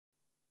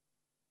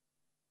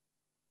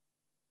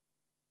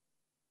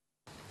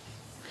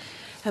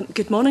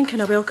Good morning.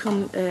 Can I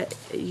welcome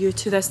you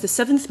to the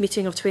 7th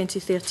meeting of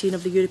 2013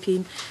 of the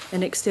European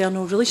and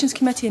External Relations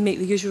Committee, and make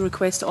the usual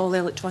request that all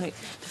electronic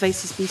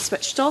devices be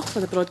switched off, or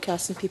the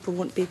broadcasting people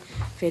won't be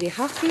very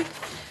happy.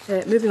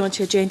 Moving on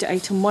to agenda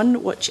item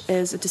 1, which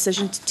is a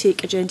decision to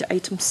take agenda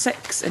item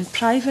 6 in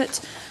private,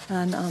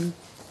 and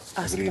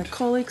asking my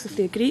colleagues if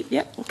they agree.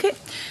 Yeah, okay.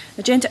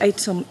 Agenda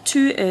item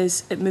 2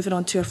 is moving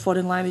on to our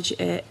foreign language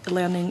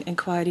learning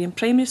inquiry in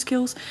primary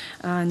schools,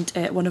 and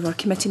one of our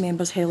committee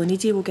members, Helen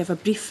Eadie, will give a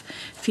brief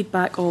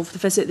feedback of the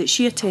visit that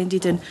she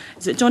attended in,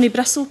 is it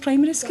Donnybristle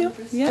Primary School?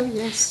 Yeah. Oh,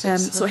 yes.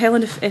 So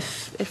Helen,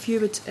 if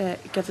you would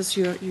give us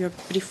your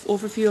brief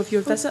overview of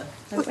your visit.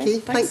 Okay,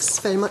 thanks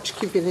very much,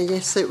 Kibina.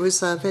 Yes, it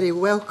was a very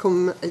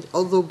welcome,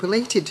 although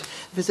belated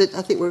visit.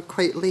 I think we're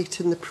quite late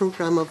in the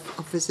programme of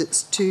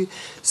visits to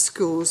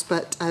schools,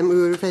 but we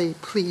were very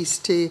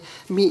pleased to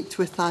meet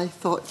with, I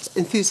thought,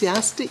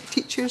 enthusiastic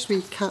teachers.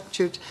 We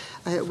captured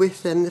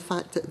with them the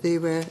fact that they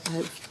were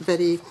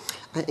very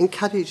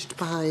encouraged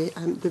by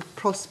the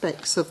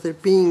prospects of there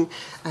being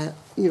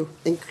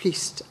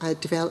increased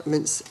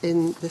developments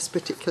in this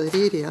particular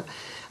area.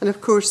 And of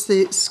course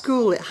the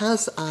school, it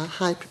has a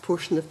high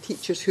proportion of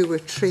teachers who were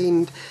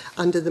trained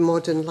under the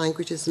Modern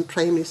Languages in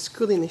Primary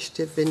School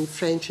initiative in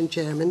French and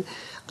German,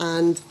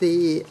 and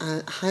they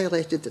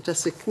highlighted that a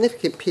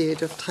significant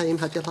period of time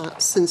had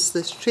elapsed since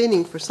this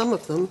training for some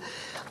of them,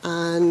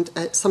 and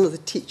some of the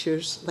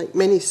teachers, like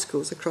many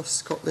schools across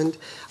Scotland,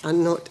 are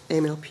not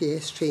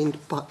MLPS trained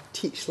but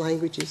teach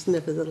languages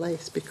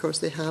nevertheless because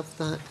they have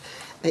that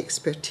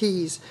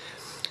expertise.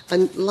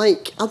 And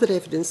like other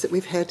evidence that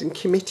we've heard in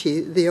committee,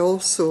 they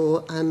also,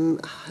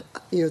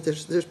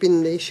 there's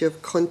been the issue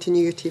of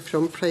continuity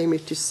from primary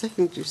to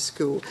secondary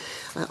school,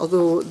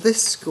 although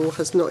this school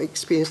has not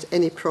experienced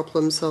any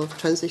problems of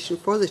transition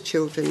for the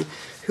children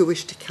who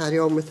wish to carry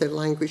on with their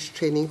language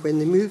training when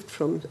they moved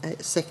from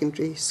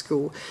secondary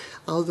school,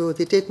 although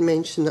they did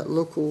mention that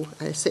local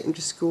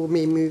secondary school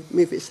may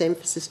move its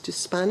emphasis to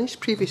Spanish.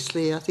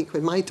 Previously, I think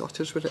when my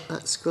daughters were at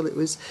that school, it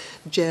was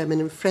German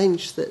and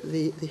French that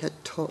they had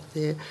taught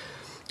there.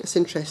 It's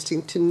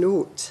interesting to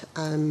note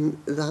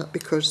that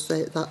because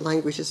that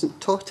language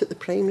isn't taught at the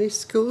primary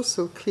school,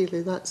 so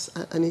clearly that's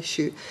an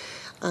issue.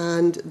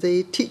 And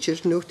the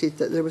teachers noted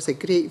that there was a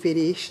great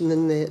variation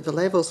in the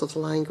levels of the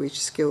language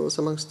skills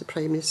amongst the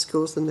primary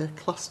schools in their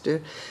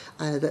cluster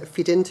that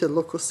feed into the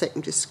local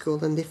secondary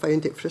school, and they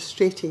found it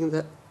frustrating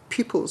that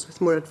pupils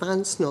with more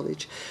advanced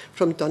knowledge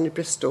from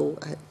Donnybristle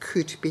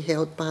could be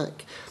held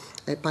back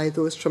by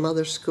those from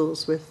other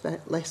schools with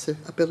lesser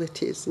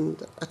abilities,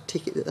 and I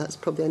take it that that's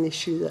probably an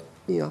issue that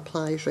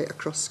applies right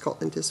across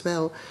Scotland as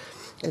well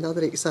in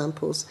other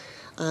examples.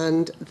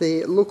 And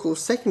the local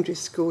secondary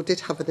school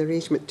did have an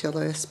arrangement to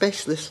allow a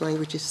specialist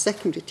languages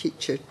secondary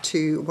teacher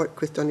to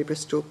work with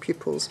Donnybristle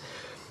pupils,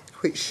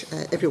 which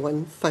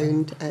everyone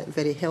found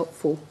very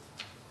helpful.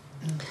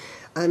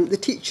 The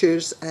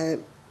teachers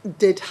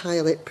did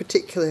highlight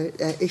particular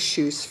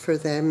issues for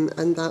them,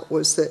 and that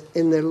was that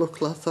in their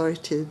local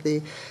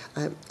authority,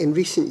 in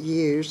recent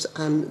years,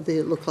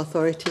 the local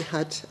authority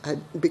had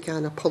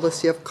begun a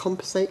policy of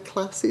composite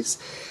classes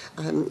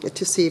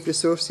to save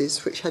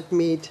resources, which had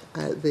made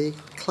the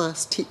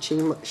class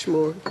teaching much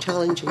more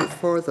challenging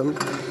for them.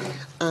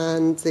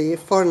 And the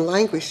foreign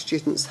language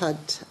students had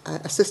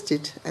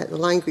assisted the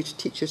language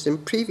teachers in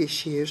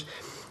previous years,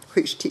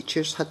 which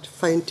teachers had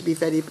found to be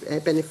very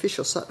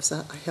beneficial. So that was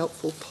a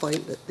helpful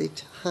point that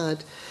they'd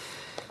had.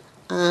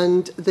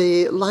 And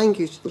the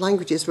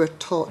languages were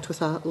taught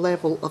with a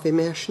level of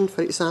immersion.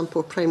 For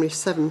example, Primary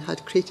 7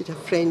 had created a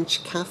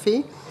French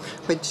cafe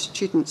when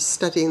students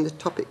studying the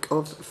topic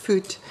of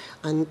food,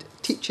 and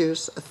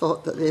teachers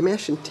thought that the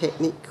immersion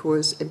technique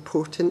was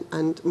important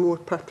and more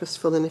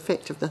purposeful and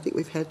effective. And I think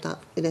we've heard that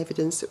in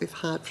evidence that we've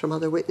had from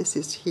other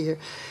witnesses here.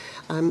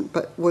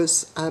 But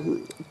was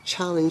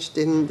challenged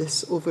in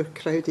this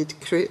overcrowded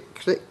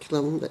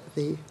curriculum that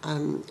they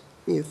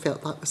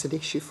felt that was an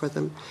issue for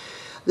them.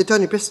 The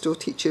Donnybristle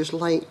teachers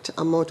liked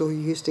a model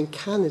used in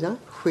Canada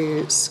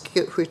where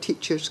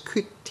teachers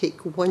could take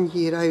 1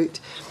 year out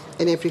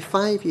in every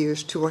 5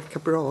 years to work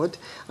abroad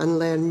and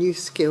learn new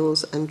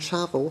skills and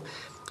travel.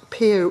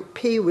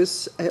 Pay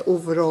was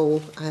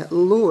overall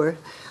lower,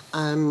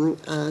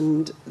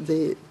 and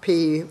the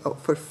pay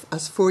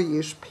as 4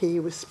 years pay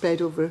was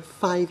spread over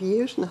 5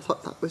 years, and I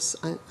thought that was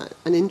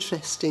an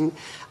interesting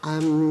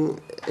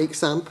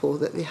example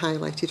that they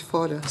highlighted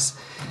for us.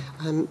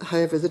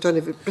 However, the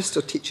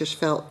Donnybristle teachers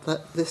felt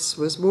that this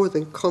was more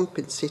than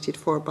compensated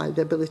for by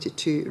the ability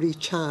to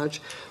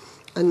recharge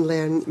and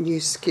learn new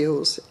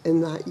skills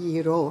in that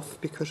year off,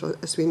 because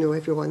as we know,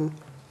 everyone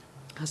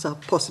has a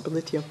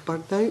possibility of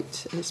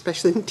burnout,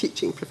 especially in the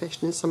teaching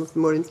profession and some of the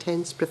more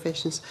intense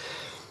professions.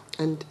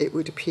 and it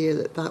would appear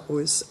that that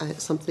was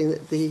something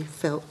that they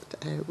felt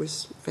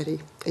was very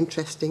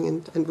interesting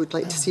and would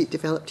like to see it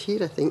developed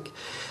here, I think.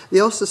 They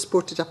also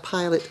supported a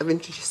pilot of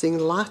introducing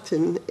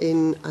Latin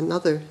in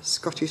another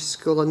Scottish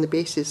school on the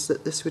basis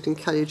that this would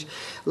encourage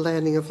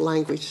learning of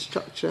language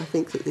structure. I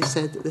think that they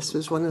said that this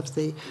was one of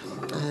the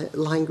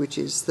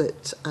languages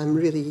that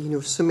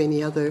really, so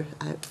many other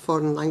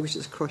foreign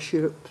languages across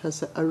Europe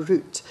has a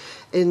root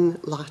in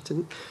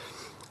Latin.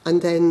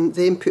 And then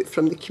the input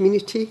from the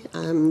community,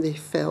 they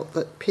felt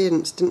that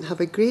parents didn't have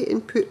a great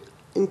input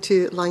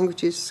into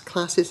languages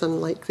classes,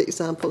 unlike the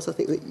examples I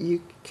think that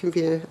you,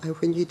 convener,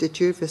 when you did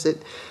your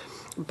visit,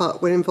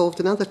 but were involved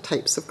in other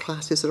types of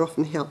classes that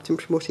often helped in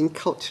promoting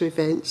culture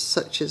events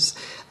such as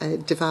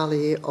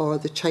Diwali or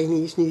the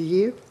Chinese New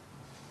Year.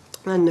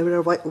 And there were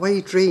a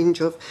wide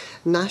range of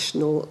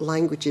national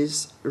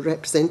languages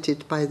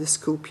represented by the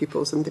school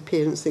pupils and the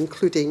parents,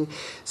 including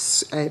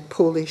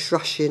Polish,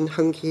 Russian,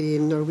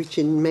 Hungarian,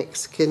 Norwegian,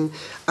 Mexican,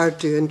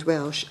 Urdu and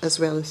Welsh, as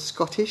well as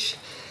Scottish.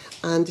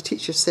 And the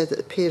teachers said that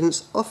the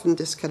parents often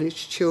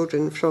discouraged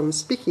children from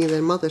speaking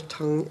their mother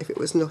tongue if it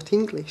was not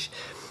English,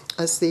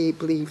 as they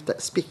believed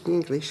that speaking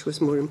English was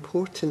more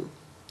important.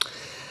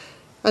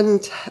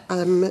 And,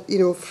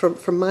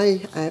 from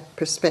my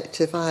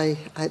perspective, I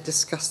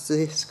discussed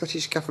the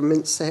Scottish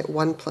Government's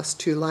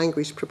 1+2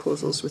 language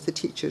proposals with the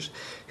teachers,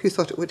 who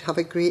thought it would have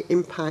a great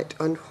impact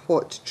on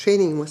what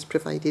training was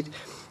provided,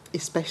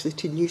 especially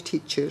to new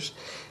teachers.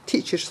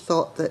 Teachers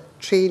thought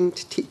that trained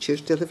teachers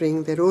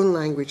delivering their own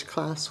language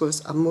class was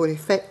a more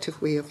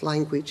effective way of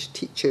language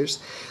teachers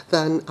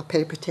than a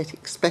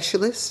peripatetic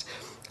specialist,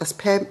 as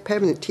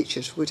permanent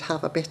teachers would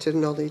have a better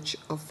knowledge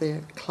of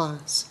their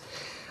class.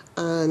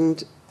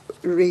 And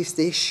raised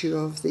the issue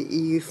of the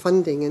EU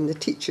funding, and the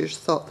teachers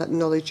thought that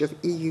knowledge of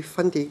EU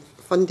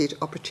funded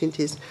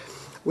opportunities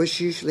was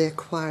usually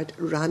acquired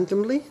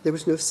randomly. There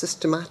was no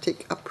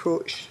systematic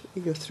approach,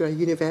 through a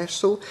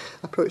universal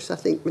approach. So I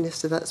think,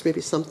 Minister, that's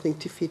maybe something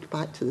to feed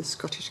back to the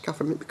Scottish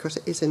Government, because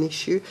it is an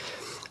issue.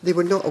 They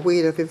were not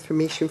aware of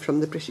information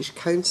from the British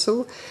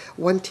Council.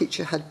 One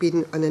teacher had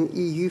been on an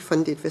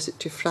EU-funded visit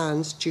to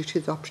France due to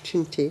the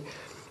opportunity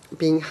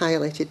being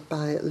highlighted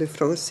by Le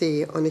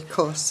Français on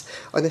Écosse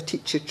on a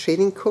teacher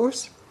training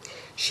course.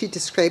 She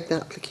described the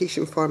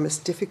application form as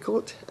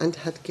difficult and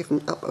had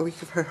given up a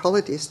week of her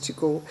holidays to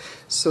go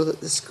so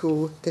that the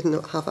school did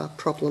not have a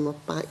problem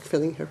of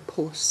backfilling her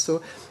post.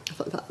 So I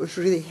thought that was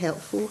really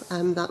helpful,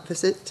 that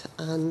visit,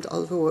 and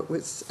although it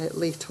was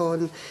late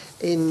on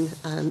in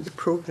the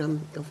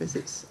programme of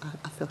visits,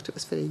 I felt it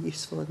was very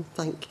useful, and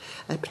thank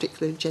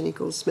particularly Jenny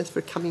Goldsmith for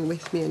coming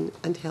with me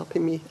and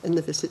helping me in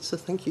the visit. So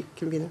thank you,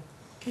 Convener.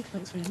 Okay,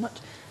 thanks very much.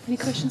 Any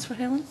questions for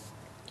Helen?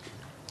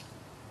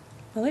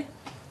 Lily?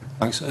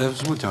 Thanks. I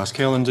was wanting to ask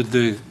Helen, did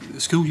the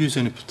school use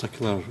any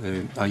particular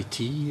IT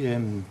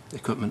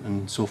equipment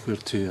and software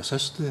to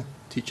assist the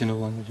teaching of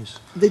languages?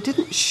 They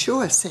didn't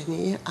show us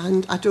any,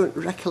 and I don't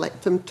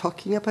recollect them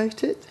talking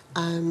about it,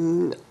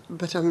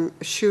 but I'm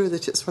sure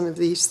that it's one of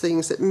these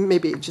things that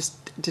maybe it just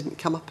didn't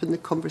come up in the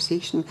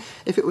conversation.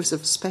 If it was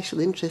of special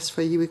interest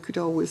for you, we could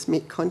always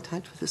make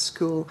contact with the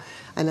school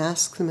and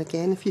ask them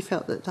again if you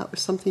felt that that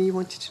was something you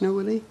wanted to know,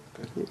 Willie.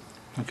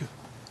 Thank you.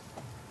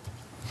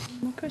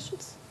 More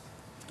questions?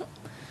 No.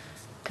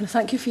 Can I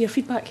thank you for your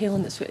feedback,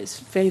 Helen? It's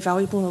very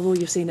valuable, and although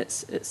you're saying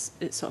it's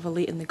sort of a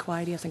late in the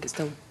inquiry, I think it's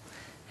still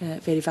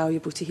very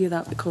valuable to hear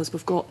that, because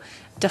we've got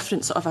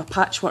different sort of a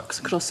patchworks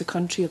across the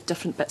country of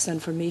different bits of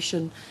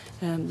information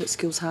that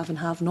schools have and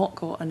have not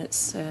got, and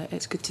it's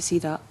good to see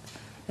that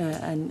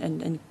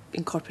and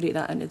incorporate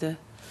that into the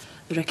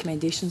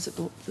recommendations that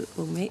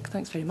we'll make.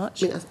 Thanks very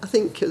much. I mean, I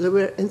think they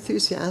were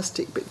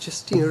enthusiastic, but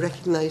just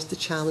recognised the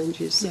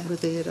challenges that were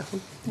there.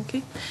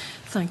 Okay,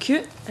 thank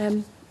you.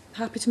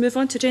 Happy to move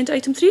on to agenda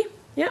item 3.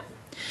 Yeah.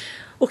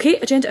 Okay,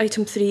 agenda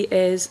item 3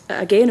 is,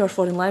 again, our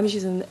foreign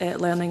languages and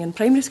learning in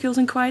primary schools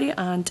inquiry,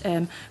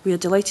 and we are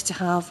delighted to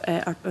have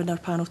on our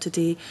panel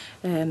today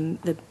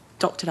the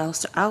Dr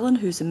Alasdair Allan,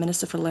 who's the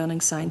Minister for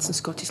Learning, Science and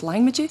Scottish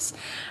Languages.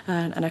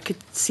 And I could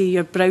see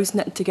your brows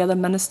knitting together,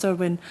 Minister,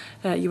 when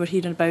you were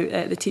hearing about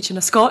the teaching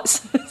of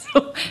Scots.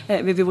 So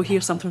maybe we'll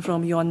hear something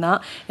from you on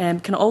that.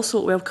 Can I also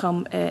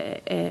welcome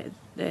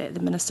the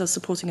Minister's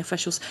supporting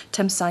officials,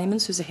 Tim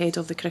Simons, who's the head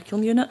of the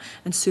curriculum unit,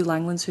 and Sue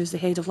Langlands, who's the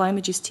head of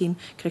languages team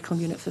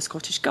curriculum unit for the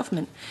Scottish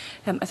Government.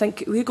 I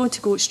think we're going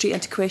to go straight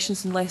into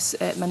questions unless,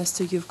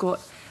 Minister, you've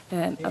got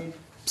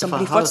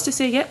somebody first to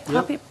say. Yep.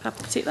 Happy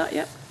to take that,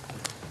 yep.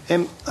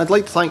 I'd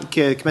like to thank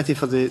the committee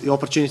for the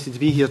opportunity to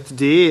be here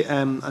today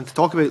and to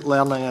talk about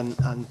learning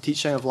and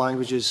teaching of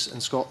languages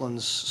in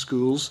Scotland's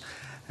schools.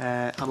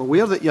 I'm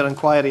aware that your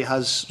inquiry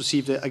has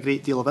received a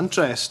great deal of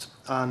interest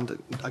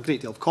and a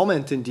great deal of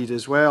comment indeed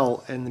as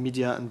well in the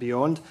media and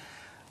beyond.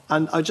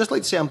 And I'd just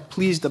like to say I'm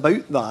pleased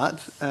about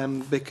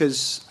that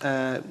because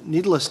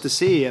needless to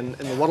say, in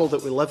the world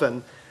that we live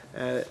in,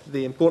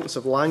 the importance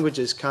of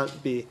languages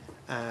can't be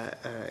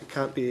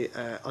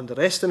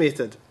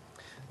underestimated.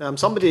 Now, I'm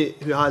somebody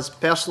who has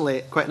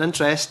personally quite an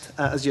interest,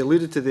 as you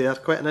alluded to there,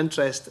 quite an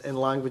interest in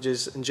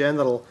languages in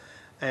general,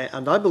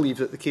 and I believe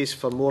that the case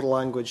for more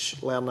language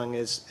learning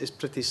is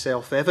pretty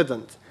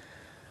self-evident.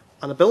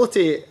 An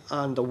ability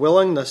and a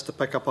willingness to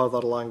pick up other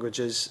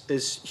languages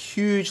is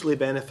hugely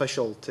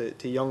beneficial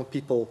to young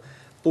people,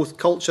 both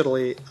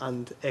culturally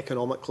and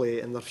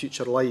economically in their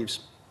future lives.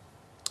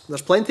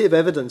 There's plenty of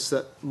evidence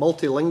that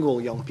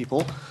multilingual young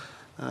people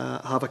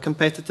have a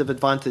competitive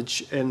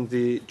advantage in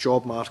the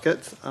job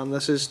market, and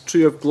this is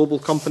true of global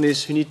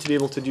companies who need to be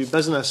able to do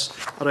business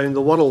around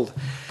the world.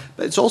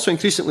 But it's also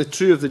increasingly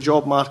true of the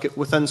job market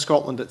within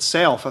Scotland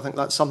itself. I think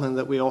that's something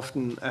that we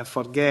often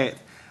forget,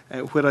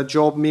 where a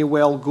job may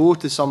well go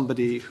to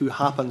somebody who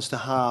happens to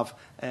have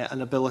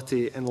an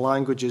ability in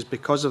languages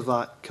because of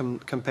that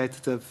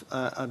competitive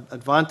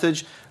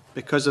advantage,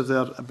 because of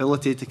their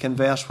ability to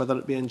converse, whether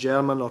it be in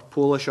German or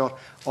Polish or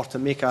to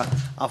make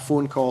a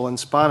phone call in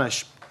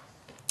Spanish.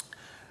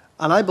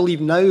 And I believe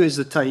now is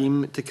the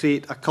time to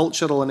create a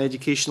cultural and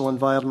educational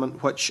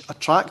environment which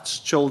attracts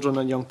children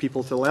and young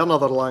people to learn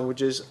other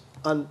languages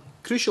and,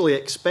 crucially,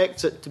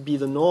 expects it to be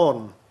the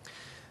norm.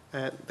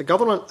 The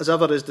government, as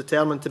ever, is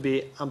determined to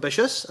be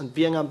ambitious, and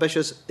being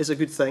ambitious is a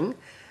good thing.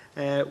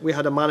 We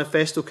had a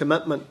manifesto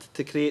commitment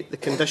to create the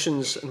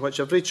conditions in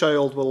which every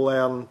child will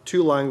learn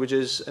 2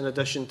 languages in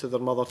addition to their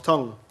mother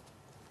tongue.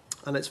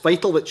 And it's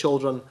vital that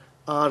children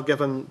are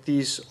given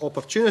these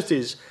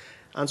opportunities.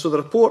 And so the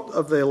report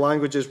of the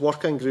Languages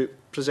Working Group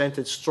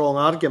presented strong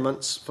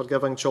arguments for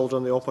giving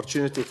children the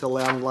opportunity to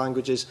learn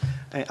languages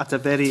at a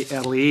very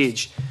early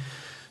age.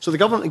 So the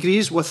government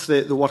agrees with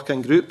the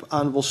working group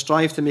and will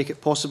strive to make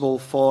it possible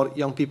for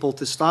young people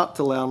to start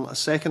to learn a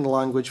second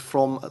language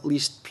from at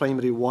least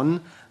primary 1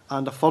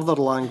 and a further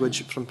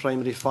language from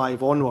primary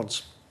 5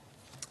 onwards.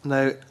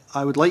 Now,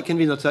 I would like,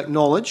 Convener, to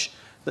acknowledge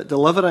that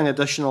delivering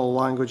additional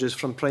languages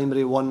from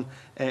primary 1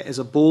 is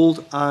a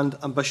bold and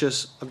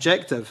ambitious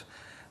objective.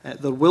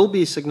 There will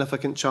be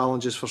significant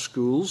challenges for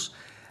schools,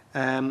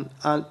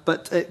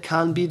 but it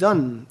can be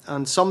done.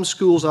 And some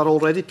schools are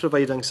already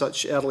providing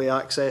such early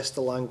access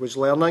to language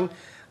learning.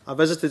 I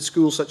visited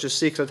schools such as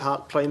Sacred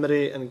Heart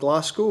Primary in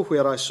Glasgow,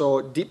 where I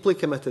saw deeply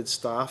committed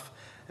staff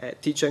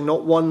teaching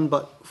not 1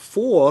 but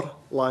 4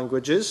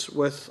 languages,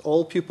 with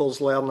all pupils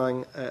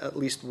learning at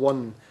least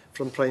 1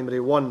 from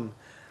primary 1.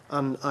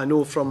 And I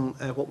know from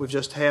what we've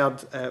just heard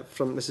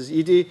from Mrs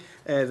Eadie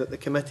that the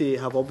committee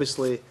have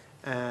obviously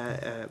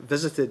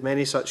visited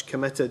many such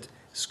committed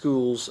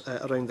schools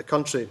around the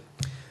country.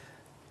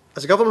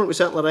 As a government, we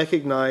certainly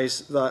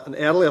recognise that an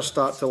earlier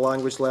start to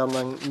language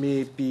learning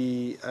may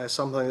be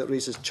something that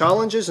raises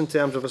challenges in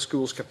terms of a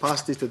school's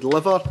capacity to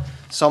deliver.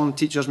 Some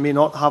teachers may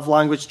not have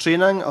language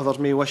training, others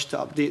may wish to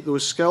update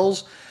those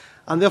skills,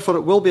 and therefore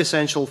it will be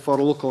essential for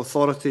local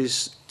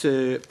authorities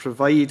to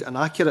provide an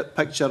accurate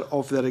picture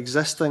of their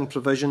existing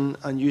provision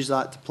and use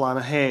that to plan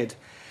ahead.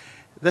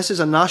 This is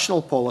a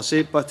national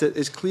policy, but it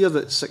is clear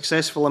that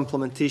successful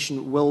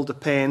implementation will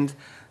depend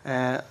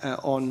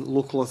on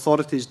local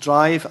authorities'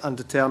 drive and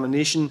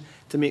determination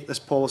to make this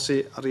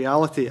policy a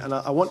reality. And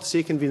I want to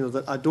say, Convener,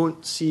 that I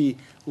don't see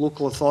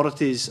local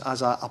authorities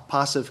as a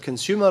passive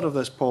consumer of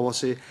this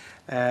policy,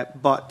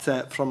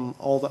 but from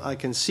all that I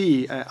can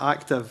see,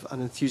 active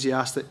and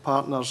enthusiastic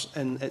partners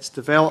in its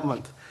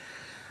development.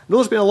 I know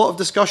there's been a lot of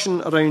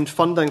discussion around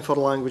funding for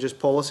languages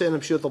policy, and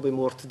I'm sure there'll be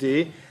more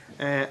today.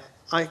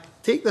 I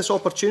take this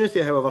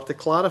opportunity, however, to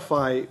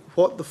clarify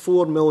what the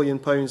 £4 million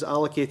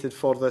allocated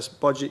for this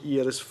budget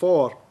year is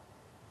for.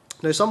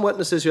 Now, some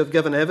witnesses who have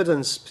given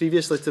evidence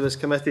previously to this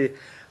committee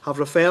have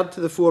referred to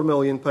the £4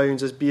 million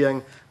as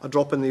being a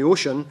drop in the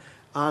ocean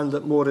and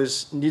that more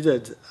is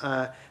needed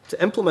to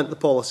implement the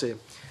policy.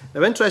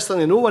 Now,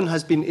 interestingly, no one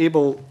has been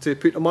able to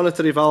put a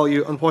monetary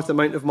value on what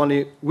amount of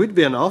money would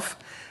be enough.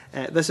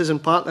 This is in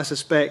part, I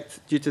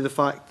suspect, due to the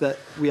fact that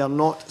we are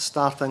not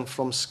starting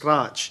from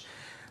scratch.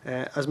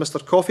 As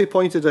Mr Coffey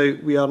pointed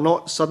out, we are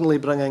not suddenly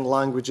bringing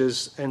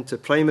languages into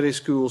primary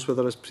schools where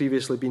there has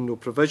previously been no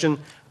provision,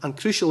 and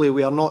crucially,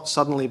 we are not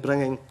suddenly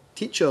bringing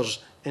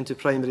teachers into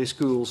primary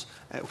schools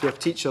where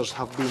teachers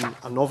have been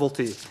a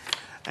novelty.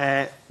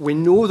 We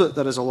know that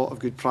there is a lot of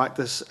good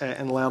practice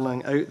in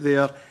learning out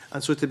there,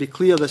 and so to be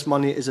clear, this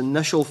money is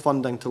initial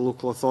funding to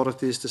local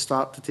authorities to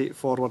start to take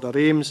forward our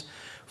aims.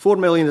 £4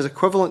 million is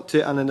equivalent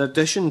to and in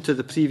addition to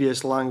the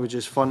previous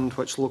languages fund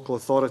which local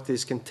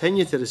authorities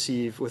continue to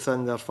receive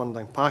within their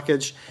funding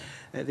package.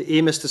 The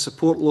aim is to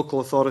support local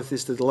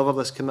authorities to deliver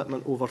this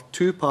commitment over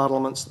 2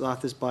 parliaments,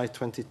 that is by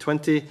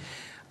 2020.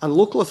 And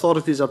local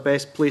authorities are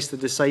best placed to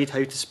decide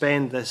how to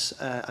spend this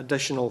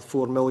additional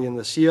 £4 million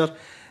this year.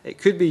 It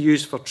could be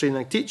used for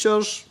training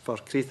teachers, for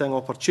creating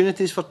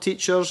opportunities for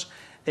teachers.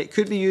 It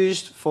could be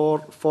used for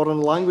foreign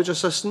language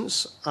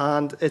assistance,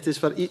 and it is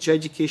for each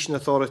education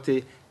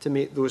authority to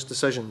make those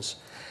decisions.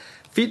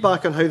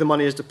 Feedback on how the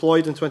money is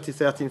deployed in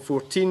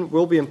 2013-14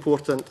 will be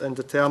important in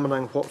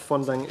determining what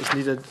funding is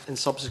needed in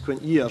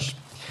subsequent years.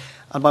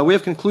 And by way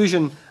of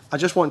conclusion, I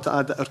just want to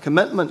add that our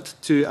commitment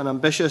to an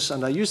ambitious,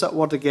 and I use that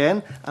word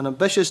again, an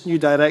ambitious new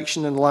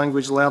direction in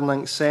language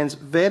learning sends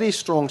very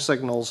strong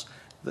signals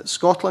that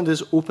Scotland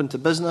is open to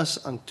business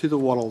and to the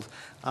world,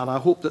 and I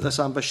hope that this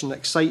ambition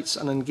excites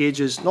and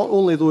engages not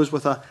only those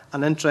with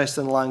an interest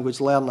in language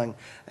learning,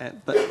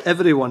 but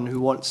everyone who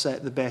wants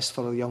the best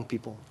for our young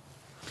people.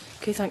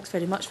 Okay, thanks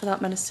very much for that,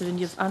 Minister, and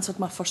you've answered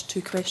my first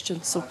two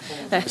questions, so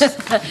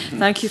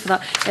thank you for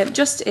that.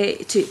 Just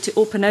to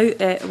open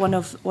out one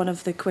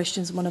of the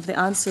questions, one of the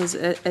answers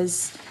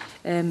is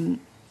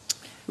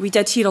we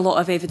did hear a lot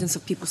of evidence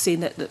of people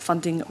saying that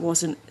funding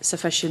wasn't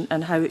sufficient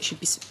and how it should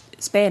be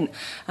spent.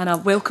 And I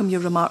welcome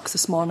your remarks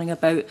this morning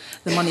about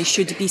the money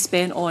should be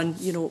spent on,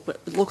 you know,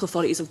 local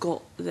authorities have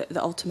got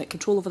the ultimate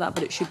control over that,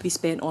 but it should be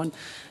spent on,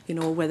 you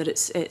know, whether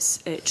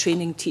it's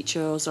training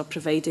teachers or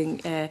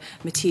providing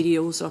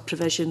materials or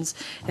provisions.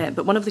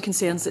 But one of the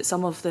concerns that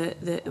some of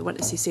the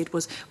witnesses said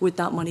was, would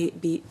that money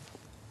be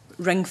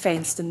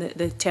ring-fenced in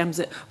the terms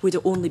that would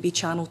it only be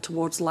channelled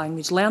towards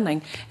language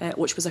learning,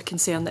 which was a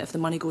concern that if the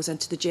money goes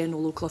into the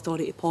general local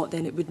authority pot,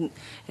 then it wouldn't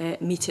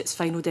meet its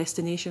final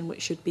destination,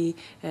 which should be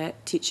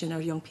teaching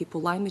our young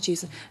people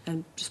languages.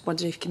 And just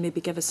wondering if you can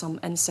maybe give us some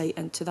insight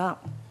into that.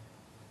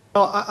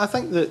 Well, I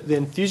think that the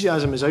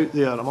enthusiasm is out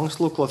there amongst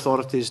local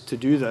authorities to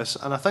do this,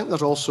 and I think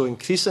there's also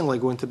increasingly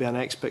going to be an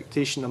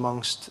expectation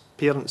amongst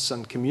parents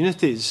and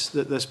communities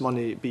that this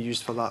money be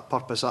used for that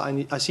purpose.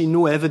 I see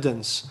no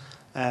evidence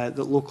that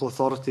local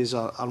authorities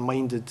are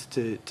minded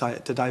to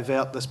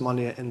divert this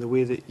money in the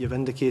way that you've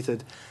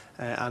indicated,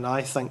 and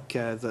I think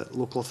that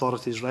local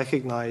authorities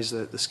recognise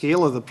the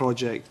scale of the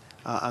project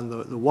and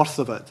the worth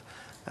of it,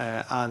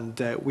 and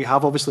we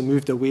have obviously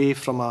moved away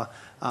from a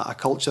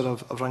culture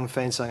of ring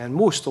fencing in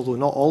most, although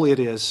not all,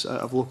 areas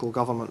of local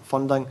government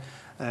funding.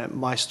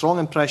 My strong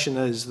impression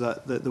is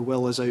that the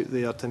will is out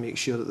there to make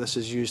sure that this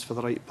is used for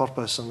the right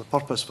purpose and the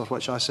purpose for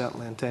which I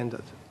certainly intend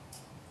it.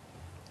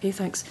 Okay,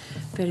 thanks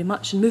very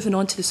much. And moving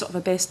on to the sort of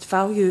a best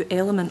value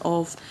element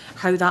of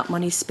how that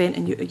money is spent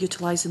and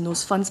utilising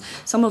those funds.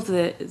 Some of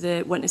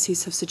the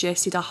witnesses have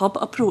suggested a hub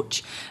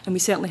approach, and we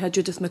certainly had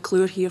Judith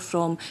McClure here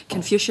from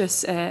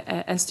Confucius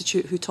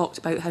Institute who talked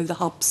about how the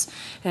hubs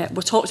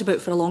were talked about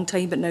for a long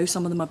time, but now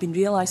some of them have been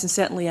realised. And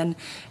certainly in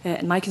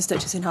my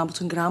constituency in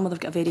Hamilton Grammar, they've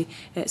got a very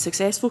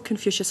successful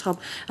Confucius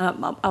hub.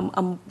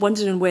 I'm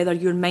wondering whether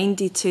you're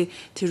minded to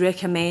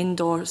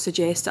recommend or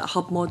suggest that a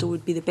hub model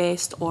would be the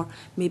best, or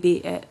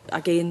maybe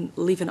again,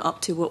 leaving it up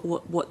to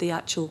what the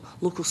actual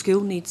local school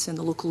needs and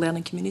the local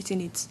learning community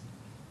needs.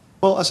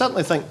 Well, I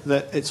certainly think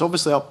that it's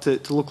obviously up to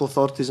local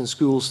authorities and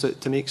schools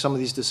to make some of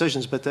these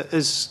decisions, but it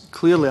is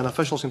clearly, and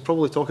officials can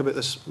probably talk about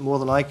this more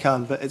than I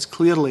can, but it's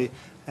clearly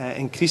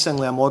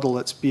increasingly a model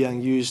that's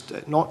being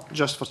used not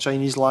just for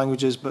Chinese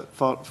languages, but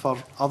for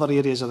other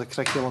areas of the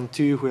curriculum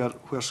too,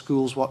 where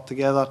schools work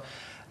together.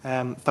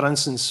 For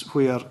instance,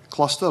 where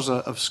clusters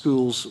of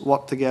schools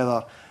work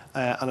together.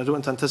 And I don't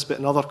want to anticipate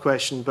another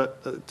question,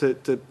 but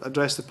to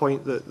address the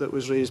point that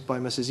was raised by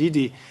Mrs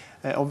Eadie,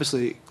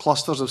 obviously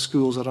clusters of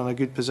schools are in a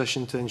good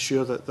position to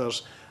ensure that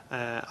there's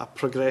a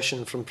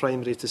progression from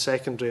primary to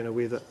secondary in a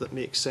way that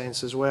makes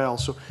sense as well.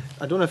 So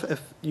I don't know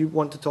if you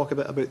want to talk a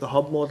bit about the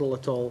hub model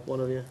at all,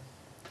 one of you.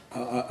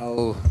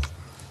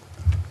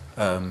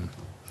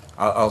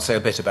 I'll say a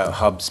bit about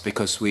hubs,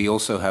 because we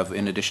also have,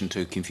 in addition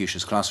to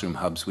Confucius Classroom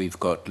hubs, we've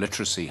got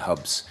literacy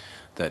hubs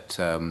that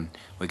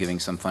we're giving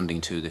some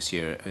funding to this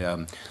year.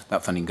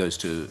 That funding goes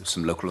to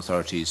some local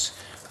authorities,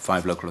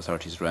 5 local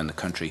authorities around the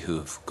country who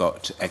have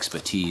got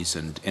expertise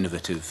and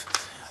innovative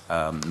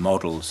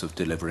models of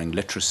delivering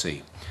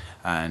literacy.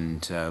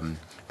 And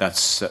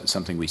that's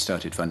something we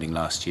started funding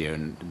last year,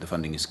 and the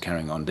funding is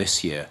carrying on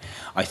this year.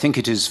 I think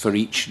it is for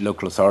each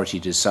local authority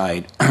to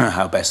decide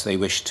how best they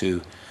wish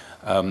to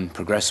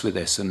progress with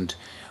this, and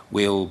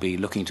we'll be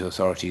looking to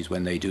authorities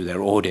when they do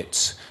their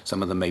audits.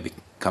 Some of them may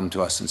come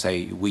to us and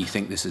say, we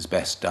think this is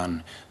best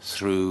done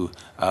through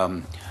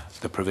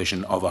the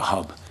provision of a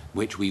hub,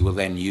 which we will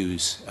then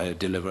use,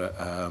 deliver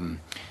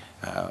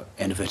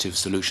innovative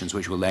solutions,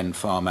 which will then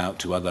farm out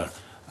to other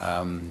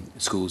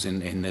schools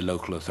in the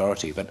local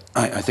authority. But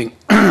I think,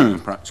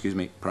 excuse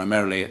me,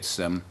 primarily it's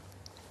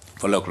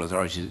for local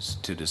authorities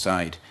to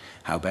decide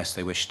how best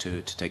they wish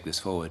to take this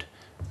forward.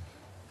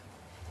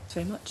 Thanks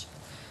very much.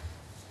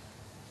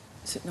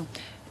 No.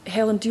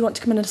 Helen, do you want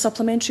to come in and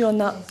supplementary on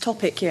that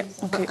topic? Yeah.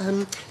 Okay.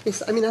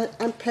 Yes, I mean,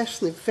 I'm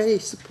personally very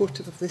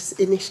supportive of this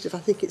initiative. I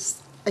think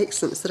it's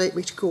excellent, it's the right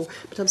way to go,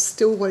 but I'm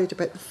still worried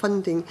about the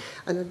funding,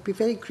 and I'd be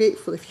very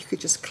grateful if you could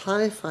just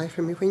clarify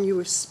for me, when you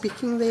were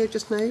speaking there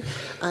just now,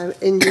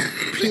 in your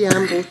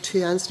preamble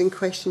to answering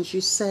questions,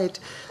 you said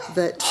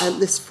that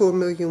this 4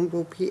 million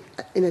will be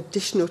in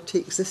addition to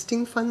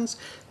existing funds.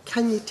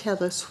 Can you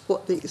tell us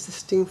what the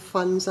existing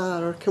funds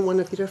are, or can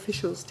one of your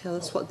officials tell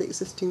us what the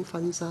existing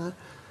funds are?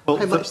 Well,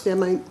 how much they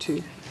amount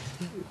to?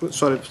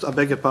 Sorry, I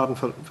beg your pardon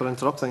for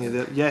interrupting you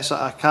there. Yes,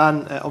 I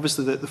can.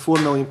 Obviously, the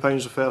 £4 million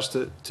refers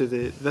to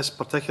this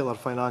particular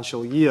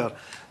financial year.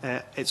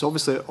 It's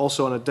obviously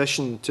also in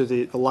addition to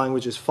the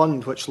Languages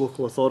Fund, which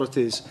local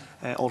authorities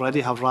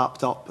already have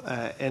wrapped up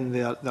in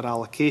their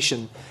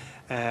allocation.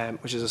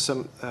 which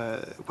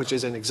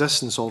is in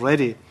existence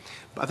already.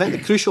 But I think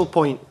the crucial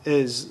point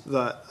is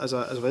that, as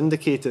I've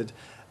indicated,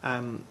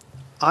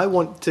 I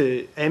want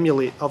to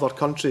emulate other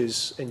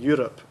countries in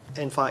Europe,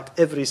 in fact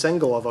every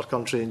single other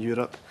country in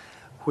Europe,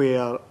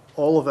 where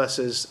all of this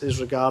is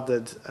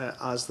regarded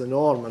as the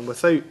norm, and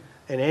without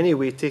in any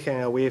way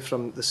taking away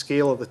from the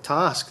scale of the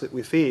task that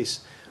we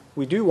face.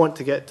 We do want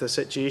to get to a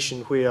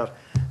situation where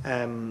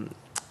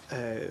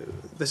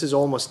this is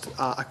almost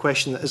a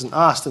question that isn't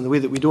asked, in the way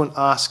that we don't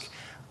ask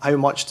how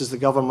much does the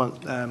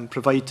government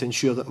provide to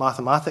ensure that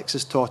mathematics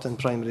is taught in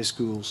primary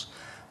schools.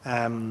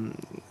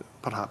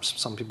 Perhaps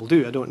some people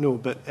do, I don't know,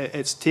 but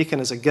it's taken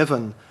as a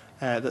given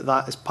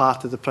that is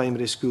part of the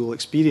primary school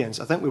experience.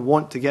 I think we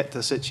want to get to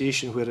a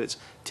situation where it's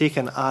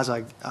taken as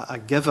a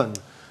given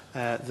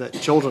that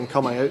children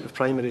coming out of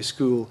primary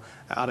school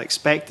are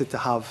expected to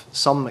have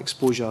some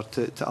exposure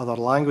to other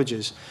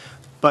languages.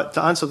 But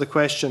to answer the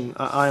question,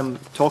 I am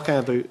talking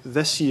about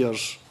this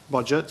year's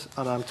budget,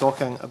 and I'm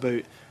talking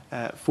about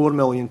 £4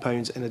 million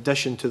in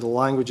addition to the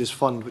Languages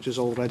Fund, which is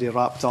already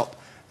wrapped up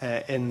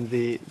in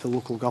the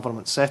local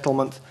government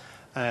settlement.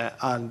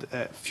 And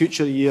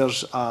future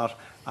years are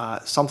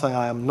something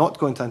I am not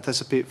going to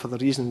anticipate, for the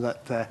reason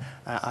that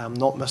I am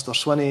not Mr.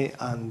 Swinney,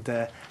 and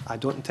I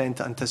don't intend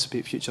to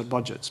anticipate future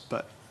budgets.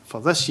 But for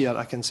this year,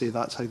 I can say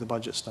that's how the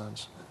budget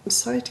stands. I'm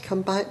sorry to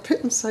come back,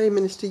 but I'm sorry,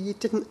 Minister, you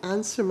didn't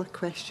answer my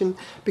question,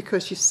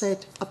 because you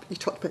said, you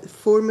talked about the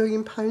 £4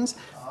 million,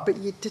 but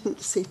you didn't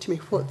say to me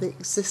what the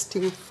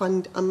existing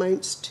fund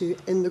amounts to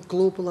in the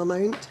global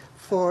amount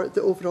for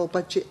the overall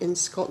budget in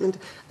Scotland.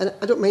 And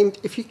I don't mind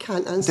if you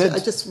can't answer it. I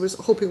just was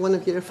hoping one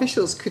of your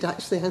officials could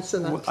actually answer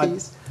that,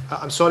 please.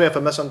 I'm sorry if I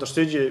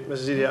misunderstood you,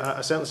 Mrs. Eadie. I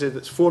certainly said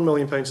that £4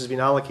 million has been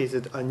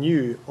allocated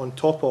anew on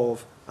top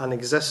of an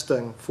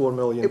existing £4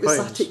 million. It was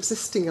that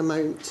existing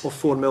amount of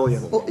 £4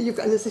 million. Oh, you've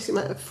got an existing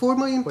amount of £4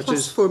 million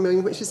plus £4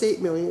 million, which is £8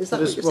 million. Is that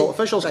what you're saying? Well,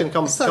 officials right. can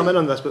come in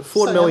on this, but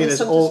 £4 million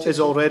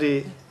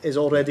is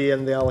already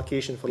in the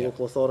allocation for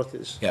local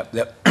authorities. Yeah,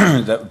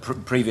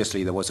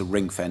 previously there was a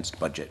ring-fenced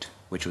budget,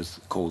 which was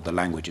called the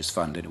Languages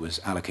Fund, and it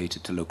was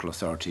allocated to local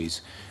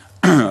authorities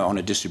on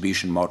a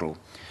distribution model,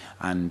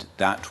 and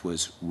that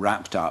was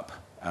wrapped up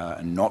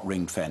and not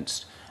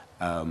ring-fenced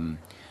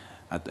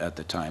at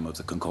the time of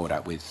the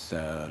Concordat with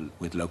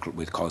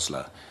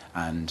COSLA,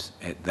 and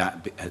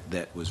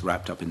that was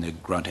wrapped up in the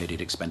grant-aided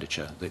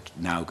expenditure that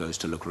now goes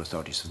to local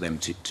authorities for them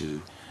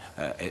to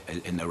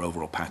in their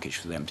overall package,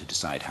 for them to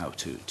decide how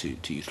to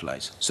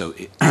utilise. So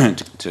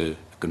to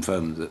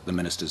confirm the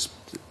Minister's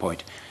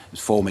point, it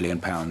was £4 million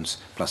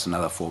plus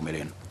another £4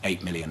 million,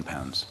 £8 million.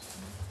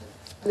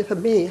 And if I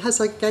may, has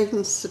a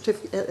guidance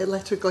certificate, a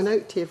letter gone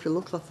out to every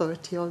local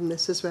authority on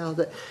this as well?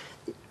 That,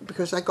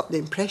 because I got the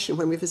impression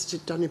when we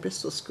visited Dunny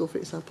Bristol School, for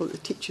example, that the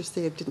teachers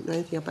there didn't know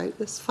anything about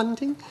this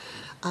funding.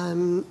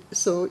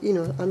 So, you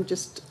know, I'm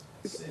just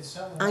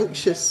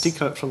anxious.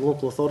 Secret from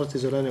local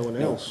authorities or anyone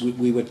else?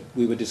 We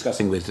were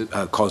discussing with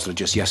COSLA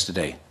just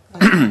yesterday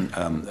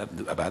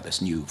about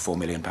this new £4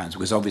 million,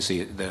 because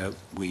obviously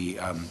we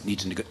need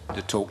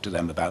to talk to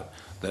them about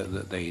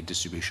the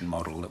distribution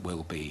model that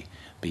will be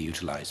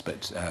utilised.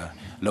 But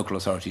local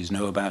authorities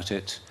know about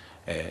it.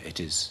 It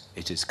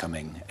is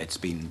coming. It's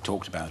been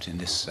talked about in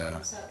this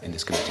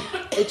committee.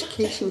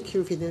 Education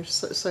conveners.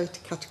 Sorry to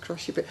cut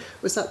across you, but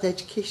was that the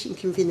education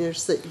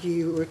conveners that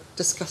you were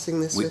discussing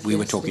this with? We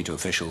were talking to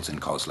officials in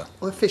COSLA.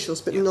 Oh,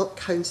 officials, but not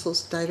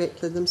councils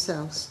directly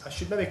themselves. I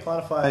should maybe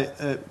clarify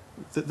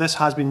that this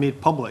has been made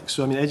public.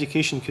 So, I mean,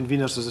 education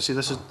conveners, as I say,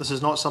 this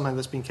is not something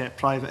that's been kept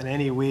private in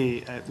any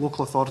way.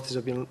 Local authorities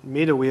have been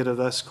made aware of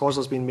this.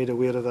 COSLA's been made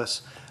aware of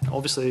this.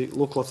 Obviously,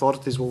 local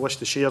authorities will wish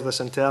to share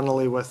this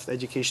internally with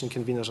education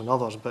conveners and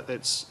others, but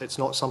it's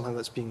not something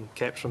that's been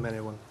kept from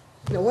anyone.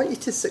 I want you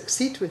to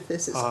succeed with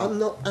this. I'm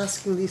not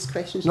asking these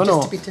questions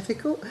to be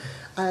difficult,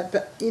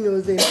 but you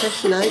know, the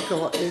impression I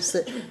got is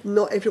that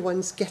not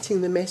everyone's getting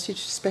the message,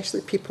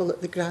 especially people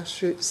at the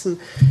grassroots. And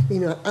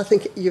you know, I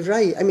think you're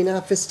right. I mean,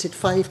 I've visited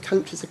 5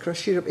 countries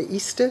across Europe at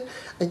Easter,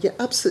 and you're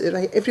absolutely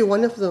right. Every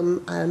one of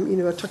them, you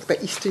know, I talk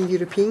about Eastern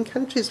European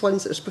countries,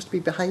 ones that are supposed to be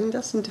behind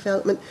us in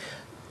development.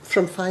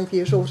 From 5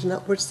 years old and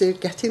upwards, they're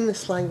getting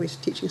this language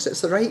teaching, so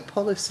it's the right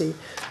policy.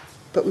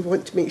 But we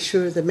want to make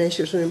sure the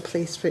measures are in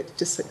place for it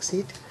to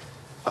succeed.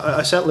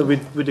 I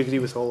certainly would agree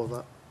with all of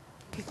that.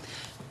 Okay.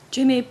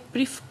 Jamie,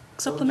 brief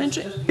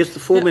supplementary? Yes, the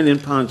 £4 million,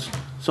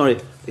 sorry,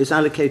 is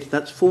allocated,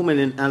 that's £4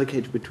 million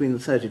allocated between the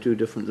 32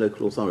 different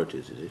local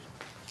authorities, is it?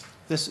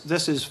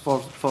 This is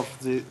for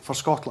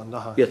Scotland,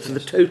 Yes, so the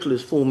total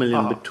is £4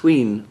 million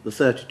between the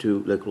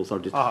 32 local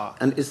authorities.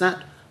 And is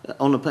that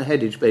on a per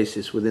headage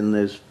basis within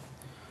those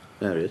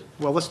areas?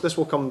 Well, this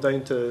will come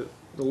down to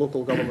the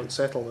local government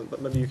settlement,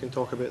 but maybe you can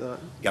talk about that.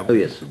 Yeah, oh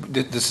yes.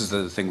 This is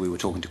the thing we were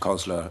talking to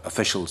COSLA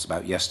officials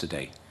about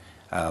yesterday,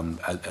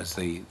 as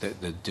the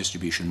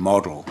distribution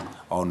model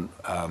on.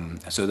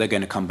 So they're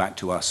going to come back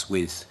to us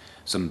with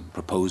some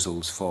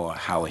proposals for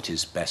how it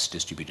is best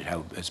distributed,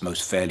 how it's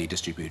most fairly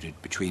distributed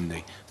between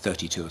the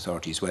 32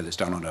 authorities, whether it's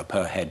done on a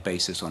per head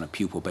basis, on a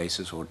pupil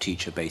basis, or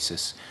teacher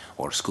basis,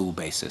 or a school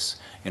basis.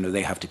 You know,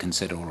 they have to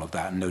consider all of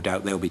that, and no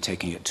doubt they'll be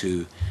taking it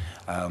to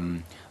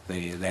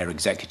their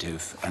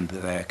executive and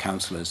their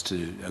councillors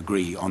to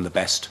agree on the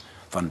best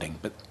funding.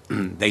 But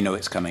they know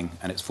it's coming,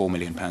 and it's £4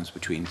 million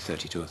between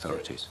 32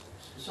 authorities.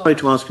 Sorry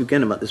to ask you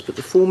again about this, but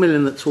the £4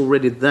 million that's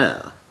already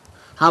there,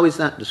 how is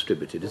that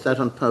distributed? Is that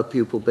on per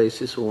pupil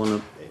basis or on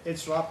a...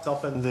 It's wrapped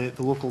up in the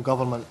local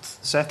government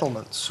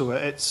settlement, so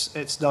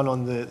it's done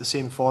on the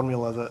same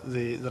formula that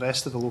the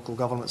rest of the local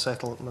government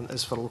settlement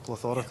is for local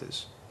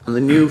authorities. And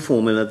the new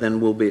formula then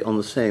will be on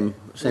the same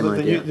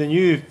idea? The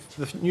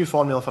new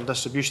formula for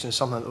distribution is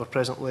something that we're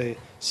presently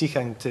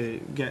seeking to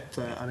get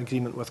an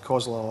agreement with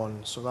COSLA on,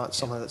 so that's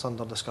something that's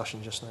under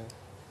discussion just now.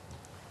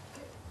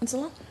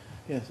 Councillor?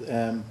 Yes,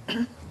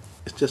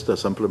 it's just a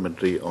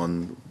supplementary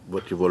on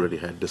what you've already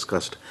had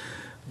discussed.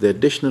 The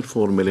additional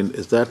 4 million,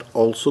 is that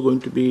also going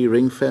to be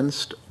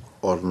ring-fenced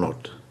or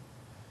not?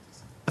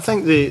 I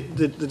think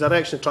the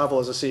direction of travel,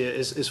 as I say,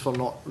 is for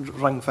not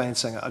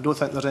ring-fencing it. I don't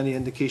think there's any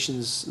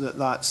indications that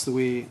that's the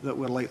way that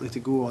we're likely to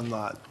go on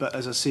that. But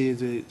as I say,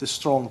 the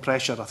strong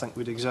pressure, I think,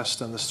 would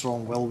exist, and the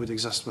strong will would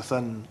exist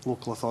within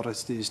local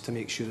authorities to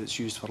make sure it's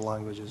used for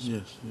languages.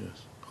 Yes,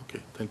 yes.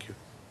 Okay, thank you.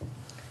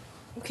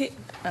 Okay,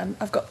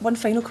 I've got one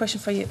final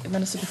question for you,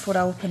 Minister, before I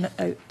open it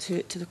out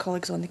to the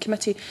colleagues on the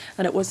committee.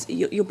 And it was,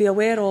 you'll be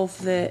aware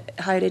of the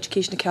Higher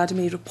Education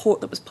Academy report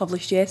that was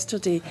published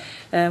yesterday,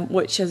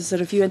 which is a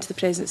review into the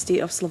present state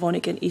of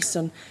Slavonic and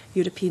Eastern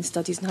European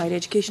studies in higher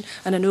education.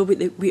 And I know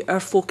our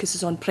focus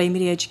is on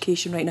primary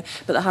education right now,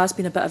 but there has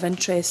been a bit of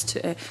interest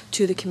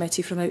to the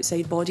committee from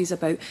outside bodies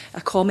about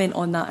a comment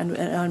on that, and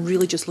I'm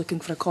really just looking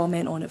for a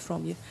comment on it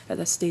from you at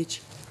this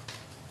stage.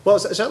 Well,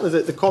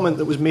 certainly the comment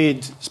that was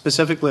made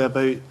specifically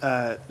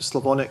about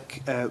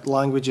Slavonic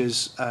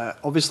languages,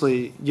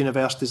 obviously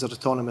universities are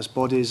autonomous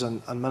bodies,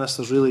 and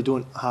ministers really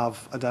don't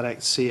have a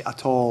direct say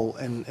at all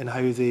in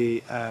how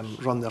they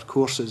run their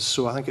courses.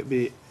 So I think it would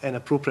be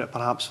inappropriate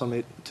perhaps for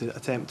me to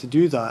attempt to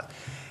do that.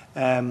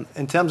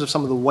 In terms of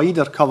some of the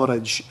wider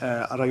coverage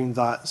around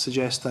that,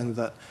 suggesting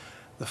that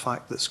the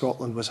fact that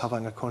Scotland was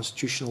having a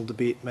constitutional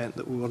debate meant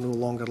that we were no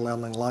longer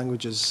learning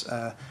languages,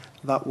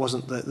 that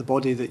wasn't the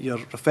body that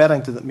you're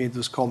referring to that made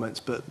those comments,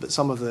 but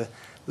some of the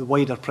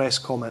wider press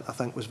comment, I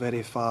think, was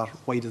very far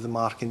wide of the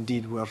mark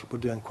indeed. We're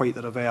doing quite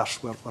the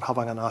reverse. We're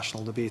having a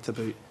national debate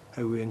about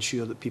how we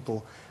ensure that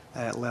people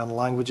learn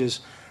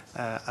languages.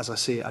 As I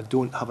say, I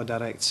don't have a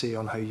direct say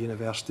on how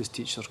universities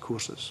teach their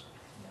courses.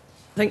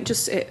 I think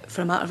just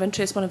for a matter of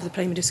interest, one of the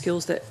primary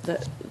schools that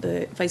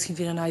the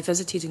Vice-Convener and I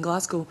visited in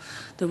Glasgow,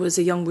 there was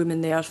a young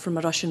woman there from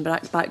a Russian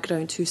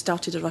background who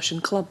started a Russian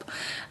club,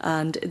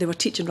 and they were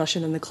teaching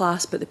Russian in the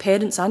class, but the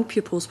parents and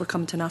pupils were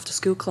coming to an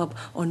after-school club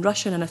on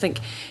Russian, and I think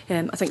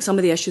some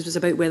of the issues was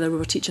about whether we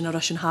were teaching a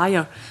Russian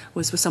higher,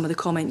 was some of the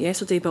comment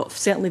yesterday, but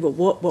certainly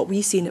what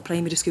we seen at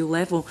primary school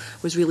level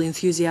was really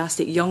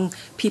enthusiastic young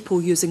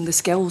people using the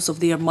skills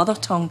of their mother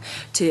tongue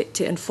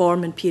to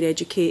inform and peer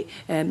educate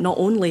not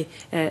only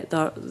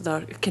their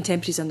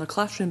contemporaries in their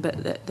classroom,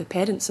 but the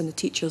parents and the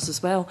teachers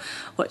as well,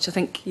 which I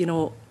think, you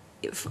know,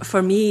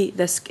 for me,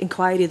 this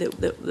inquiry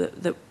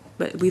that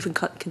we've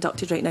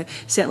conducted right now,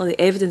 certainly the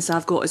evidence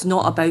I've got is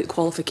not about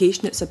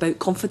qualification, it's about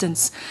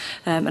confidence,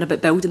 and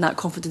about building that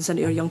confidence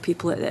into our young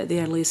people at the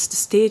earliest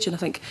stage. And I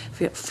think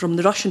from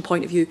the Russian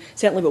point of view,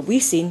 certainly what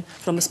we've seen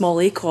from a small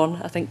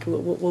acorn, I think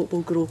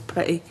will grow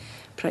pretty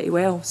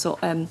well. So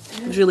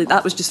really,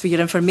 that was just for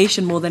your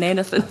information more than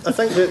anything. I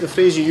think the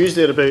phrase you used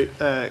there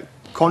about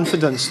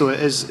confidence, though,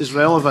 is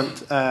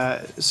relevant.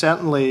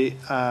 Certainly,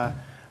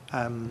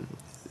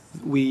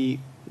 we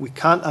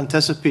can't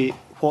anticipate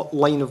what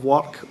line of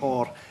work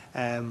or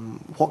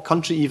what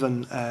country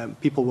even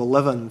people will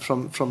live in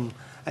from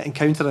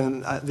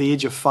encountering at the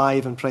age of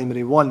 5 in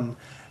primary 1.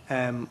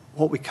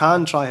 What we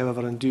can try,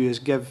 however, and do is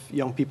give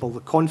young people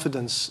the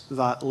confidence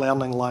that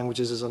learning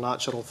languages is a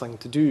natural thing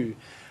to do.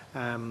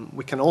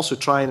 We can also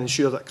try and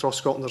ensure that across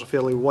Scotland there's a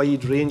fairly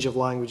wide range of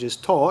languages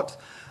taught.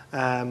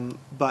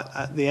 But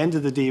at the end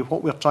of the day,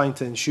 what we're trying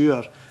to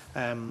ensure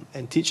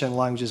in teaching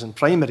languages in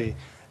primary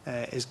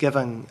is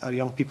giving our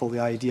young people the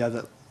idea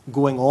that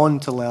going on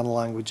to learn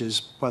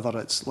languages, whether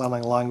it's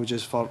learning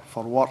languages for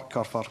work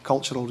or for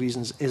cultural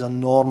reasons, is a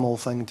normal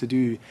thing to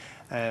do.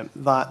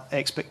 That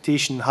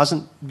expectation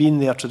hasn't been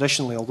there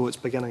traditionally, although it's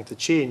beginning to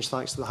change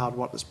thanks to the hard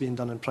work that's being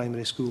done in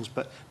primary schools.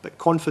 But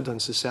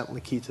confidence is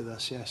certainly key to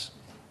this, yes.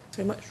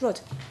 Very much. Rod?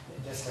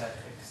 Just a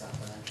quick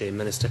supplementary,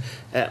 Minister.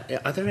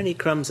 Are there any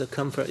crumbs of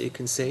comfort you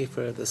can say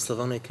for the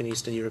Slavonic and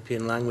Eastern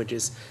European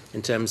languages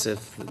in terms of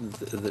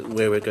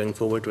where we're going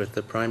forward with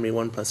the primary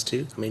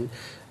 1+2? I mean,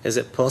 is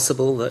it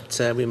possible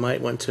that we might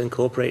want to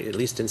incorporate, at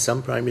least in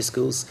some primary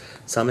schools,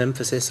 some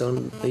emphasis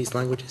on these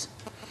languages?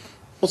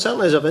 Well,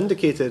 certainly, as I've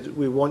indicated,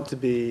 we want to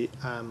be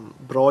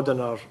broad in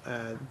our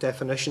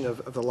definition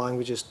of the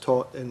languages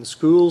taught in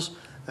schools.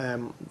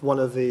 One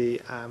of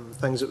the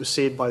things that was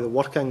said by the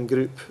working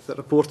group that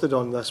reported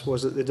on this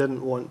was that they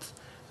didn't want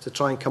to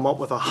try and come up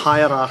with a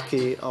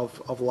hierarchy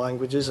of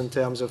languages in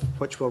terms of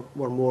which were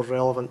more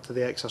relevant to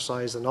the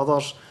exercise than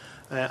others.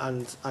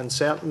 And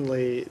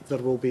certainly there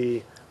will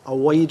be a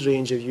wide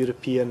range of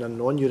European and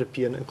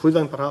non-European,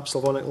 including perhaps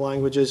Slavonic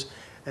languages,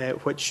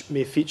 which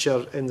may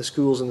feature in the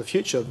schools in the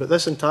future. But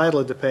this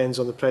entirely depends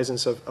on the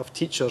presence of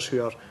teachers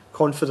who are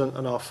confident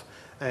enough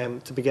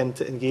to begin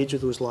to engage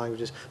with those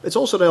languages. But it's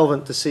also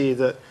relevant to say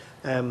that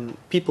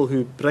people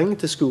who bring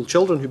to school,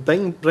 children who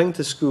bring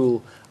to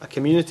school a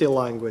community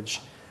language,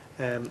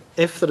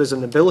 if there is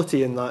an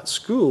ability in that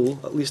school,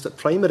 at least at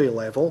primary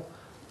level,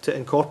 to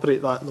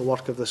incorporate that in the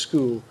work of the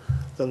school,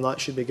 then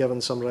that should be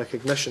given some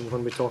recognition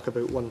when we talk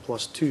about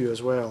 1+2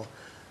 as well.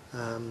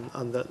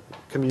 And that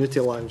community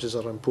languages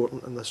are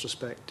important in this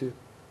respect too.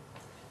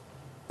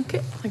 Okay,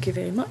 thank you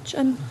very much.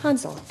 And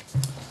Hans-Allan.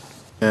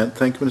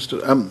 Thank you,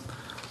 Minister.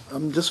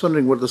 I'm just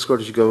wondering what the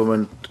Scottish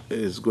Government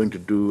is going to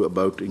do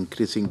about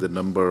increasing the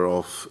number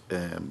of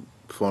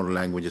foreign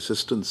language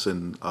assistants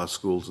in our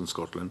schools in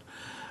Scotland,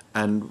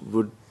 and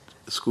would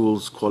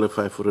schools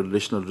qualify for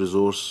additional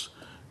resource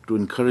to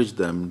encourage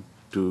them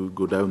to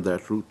go down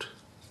that route?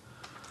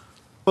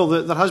 Well,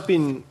 there has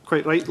been,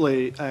 quite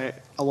rightly,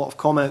 a lot of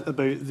comment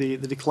about the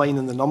decline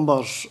in the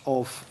numbers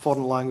of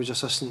foreign language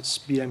assistants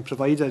being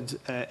provided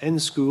in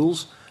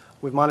schools.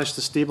 We've managed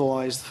to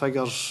stabilise the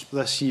figures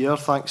this year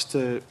thanks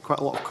to quite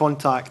a lot of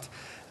contact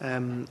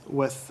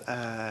with,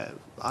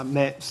 I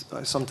met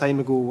some time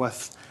ago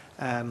with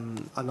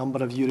a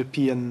number of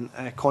European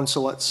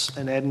consulates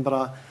in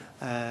Edinburgh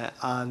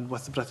and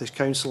with the British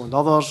Council and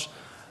others.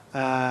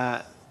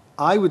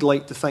 I would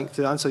like to think,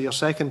 to answer your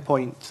second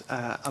point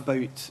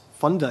about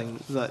funding,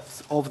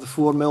 that of the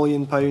 £4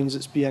 million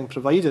that's being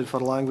provided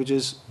for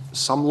languages,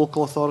 some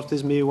local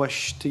authorities may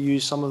wish to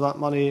use some of that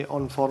money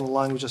on foreign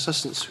language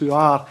assistants, who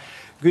are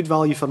good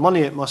value for money,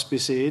 it must be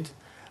said,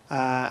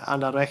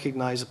 and I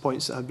recognise the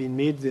points that have been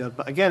made there.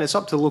 But again, it's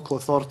up to local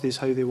authorities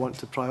how they want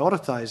to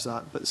prioritise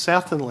that. But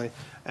certainly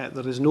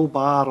there is no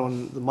bar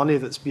on the money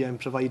that's being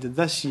provided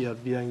this year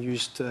being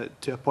used to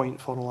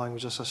appoint foreign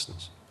language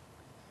assistants.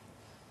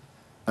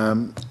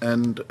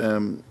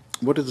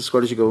 What is the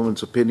Scottish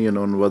Government's opinion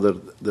on whether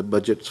the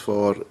budgets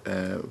for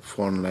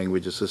foreign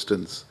language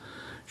assistance,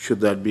 should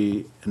that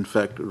be in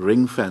fact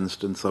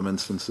ring-fenced in some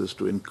instances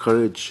to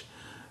encourage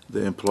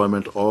the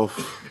employment of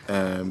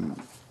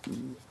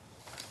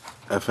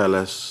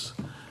FLS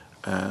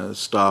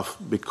staff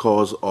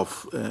because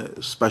of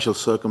special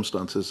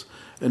circumstances,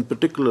 and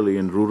particularly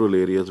in rural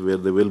areas where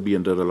they will be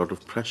under a lot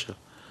of pressure?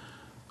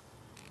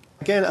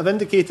 Again, I've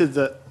indicated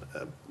that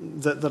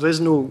there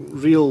is no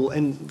real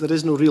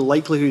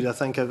likelihood, I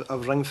think,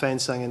 of ring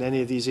fencing in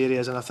any of these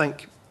areas, and I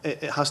think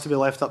it has to be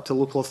left up to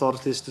local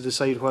authorities to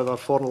decide whether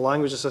foreign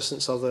language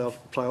assistants are their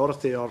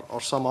priority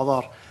or some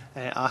other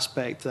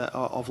aspect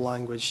of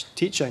language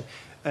teaching.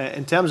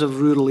 In terms of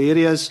rural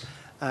areas,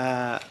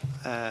 there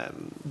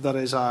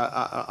is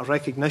a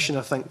recognition,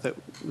 I think, that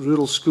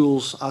rural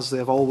schools, as they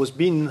have always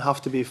been,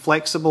 have to be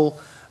flexible.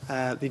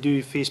 They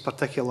do face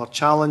particular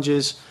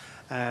challenges.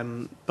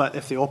 But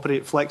if they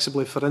operate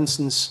flexibly, for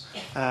instance,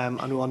 I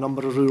know a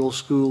number of rural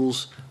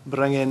schools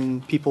bring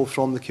in people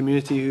from the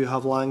community who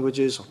have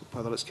languages,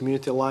 whether it's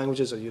community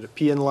languages or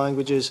European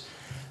languages,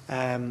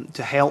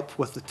 to help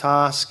with the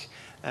task.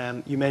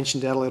 You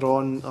mentioned earlier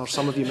on, or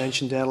some of you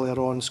mentioned earlier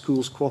on,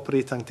 schools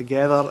cooperating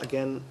together.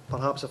 Again,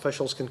 perhaps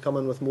officials can come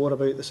in with more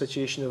about the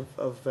situation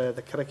of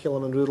the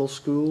curriculum in rural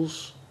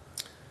schools.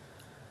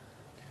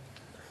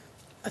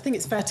 I think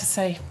it's fair to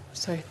say,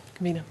 sorry,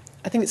 Camina.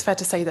 I think it's fair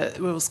to say that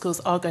rural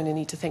schools are going to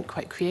need to think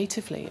quite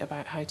creatively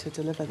about how to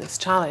deliver this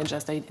challenge,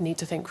 as they need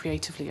to think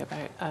creatively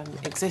about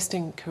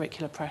existing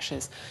curricular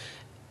pressures.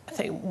 I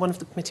think one of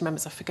the committee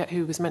members, I forget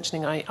who, was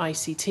mentioning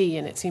ICT,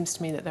 and it seems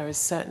to me that there is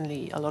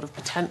certainly a lot of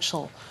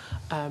potential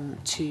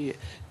to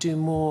do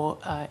more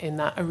in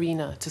that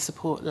arena to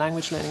support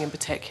language learning, in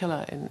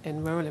particular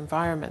in rural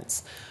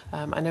environments.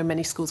 I know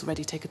many schools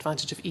already take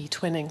advantage of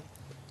e-twinning,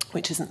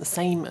 which isn't the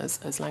same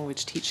as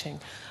language teaching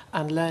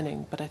and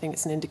learning, but I think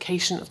it's an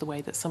indication of the way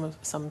that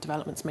some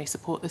developments may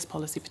support this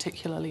policy,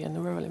 particularly in the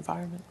rural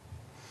environment.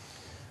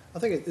 I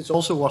think it's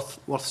also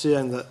worth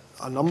saying that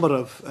a number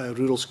of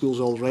rural schools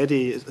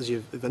already, as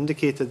you've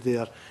indicated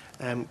there,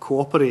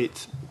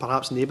 cooperate,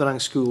 perhaps neighbouring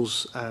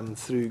schools,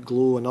 through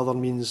GLOW and other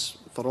means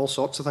for all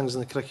sorts of things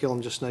in the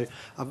curriculum just now.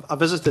 I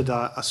visited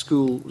a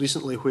school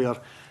recently where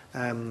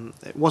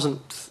it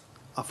wasn't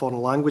a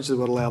foreign language they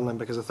were learning,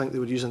 because I think they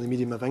were using the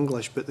medium of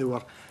English, but they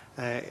were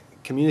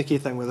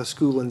communicating with a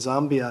school in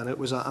Zambia, and it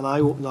was an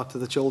eye-opener to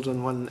the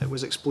children when it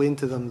was explained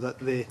to them that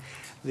the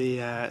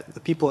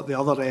people at the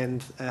other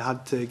end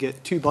had to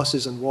get 2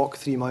 buses and walk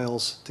 3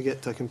 miles to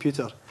get to a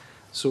computer.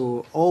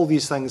 So all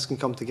these things can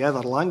come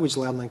together. Language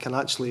learning can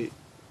actually,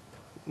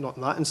 not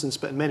in that instance,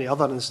 but in many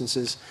other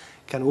instances,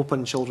 can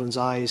open children's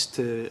eyes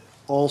to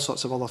all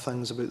sorts of other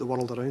things about the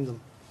world around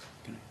them.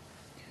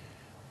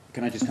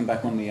 Can I just come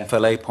back on the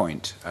FLA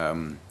point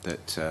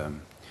that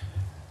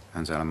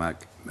Hans-Allan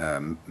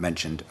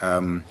mentioned.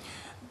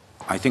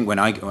 I think when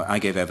I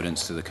gave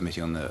evidence to the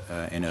committee on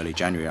in early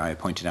January, I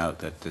pointed out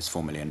that this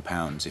 £4 million,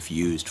 if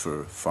used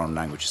for foreign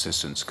language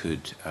assistance,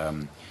 could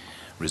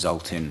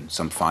result in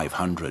some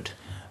 500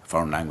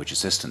 foreign language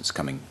assistants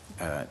coming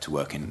to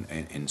work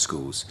in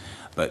schools.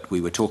 But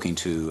we were talking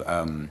to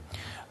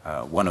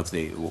one of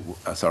the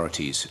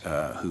authorities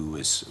who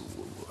was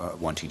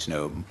wanting to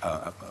know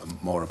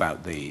more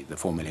about the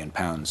 £4 million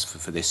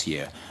for this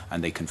year,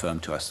 and they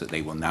confirmed to us that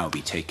they will now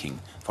be taking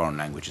foreign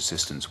language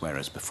assistance,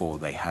 whereas before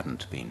they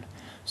hadn't been.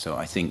 So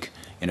I think,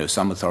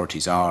 some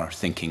authorities are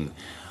thinking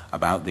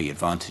about the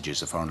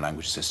advantages a foreign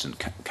language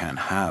assistant can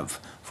have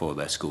for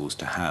their schools,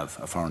 to have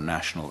a foreign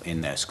national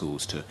in their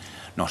schools to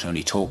not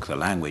only talk the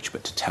language,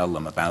 but to tell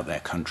them about their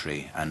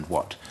country and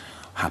what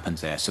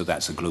happens there. So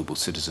that's a global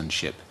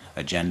citizenship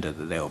agenda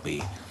that they'll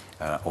be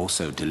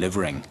also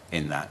delivering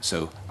in that.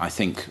 So I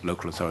think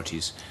local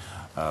authorities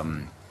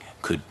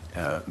could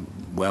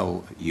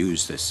well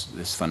use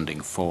this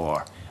funding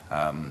for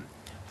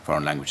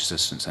foreign language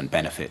assistance and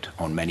benefit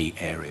on many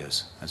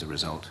areas as a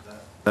result.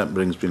 That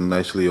brings me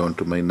nicely on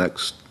to my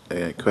next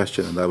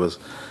question, and that was,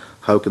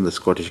 how can the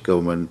Scottish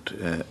Government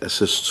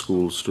assist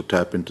schools to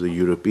tap into the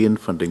European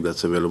funding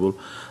that's available?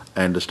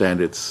 I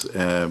understand it's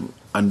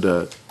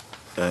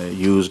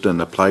used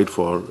and applied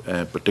for,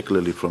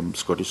 particularly from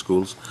Scottish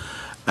schools,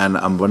 and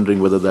I'm wondering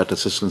whether that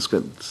assistance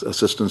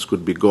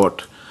could be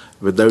got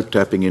without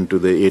tapping into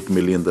the 8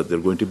 million that they're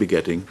going to be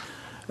getting,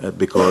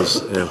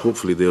 because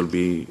hopefully they'll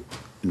be,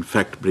 in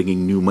fact,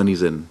 bringing new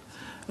monies in.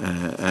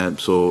 And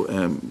so,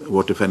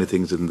 what, if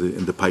anything, is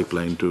in the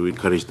pipeline to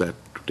encourage that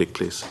to take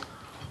place?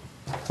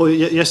 Well,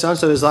 yes, the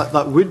answer is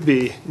that would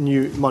be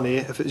new money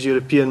if it's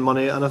European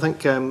money, and I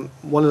think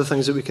one of the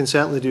things that we can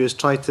certainly do is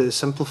try to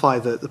simplify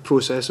the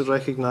process,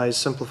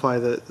 simplify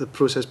the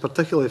process,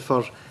 particularly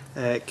for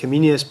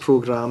Comenius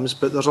programmes,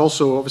 but there's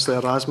also obviously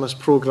Erasmus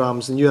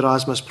programmes, the new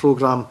Erasmus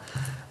programme,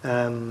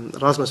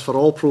 Erasmus for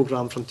All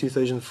programme from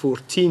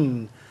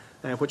 2014,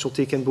 which will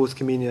take in both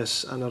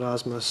Comenius and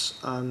Erasmus,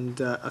 and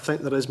I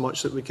think there is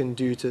much that we can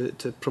do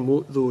to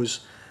promote those,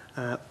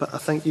 but I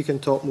think you can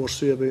talk more,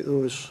 Sue, about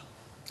those.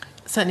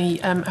 Certainly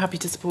happy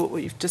to support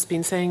what you've just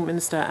been saying,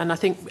 Minister, and I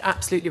think we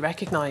absolutely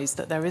recognise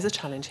that there is a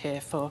challenge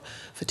here for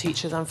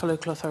teachers and for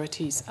local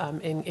authorities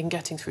in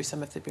getting through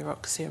some of the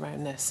bureaucracy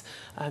around this,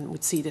 and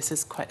would see this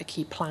as quite a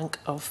key plank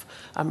of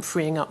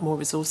freeing up more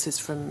resources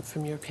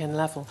from European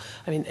level.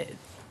 I mean,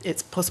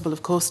 it's possible,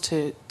 of course,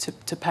 to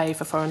pay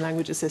for foreign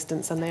language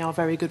assistance, and they are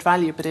very good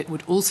value, but it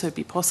would also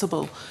be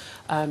possible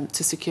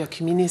to secure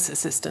Comenius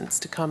assistants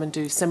to come and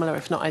do similar,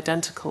 if not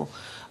identical,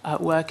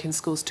 work in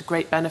schools to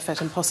great benefit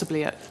and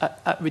possibly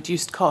at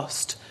reduced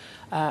cost.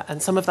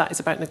 And some of that is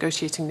about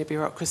negotiating the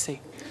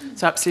bureaucracy.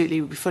 So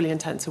absolutely, we fully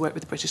intend to work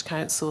with the British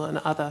Council and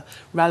other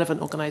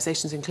relevant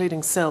organisations,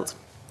 including SILT,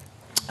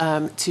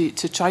 to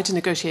try to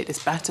negotiate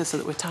this better so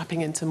that we're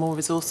tapping into more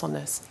resource on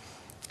this.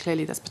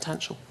 Clearly, there's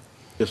potential.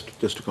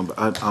 Just to come back,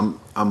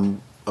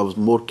 I was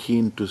more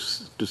keen to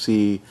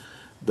see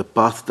the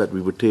path that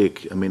we would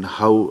take. I mean,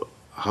 how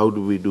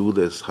do we do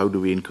this? How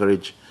do we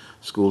encourage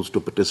schools to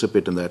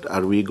participate in that?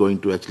 Are we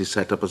going to actually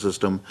set up a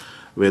system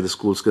where the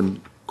schools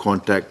can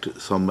contact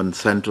someone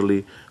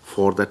centrally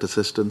for that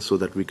assistance, so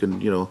that we can,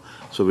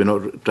 so we're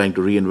not trying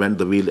to reinvent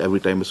the wheel every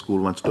time a school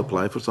wants to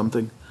apply for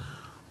something,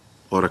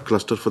 or a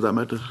cluster for that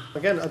matter?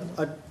 Again,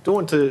 I don't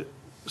want to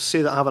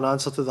say that I have an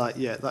answer to that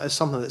yet. That is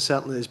something that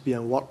certainly is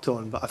being worked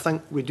on, but I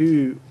think we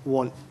do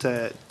want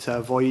to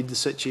avoid the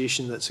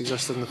situation that's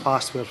existed in the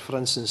past where, for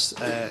instance,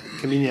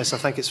 Comenius, I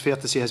think it's fair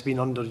to say, has been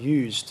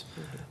underused.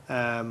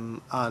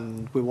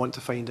 And we want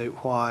to find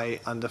out why,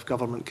 and if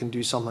government can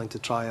do something to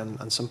try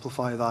and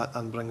simplify that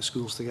and bring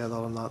schools together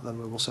on that, then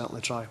we will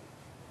certainly try.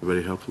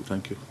 Very helpful,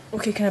 thank you.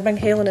 Okay, can I bring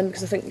Helen in,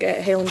 because I think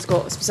Helen's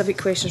got specific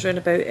questions around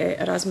about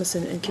Erasmus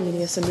and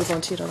Comenius, and move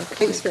on to your other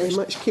questions. Thanks very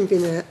much,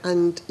 Convener.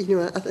 And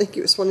I think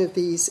it was one of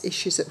these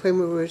issues that when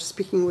we were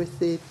speaking with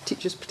the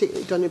teachers,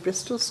 particularly down at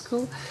Bristol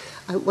School,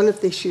 one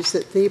of the issues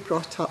that they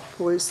brought up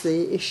was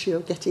the issue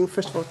of getting,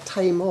 first of all,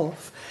 time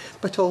off,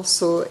 but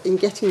also in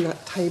getting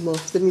that time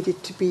off, there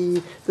needed to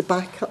be the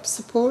backup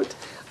support.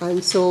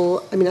 And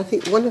so, I mean, I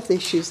think one of the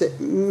issues that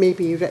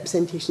maybe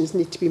representations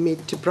need to be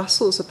made to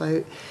Brussels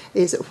about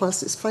is that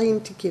whilst it's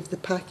fine to give the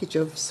package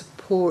of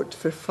support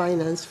for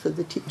finance for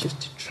the teachers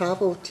to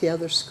travel to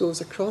other schools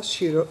across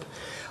Europe,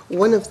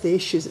 one of the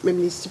issues that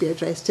maybe needs to be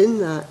addressed in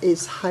that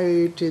is how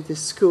do the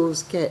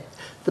schools get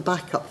the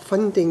backup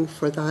funding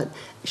for that?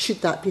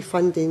 Should that be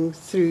funding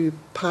through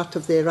part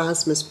of the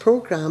Erasmus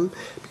programme?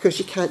 Because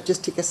you can't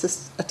just take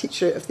a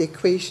teacher out of the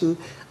equation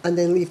and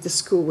then leave the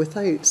school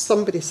without.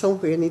 Somebody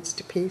somewhere needs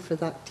to pay for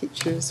that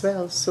teacher as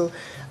well. So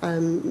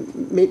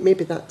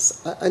maybe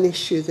that's an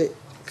issue that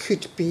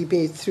could be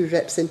made through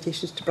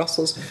representations to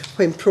Brussels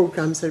when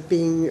programmes are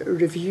being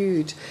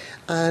reviewed.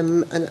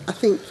 And I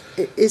think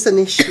it is an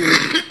issue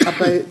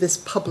about this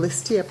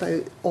publicity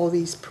about all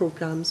these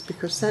programmes,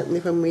 because certainly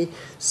when we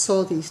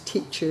saw these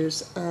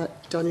teachers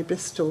at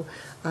Donnybrook,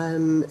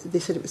 they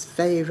said it was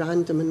very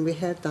random, and we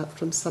heard that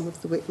from some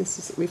of the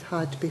witnesses that we've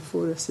had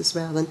before us as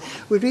well. And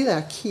we really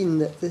are keen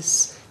that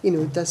this,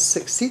 does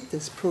succeed,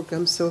 this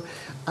programme. So,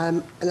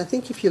 and I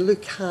think if you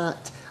look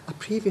at a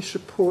previous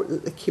report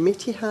that the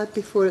committee had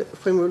before it,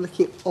 when we were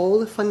looking at all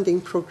the funding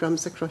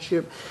programmes across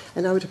Europe,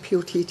 and I would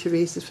appeal to you to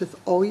raise this with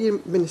all your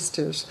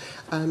ministers,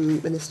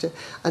 Minister,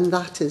 and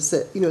that is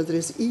that, there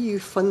is EU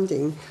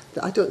funding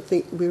that I don't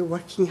think we're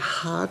working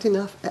hard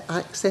enough at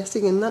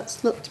accessing, and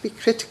that's not to be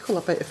critical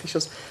about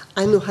officials.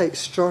 I know how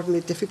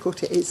extraordinarily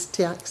difficult it is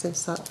to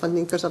access that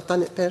funding because I've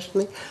done it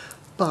personally.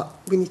 But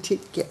we need to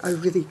get a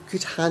really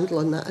good handle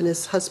on that. And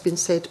as has been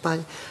said by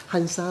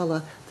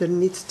Hansala, there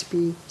needs to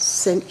be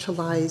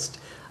centralised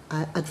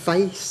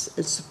advice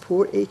and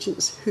support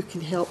agents who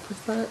can help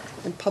with that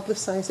and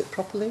publicise it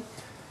properly.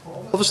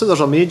 Obviously,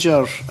 there's a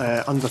major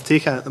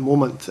undertaking at the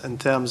moment in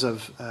terms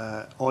of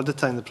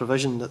auditing the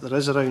provision that there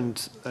is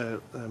around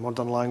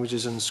modern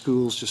languages in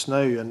schools just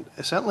now. And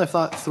certainly if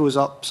that throws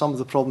up some of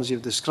the problems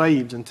you've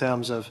described in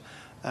terms of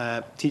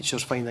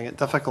teachers finding it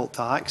difficult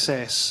to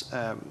access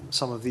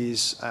some of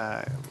these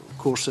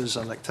courses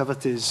and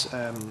activities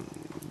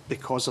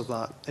because of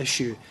that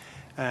issue,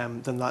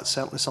 then that's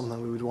certainly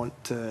something we would want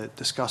to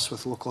discuss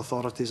with local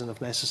authorities and,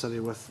 if necessary,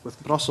 with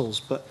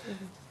Brussels. But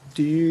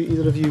do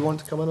either of you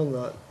want to come in on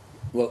that?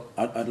 Well,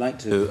 I'd like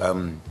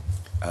to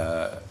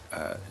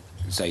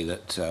say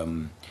that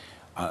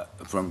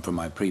from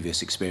my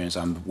previous experience,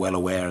 I'm well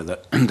aware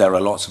that there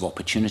are lots of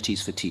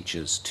opportunities for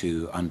teachers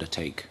to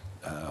undertake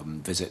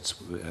visits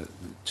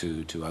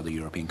to other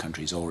European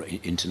countries or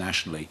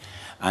internationally,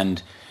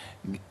 and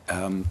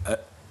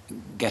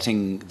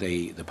getting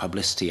the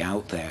publicity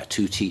out there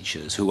to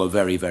teachers who are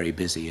very, very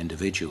busy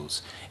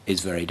individuals is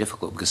very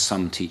difficult, because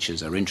some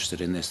teachers are interested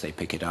in this, they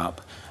pick it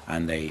up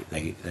and they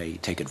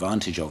take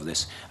advantage of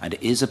this, and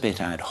it is a bit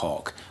ad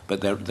hoc,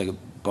 but the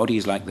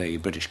bodies like the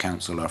British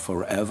Council are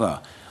forever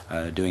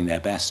doing their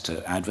best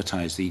to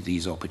advertise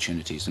these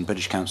opportunities. And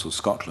British Council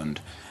Scotland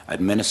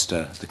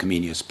administer the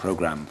Comenius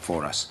programme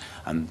for us.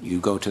 And you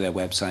go to their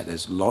website,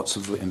 there's lots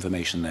of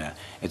information there.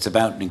 It's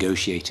about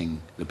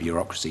negotiating the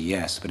bureaucracy,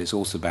 yes, but it's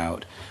also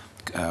about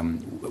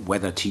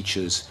whether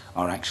teachers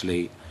are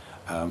actually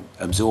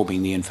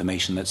absorbing the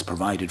information that's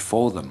provided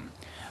for them.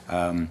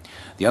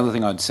 The other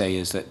thing I'd say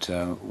is that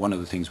one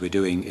of the things we're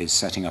doing is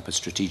setting up a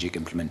strategic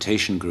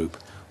implementation group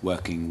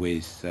working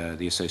with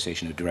the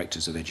Association of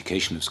Directors of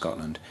Education of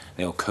Scotland.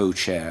 They'll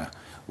co-chair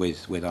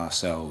with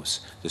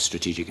ourselves the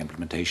strategic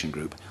implementation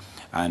group,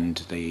 and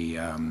the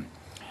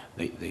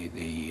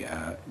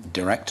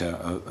director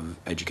of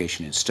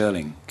education in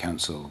Stirling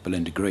Council,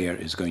 Belinda Greer,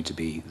 is going to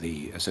be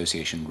the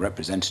association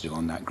representative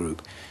on that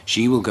group.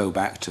 She will go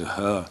back to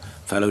her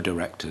fellow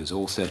directors,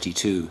 all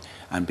 32,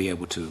 and be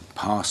able to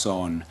pass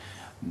on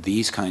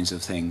these kinds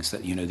of things,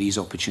 that these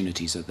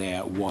opportunities are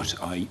there. What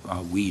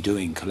are we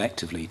doing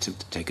collectively to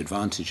take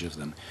advantage of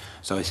them?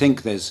 So I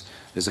think there's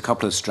a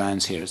couple of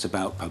strands here. It's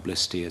about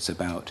publicity, it's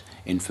about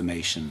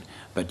information,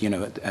 but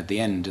at the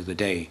end of the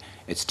day,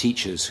 it's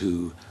teachers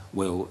who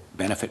will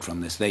benefit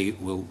from this. They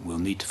will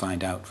need to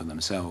find out for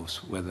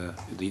themselves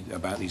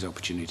about these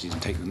opportunities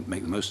and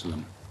make the most of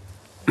them.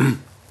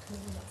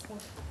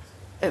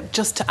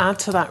 Just to add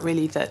to that,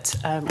 really, that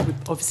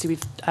obviously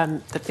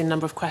there've been a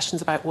number of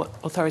questions about what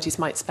authorities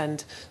might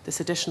spend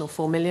this additional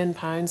 £4 million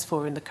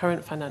for in the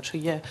current financial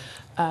year,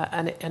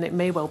 and it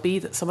may well be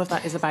that some of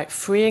that is about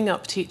freeing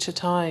up teacher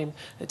time.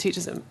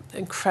 Teachers are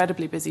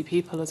incredibly busy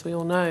people, as we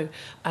all know,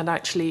 and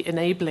actually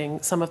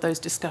enabling some of those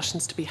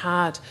discussions to be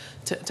had,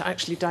 to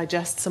actually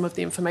digest some of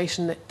the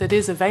information that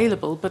is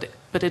available,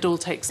 but it all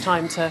takes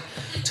time to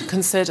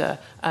consider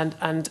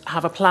and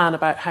have a plan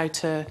about how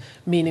to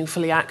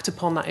meaningfully act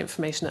upon that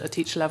information at a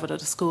teacher level,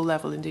 at a school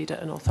level, indeed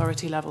at an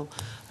authority level.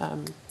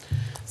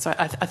 So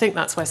I think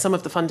that's where some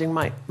of the funding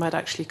might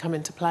actually come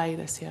into play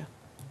this year.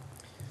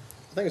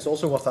 I think it's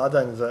also worth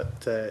adding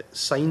that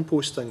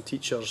signposting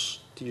teachers,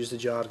 to use the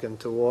jargon,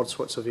 towards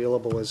what's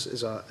available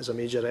is a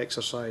major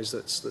exercise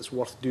that's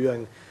worth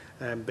doing,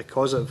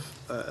 because of,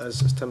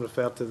 as Tim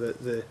referred to,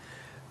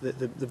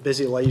 the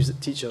busy lives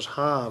that teachers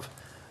have.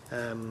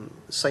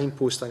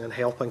 Signposting and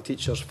helping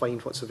teachers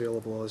find what's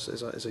available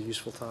is a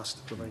useful task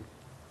to provide.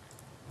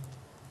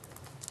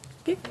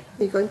 Okay.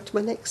 Are you going to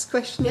my next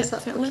question? Yeah, is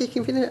that certainly. okay,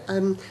 convener?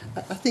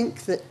 I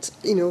think that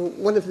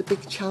one of the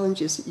big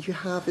challenges that you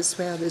have as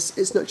well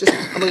is not just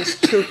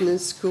amongst children in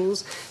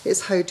schools.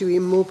 It's how do we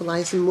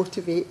mobilise and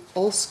motivate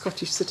all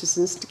Scottish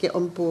citizens to get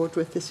on board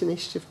with this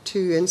initiative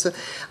too? And so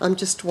I'm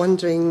just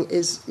wondering,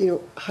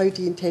 how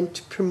do you intend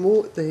to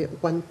promote the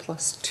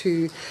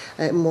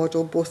 1+2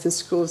 model both in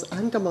schools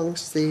and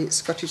amongst the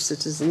Scottish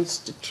citizens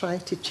to try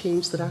to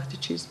change their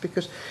attitudes?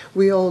 Because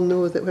we all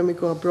know that when we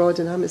go abroad,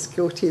 and I'm as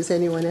guilty as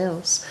anyone else,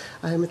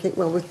 we think,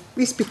 well,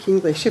 we speak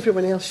English,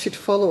 everyone else should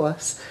follow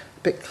us.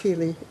 But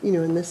clearly, you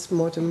know, in this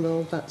modern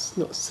world, that's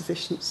not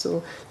sufficient.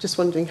 So just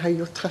wondering how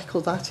you'll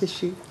tackle that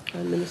issue,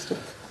 Minister.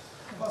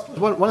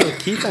 One of the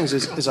key things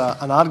is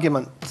an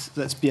argument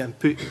that's being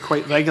put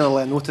quite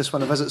regularly. I notice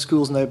when I visit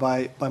schools now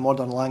by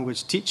modern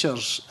language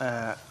teachers,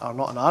 are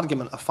not an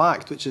argument, a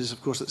fact, which is, of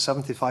course, that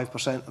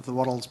 75% of the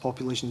world's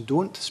population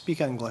don't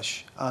speak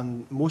English,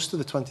 and most of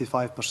the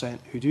 25%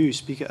 who do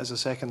speak it as a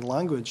second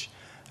language.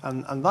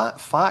 And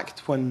that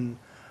fact, when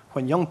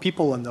young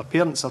people and their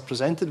parents are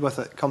presented with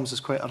it, comes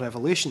as quite a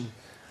revelation.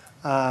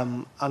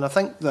 And I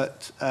think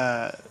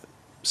that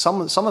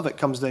some of it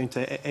comes down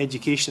to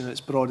education in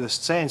its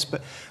broadest sense,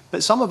 but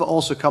some of it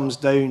also comes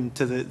down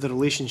to the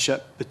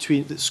relationship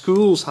that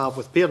schools have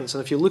with parents.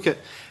 And if you look at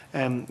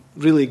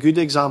really good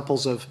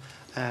examples of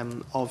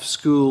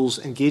schools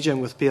engaging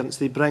with parents,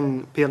 they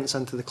bring parents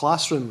into the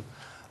classroom,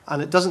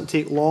 and it doesn't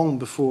take long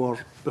before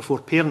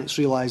parents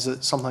realise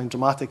that something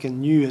dramatic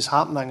and new is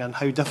happening and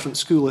how different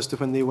school is to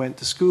when they went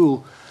to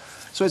school.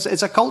 So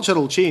it's a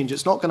cultural change.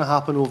 It's not going to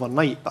happen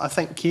overnight, but I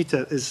think key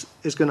to it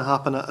is going to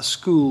happen at a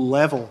school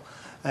level.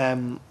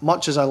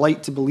 Much as I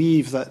like to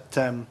believe that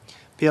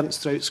parents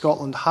throughout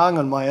Scotland hang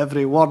on my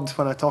every word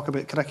when I talk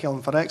about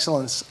curriculum for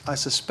excellence, I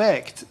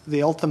suspect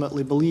they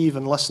ultimately believe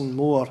and listen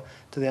more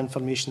to the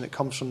information that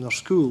comes from their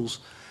schools.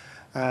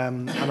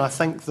 And I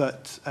think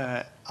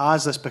that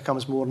as this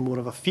becomes more and more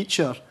of a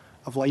feature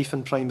of life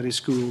in primary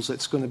schools,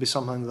 it's going to be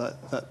something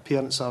that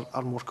parents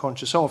are more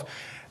conscious of.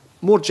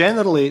 More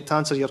generally, to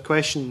answer your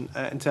question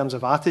in terms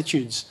of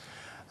attitudes,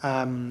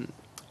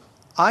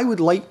 I would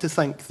like to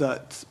think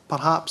that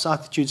perhaps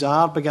attitudes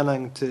are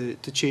beginning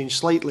to change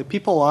slightly.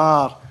 People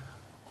are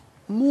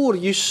more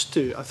used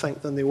to, I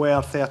think, than they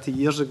were 30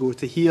 years ago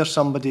to hear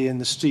somebody in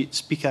the street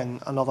speaking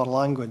another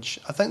language.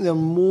 I think they're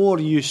more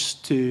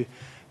used to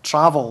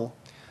travel,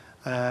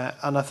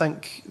 and I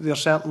think they're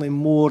certainly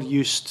more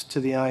used to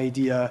the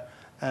idea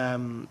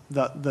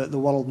that the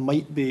world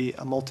might be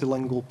a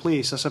multilingual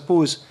place. I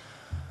suppose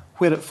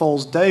where it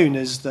falls down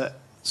is that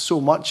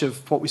so much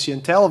of what we see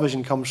on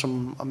television comes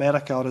from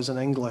America or is in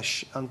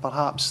English, and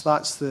perhaps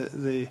that's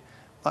the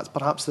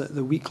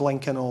weak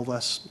link in all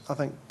this. I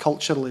think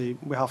culturally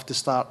we have to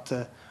start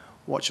to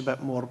watch a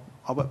bit more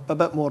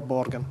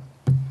Borgen.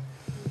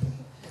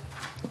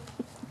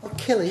 Or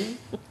killing.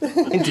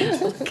 Indeed.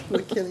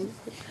 Killing.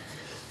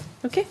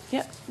 Okay,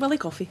 yeah, Willie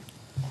Coffey.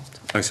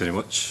 Thanks very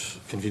much,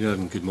 Convener,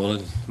 and good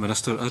morning,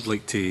 Minister. I'd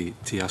like to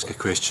ask a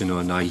question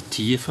on IT,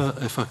 if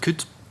I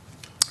could.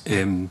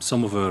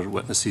 Some of our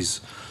witnesses,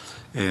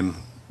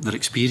 their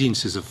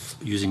experiences of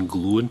using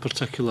Glow in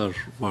particular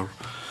were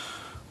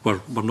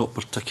not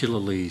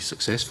particularly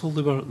successful,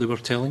 they were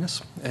telling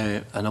us.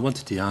 And I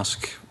wanted to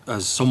ask,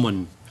 as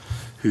someone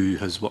who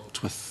has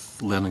worked with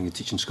Learning and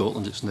Teaching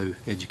Scotland, it's now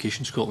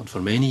Education Scotland,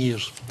 for many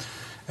years,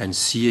 and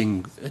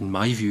seeing, in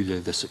my view,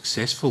 the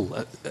successful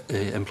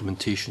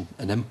implementation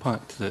and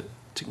impact that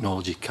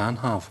technology can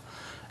have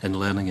in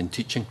learning and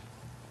teaching,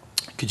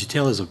 could you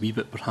tell us a wee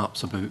bit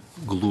perhaps about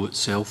Glow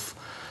itself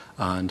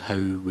and how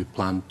we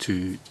plan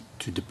to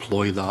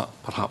deploy that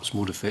perhaps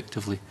more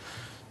effectively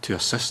to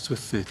assist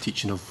with the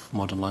teaching of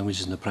modern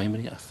languages in the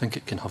primary? I think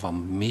it can have a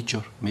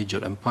major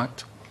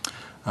impact,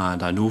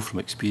 and I know from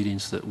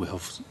experience that we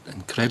have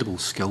incredible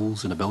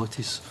skills and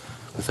abilities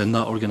within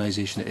that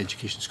organisation at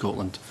Education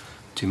Scotland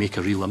to make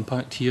a real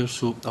impact here.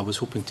 So I was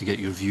hoping to get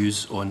your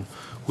views on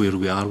where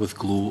we are with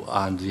Glow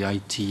and the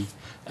IT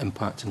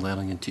impact in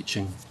learning and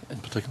teaching in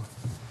particular.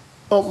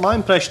 Well, my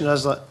impression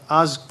is that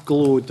as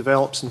Glow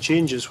develops and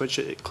changes, which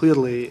it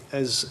clearly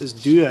is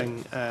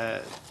doing,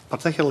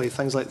 particularly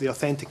things like the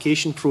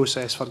authentication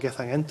process for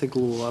getting into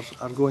Glow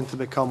are going to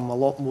become a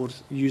lot more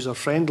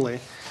user-friendly.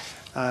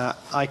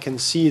 I can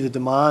see the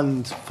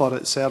demand for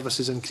its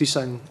services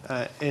increasing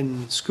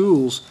in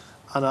schools,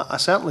 and I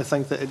certainly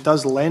think that it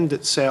does lend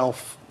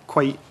itself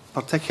quite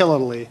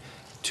particularly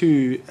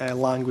to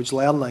language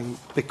learning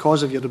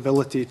because of your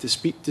ability to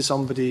speak to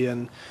somebody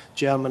in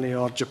Germany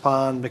or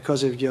Japan,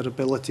 because of your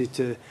ability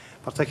to,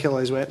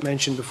 particularly as we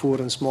mentioned before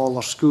in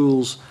smaller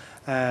schools,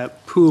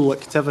 pool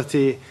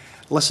activity,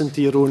 listen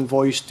to your own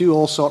voice, do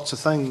all sorts of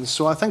things.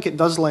 So I think it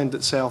does lend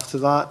itself to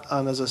that,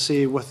 and as I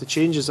say, with the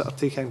changes that are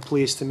taking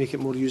place to make it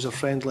more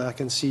user-friendly, I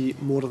can see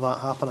more of that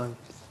happening.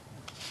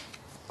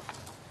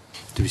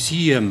 Do we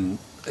see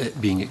it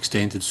being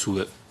extended so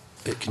that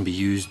it can be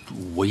used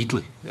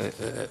widely at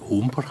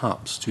home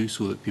perhaps too,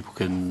 so that people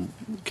can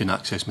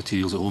access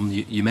materials at home?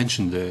 You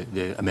mentioned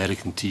the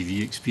American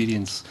TV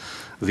experience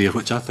there,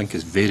 which I think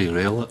is very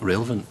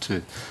relevant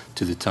to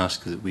the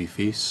task that we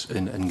face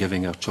in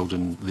giving our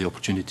children the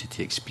opportunity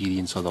to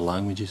experience other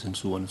languages and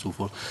so on and so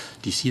forth.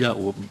 Do you see that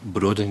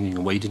broadening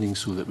and widening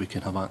so that we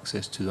can have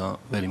access to that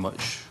very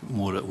much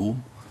more at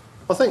home?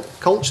 I think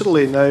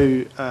culturally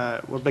now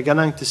we're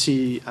beginning to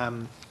see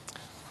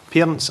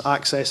parents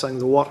accessing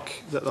the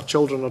work that their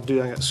children are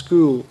doing at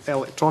school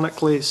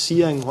electronically,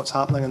 seeing what's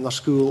happening in their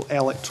school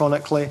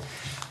electronically.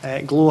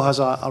 Glow has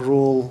a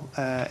role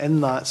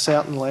in that,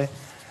 certainly.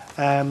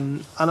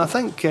 And I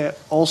think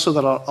also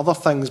there are other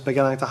things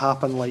beginning to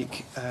happen,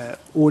 like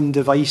own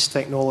device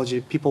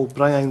technology, people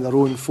bringing their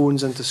own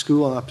phones into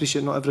school, and I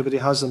appreciate not everybody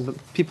has them,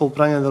 but people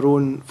bringing their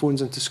own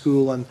phones into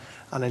school and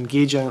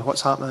engaging in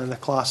what's happening in the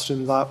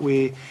classroom that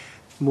way.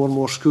 More and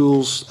more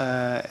schools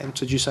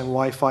introducing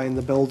Wi-Fi in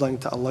the building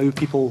to allow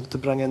people to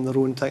bring in their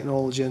own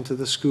technology into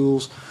the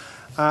schools.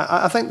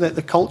 I think that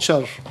the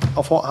culture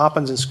of what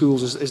happens in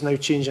schools is now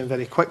changing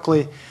very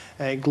quickly.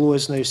 GLOW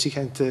is now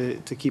seeking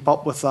to keep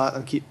up with that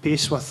and keep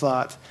pace with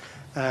that.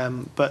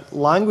 But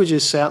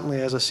languages certainly,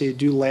 as I say,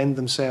 do lend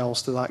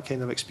themselves to that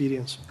kind of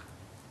experience.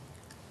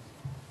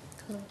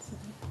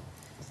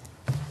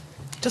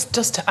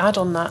 Just to add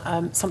on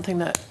that, something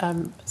that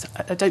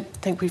I don't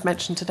think we've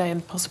mentioned today,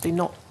 and possibly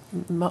not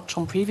much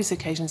on previous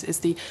occasions, is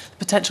the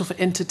potential for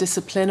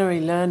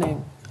interdisciplinary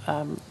learning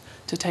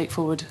to take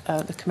forward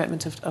the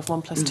commitment of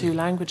 1+2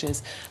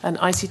 languages. And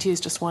ICT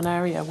is just one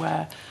area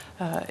where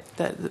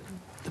the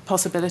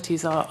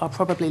possibilities are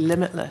probably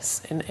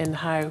limitless in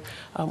how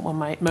one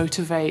might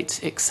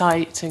motivate,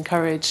 excite,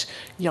 encourage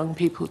young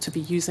people to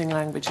be using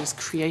languages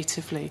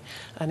creatively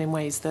and in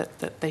ways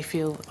that they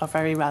feel are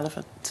very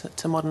relevant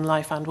to modern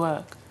life and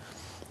work.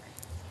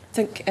 I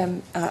think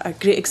a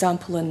great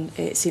example in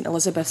St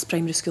Elizabeth's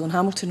Primary School in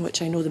Hamilton,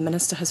 which I know the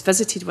Minister has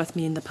visited with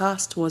me in the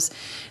past, was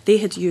they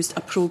had used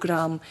a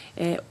programme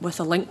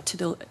with a link to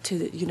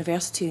the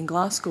university in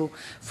Glasgow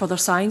for their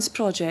science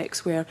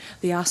projects, where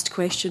they asked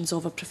questions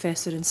of a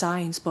professor in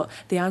science, but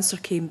the answer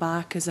came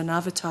back as an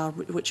avatar,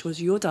 which was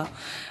Yoda.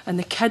 And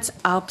the kids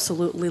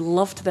absolutely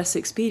loved this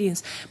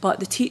experience, but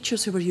the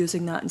teachers who were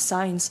using that in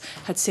science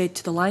had said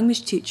to the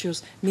language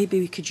teachers, maybe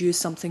we could use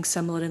something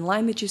similar in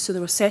languages, so they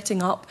were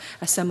setting up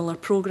a similar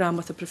programme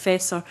with a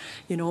professor,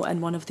 you know,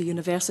 in one of the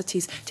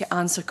universities to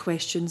answer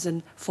questions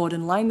in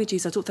foreign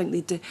languages. I don't think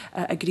they'd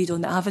agreed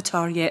on the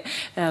avatar yet,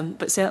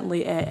 but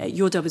certainly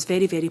Yoda was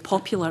very, very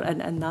popular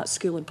in that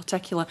school in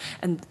particular,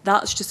 and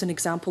that's just an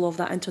example of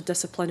that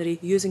interdisciplinary,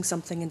 using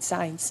something in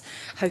science.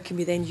 How can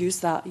we then use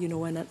that, you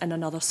know, in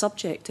another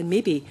subject, and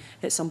maybe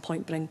at some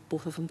point bring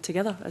both of them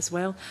together as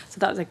well?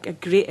 So that was a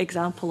great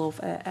example of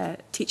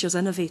teachers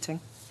innovating.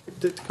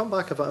 To come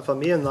back, if I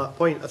may, on that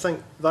point, I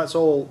think that's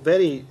all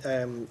very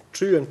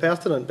true and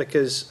pertinent,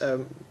 because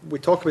we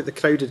talk about the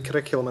crowded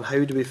curriculum and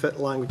how do we fit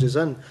languages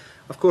in.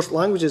 Of course,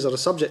 languages are a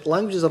subject.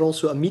 Languages are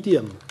also a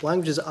medium.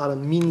 Languages are a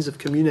means of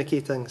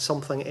communicating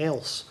something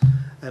else.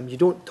 You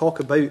don't talk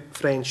about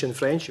French in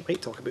French. You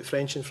might talk about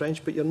French in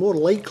French, but you're more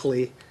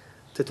likely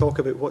to talk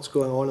about what's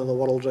going on in the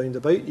world round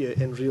about you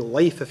in real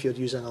life if you're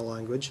using a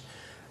language.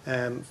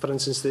 For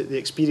instance, the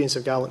experience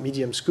of Gaelic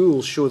medium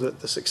schools show that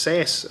the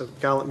success of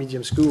Gaelic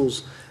medium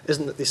schools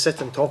isn't that they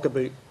sit and talk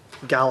about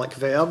Gaelic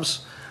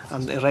verbs,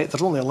 and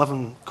there's only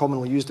 11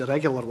 commonly used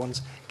irregular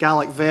ones,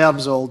 Gaelic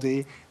verbs all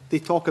day. They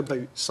talk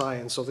about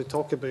science, or they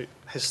talk about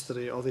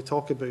history, or they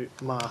talk about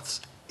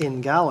maths in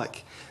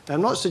Gaelic. Now,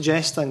 I'm not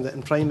suggesting that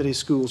in primary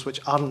schools,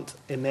 which aren't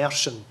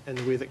immersion in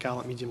the way that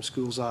Gaelic medium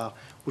schools are,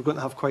 we're going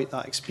to have quite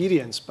that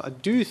experience, but I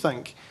do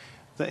think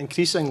that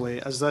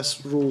increasingly, as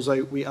this rolls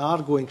out, we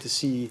are going to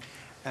see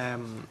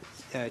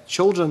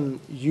children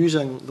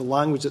using the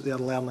language that they are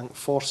learning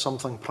for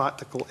something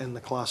practical in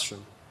the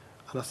classroom.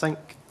 And I think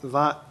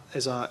that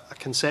is a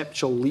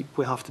conceptual leap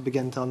we have to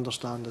begin to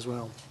understand as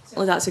well.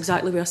 Well, that's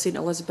exactly where St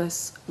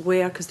Elizabeth's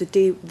were, because the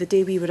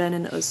day we were in,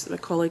 and it was my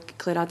colleague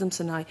Claire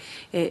Adamson and I,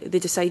 they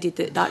decided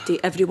that day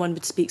everyone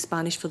would speak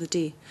Spanish for the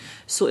day.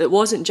 So it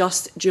wasn't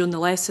just during the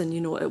lesson,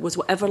 you know, it was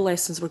whatever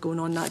lessons were going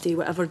on that day,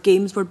 whatever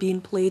games were being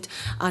played,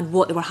 and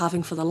what they were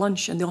having for their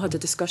lunch. And they all had a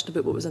discussion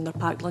about what was in their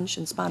packed lunch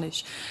in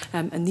Spanish.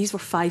 And these were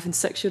 5- and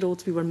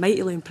 6-year-olds. We were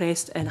mightily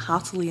impressed and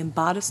heartily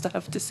embarrassed, I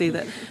have to say,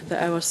 that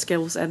our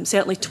skills.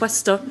 Certainly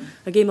Twister,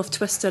 a game of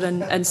Twister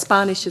in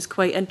Spanish is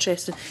quite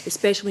interesting,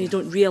 especially when you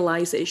don't realise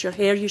that it's your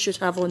hair you should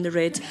have on the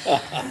red,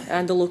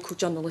 and the local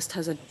journalist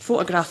has a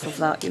photograph of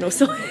that, you know.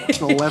 So,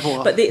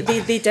 but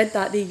they did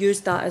that. They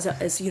used that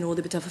as you know,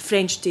 they would have a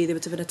French day, they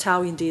would have an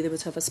Italian day, they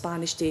would have a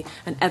Spanish day,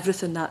 and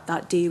everything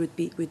that day would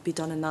be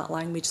done in that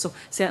language. So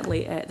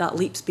certainly that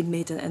leap's been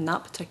made in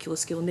that particular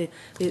school, and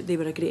they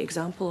were a great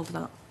example of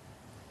that.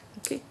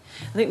 Okay,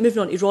 I think moving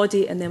on to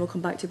Roddy, and then we'll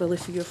come back to Billy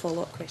for your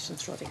follow-up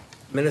questions, Roddy.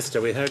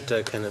 Minister, we heard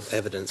kind of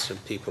evidence from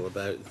people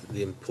about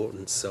the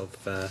importance of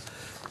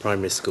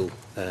primary school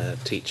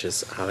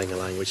teachers having a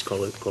language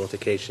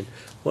qualification.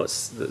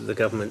 What's the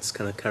government's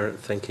kind of current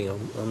thinking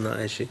on that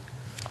issue?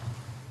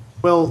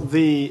 Well,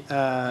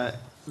 there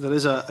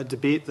is a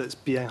debate that's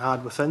being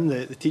had within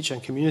the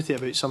teaching community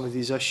about some of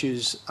these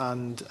issues,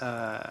 and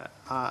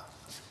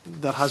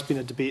there has been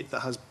a debate that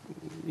has,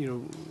 you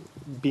know,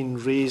 been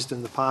raised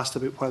in the past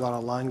about whether a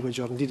language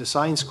or indeed a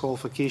science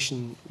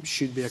qualification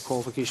should be a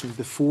qualification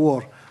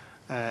before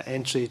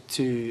entry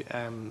to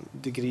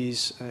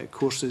degrees,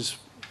 courses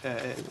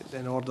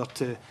in order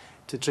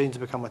to train to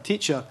become a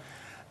teacher.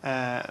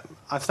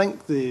 I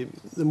think the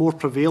more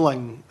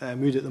prevailing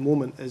mood at the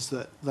moment is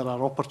that there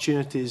are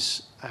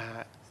opportunities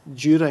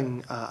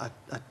during a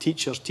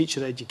teacher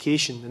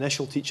education,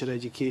 initial teacher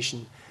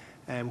education,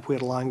 where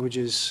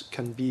languages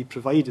can be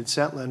provided.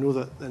 Certainly I know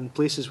that in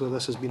places where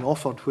this has been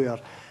offered, where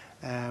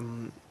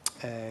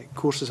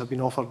courses have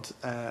been offered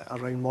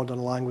around modern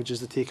languages,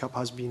 the take-up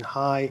has been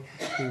high,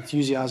 the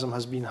enthusiasm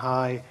has been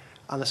high,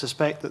 and I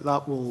suspect that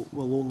that will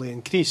only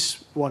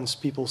increase once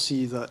people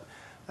see that,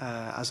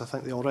 as I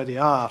think they already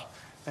are,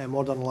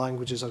 modern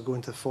languages are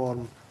going to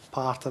form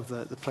part of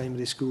the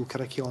primary school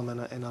curriculum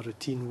in a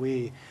routine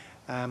way.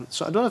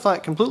 So I don't know if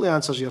that completely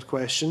answers your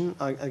question.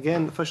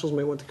 Again, officials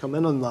might want to come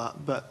in on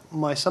that, but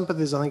my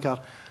sympathies, I think,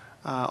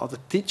 or the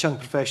teaching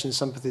profession's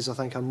sympathies, I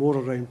think, are more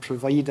around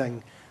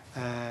providing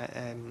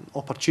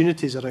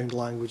opportunities around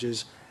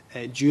languages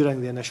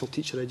during the initial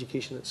teacher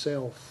education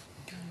itself.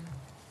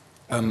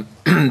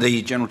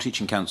 The General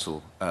Teaching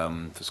Council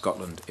for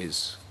Scotland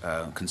is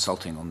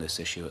consulting on this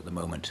issue at the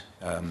moment.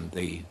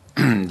 The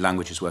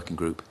Languages Working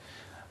Group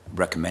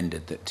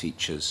recommended that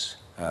teachers,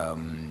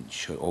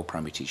 all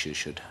primary teachers,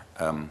 should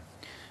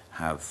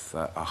have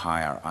a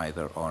higher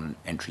either on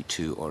entry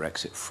to or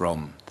exit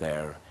from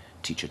their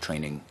teacher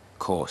training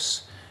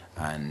course,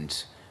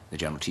 and the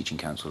General Teaching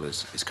Council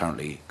is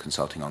currently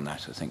consulting on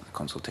that. I think the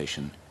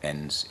consultation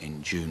ends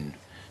in June,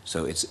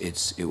 so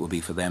it will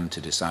be for them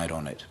to decide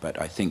on it. But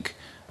I think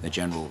the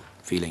general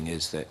feeling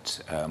is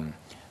that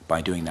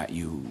by doing that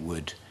you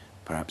would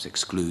perhaps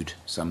exclude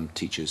some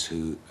teachers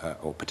who,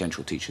 or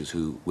potential teachers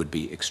who would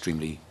be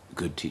extremely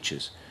good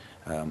teachers.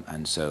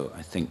 And so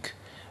I think,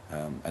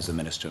 as the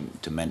Minister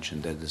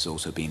mentioned, that there's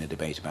also been a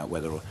debate about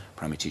whether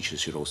primary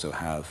teachers should also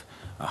have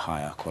a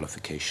higher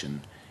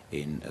qualification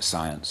in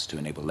science to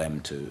enable them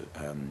to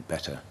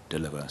better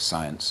deliver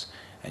science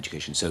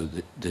education. So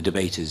the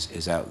debate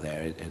is out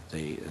there,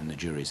 and the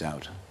jury's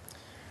out.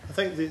 I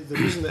think the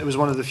reason that it was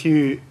one of the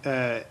few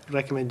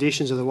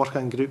recommendations of the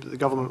working group that the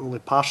government only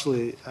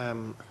partially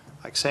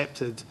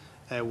accepted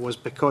was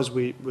because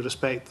we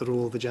respect the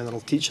role of the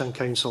General Teaching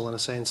Council, in a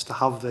sense, to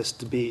have this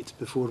debate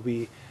before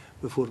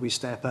we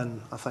step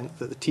in. I think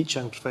that the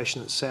teaching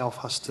profession itself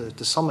has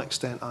to some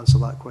extent answer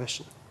that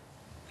question.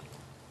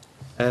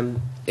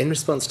 In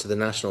response to the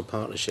National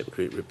Partnership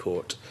Group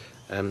report,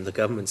 the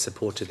government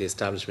supported the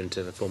establishment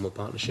of a formal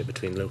partnership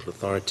between local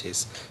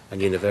authorities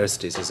and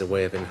universities as a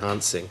way of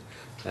enhancing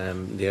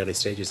the early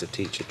stages of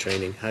teacher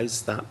training.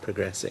 How's that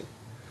progressing?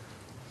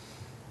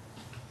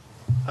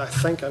 I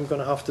think I'm going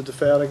to have to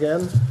defer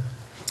again.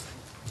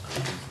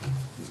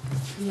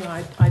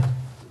 Yeah,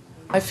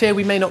 I fear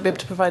we may not be able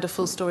to provide a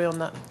full story on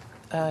that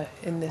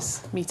in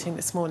this meeting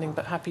this morning,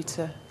 but happy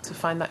to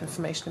find that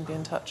information and be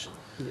in touch.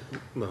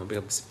 Well, it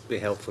would be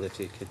helpful if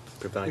you could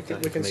provide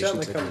that information.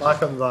 We can certainly come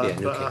back on that,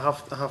 yeah, but okay.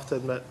 I have to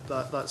admit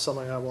that that's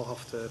something I will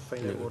have to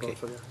find out more on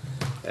for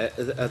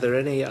you. Are there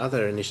any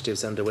other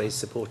initiatives underway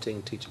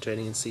supporting teacher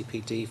training in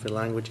CPD for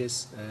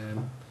languages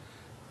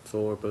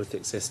for both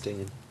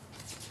existing and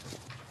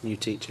new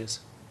teachers?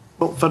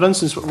 Well, for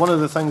instance, one of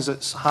the things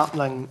that's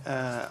happening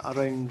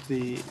around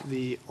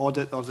the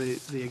audit or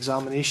the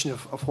examination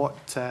of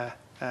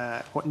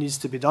what needs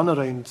to be done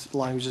around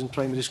languages in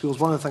primary schools,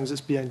 one of the things that's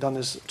being done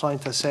is trying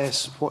to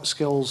assess what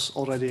skills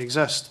already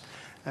exist.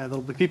 There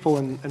will be people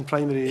in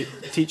primary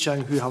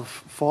teaching who have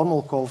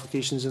formal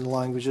qualifications in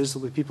languages.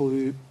 There will be people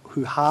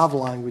who have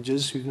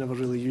languages who've never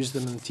really used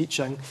them in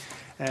teaching.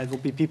 There will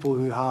be people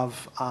who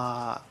have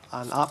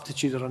an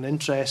aptitude or an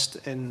interest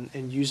in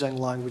using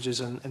languages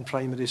in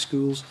primary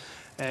schools.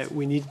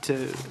 We need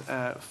to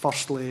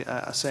firstly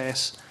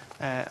assess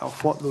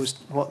of what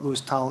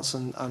those talents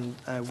and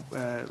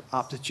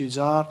aptitudes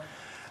are.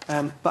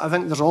 But I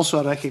think there's also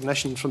a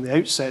recognition from the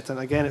outset, and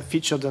again it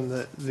featured in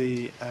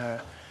the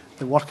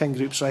working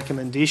group's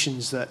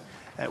recommendations, that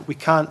we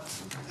can't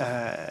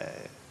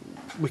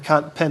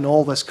pin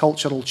all this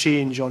cultural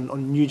change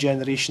on new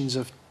generations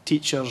of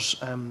teachers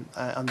and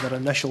their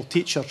initial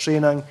teacher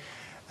training.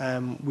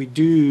 We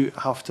do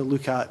have to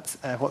look at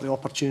what the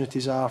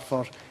opportunities are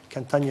for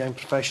continuing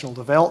professional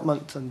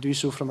development, and do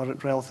so from a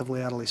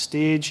relatively early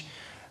stage,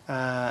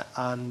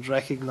 and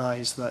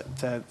recognise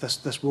that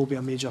this will be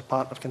a major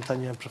part of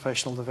continuing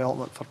professional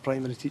development for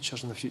primary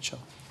teachers in the future.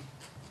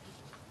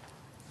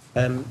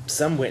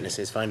 Some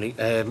witnesses finally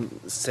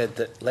said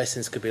that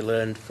lessons could be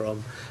learned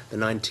from the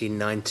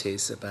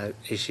 1990s about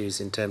issues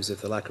in terms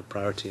of the lack of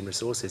priority and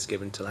resources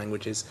given to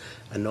languages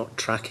and not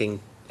tracking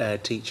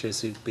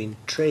teachers who've been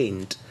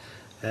trained.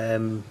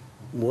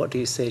 What do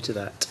you say to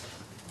that?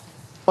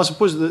 Well, I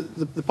suppose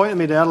the point I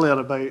made earlier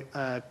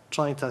about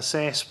trying to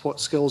assess what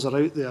skills are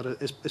out there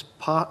is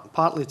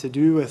partly to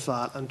do with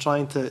that, and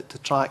trying to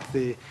track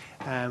the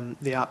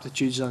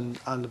aptitudes and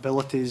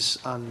abilities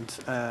and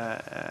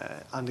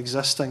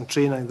existing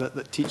training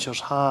that teachers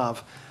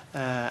have.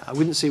 I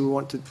wouldn't say we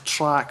want to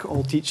track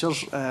all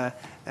teachers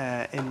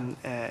in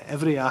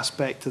every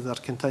aspect of their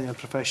continuing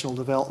professional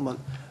development,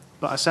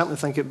 but I certainly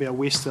think it'd be a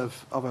waste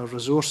of our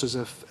resources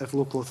if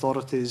local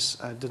authorities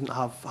didn't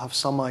have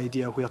some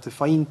idea where to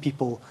find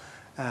people,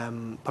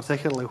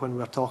 particularly when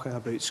we're talking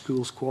about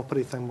schools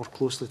cooperating more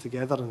closely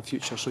together in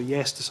future. So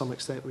yes, to some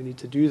extent we need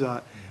to do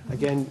that.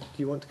 Again, do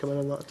you want to come in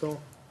on that at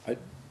all?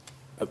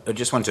 I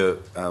just want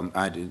to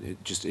add,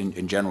 just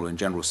in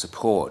general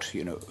support.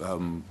 You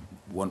know,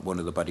 one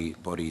of the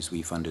bodies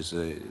we fund is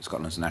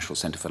Scotland's National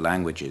Centre for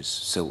Languages,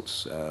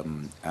 SILTS,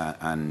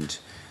 and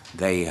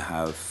they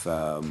have.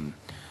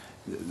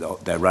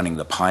 They're running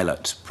the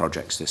pilot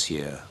projects this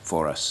year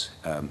for us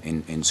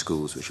in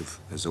schools, which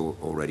has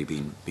already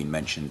been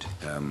mentioned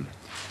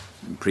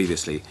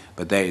previously.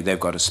 But they've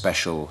got a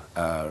special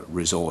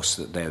resource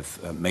that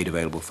they've made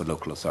available for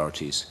local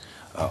authorities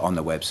on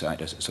their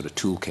website as a sort of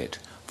toolkit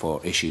for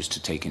issues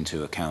to take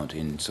into account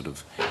in sort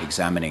of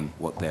examining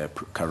what their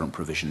current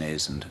provision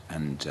is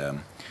and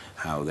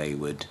how they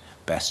would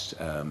best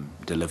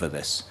deliver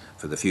this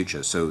for the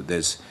future. So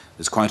there's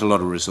quite a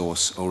lot of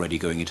resource already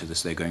going into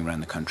this. They're going around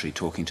the country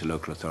talking to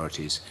local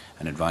authorities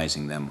and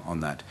advising them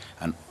on that.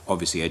 And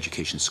obviously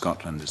Education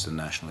Scotland is the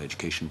national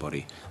education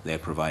body. They're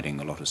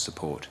providing a lot of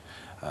support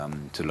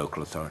to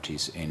local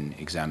authorities in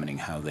examining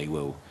how they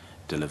will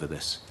deliver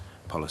this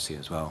policy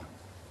as well.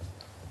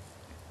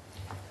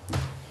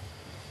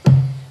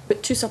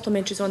 But two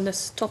supplementaries on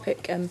this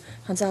topic,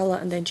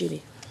 Hansala and then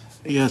Julie.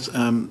 Yes,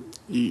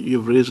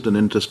 you've raised an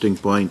interesting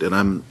point,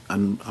 and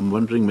I'm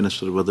wondering,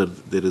 Minister, whether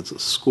there is a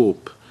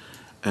scope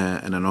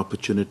and an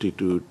opportunity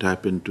to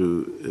tap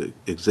into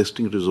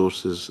existing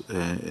resources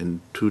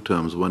in two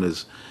terms. One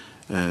is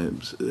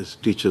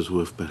teachers who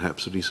have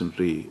perhaps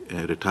recently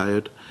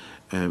retired.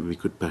 We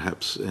could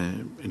perhaps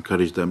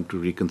encourage them to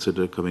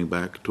reconsider coming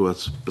back to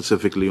us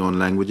specifically on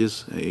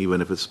languages, even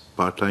if it's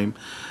part-time.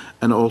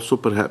 And also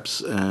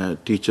perhaps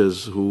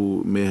teachers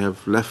who may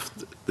have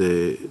left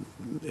the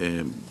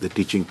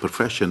teaching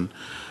profession,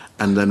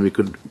 and then we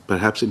could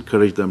perhaps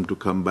encourage them to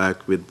come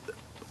back with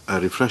a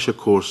refresher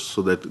course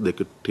so that they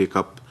could take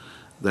up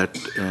that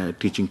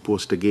teaching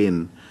post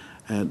again.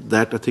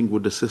 That, I think,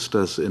 would assist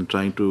us in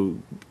trying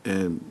to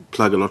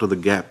plug a lot of the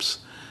gaps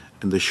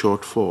in the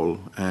shortfall,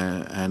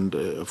 and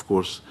of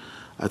course,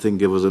 I think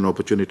give us an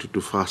opportunity to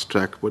fast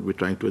track what we're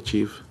trying to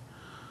achieve.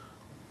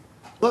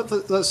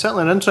 That's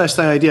certainly an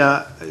interesting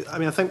idea. I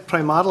mean, I think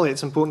primarily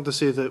it's important to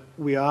say that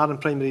we are in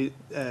primary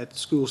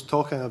schools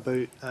talking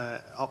about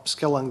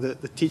upskilling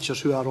the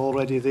teachers who are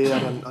already there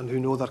and who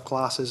know their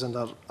classes and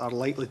are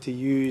likely to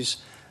use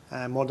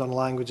modern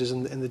languages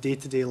in the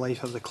day-to-day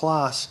life of the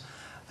class.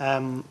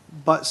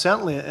 But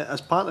certainly,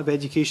 as part of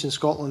Education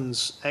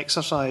Scotland's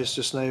exercise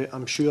just now,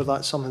 I'm sure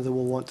that's something that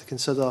we'll want to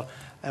consider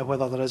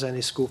whether there is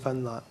any scope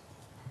in that.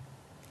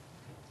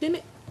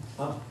 Jamie?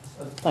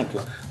 Thank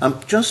you.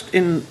 Just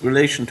in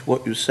relation to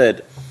what you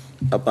said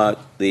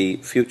about the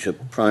future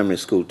primary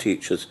school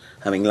teachers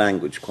having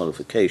language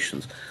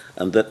qualifications,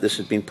 and that this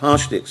had been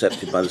partially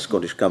accepted by the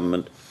Scottish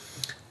Government,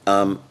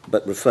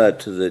 but referred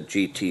to the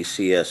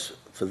GTCS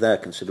for their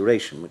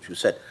consideration, which you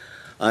said.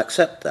 I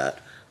accept that,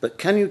 but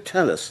can you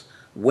tell us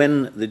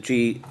when the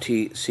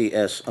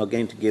GTCS are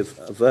going to give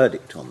a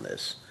verdict on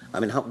this?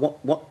 I mean,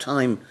 what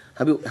time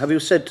have you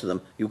said to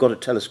them, you've got to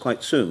tell us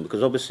quite soon,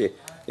 because obviously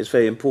it's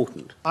very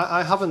important.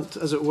 I haven't,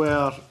 as it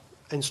were,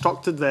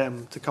 instructed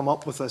them to come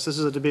up with this. This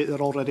is a debate they're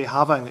already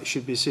having, it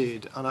should be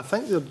said. And I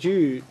think they're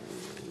due,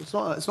 it's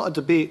not a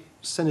debate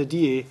sine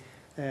die,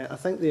 I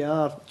think they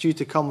are due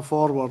to come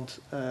forward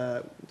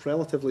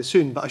relatively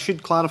soon. But I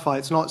should clarify,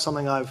 it's not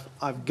something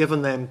I've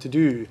given them to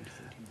do.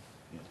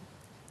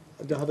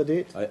 Do I have a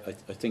date? I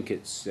think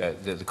it's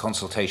the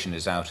consultation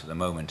is out at the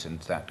moment, and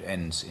that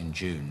ends in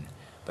June.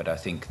 But I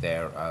think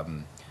their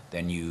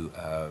new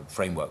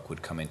framework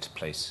would come into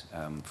place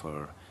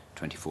for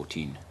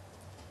 2014.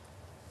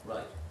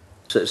 Right.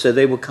 So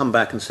they will come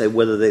back and say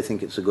whether they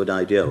think it's a good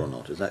idea or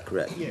not. Is that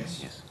correct?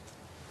 Yes. Yes.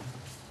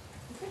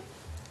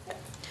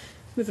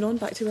 Moving on,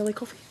 back to Willie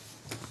Coffey.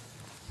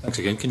 Thanks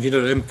again,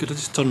 Convener. Could I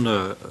just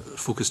turn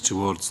focus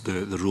towards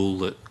the role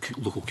that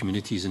local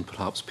communities and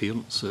perhaps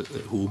parents at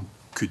home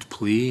could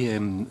play?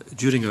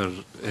 During our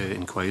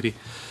inquiry,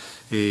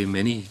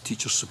 many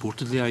teachers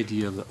supported the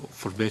idea that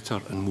for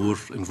better and more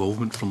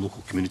involvement from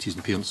local communities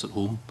and parents at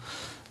home.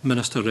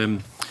 Minister,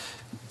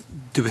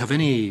 do we have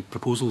any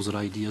proposals or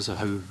ideas of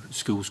how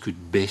schools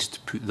could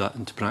best put that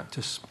into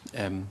practice?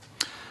 I'm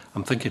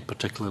thinking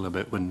particularly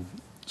about when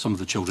some of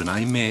the children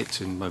I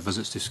met in my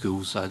visits to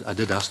schools, I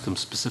did ask them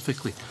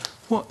specifically,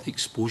 what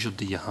exposure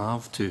do you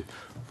have to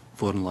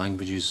foreign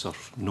languages or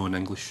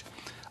non-English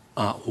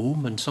at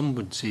home? And some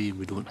would say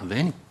we don't have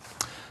any.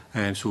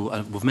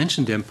 So we've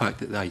mentioned the impact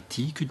that the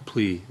IT could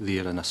play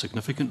there in a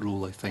significant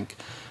role, I think.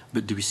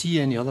 But do we see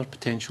any other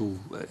potential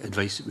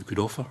advice that we could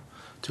offer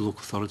to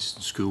local authorities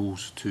and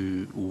schools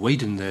to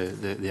widen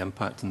the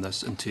impact in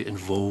this and to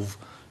involve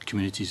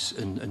communities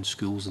and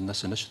schools in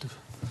this initiative?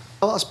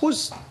 Well, I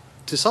suppose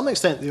to some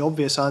extent the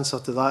obvious answer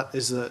to that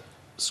is that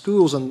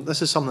schools, and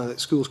this is something that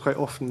schools quite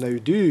often now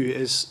do,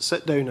 is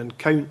sit down and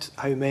count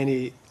how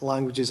many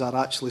languages are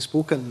actually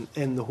spoken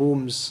in the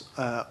homes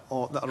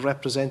or that are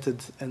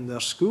represented in their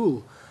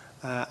school.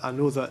 I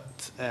know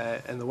that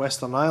in the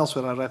Western Isles,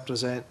 where I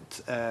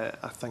represent,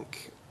 I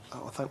think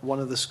one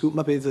of the schools,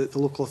 maybe the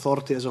local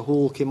authority as a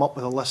whole, came up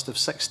with a list of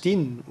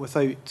 16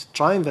 without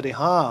trying very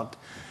hard.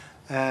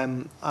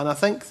 And I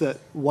think that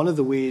one of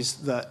the ways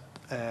that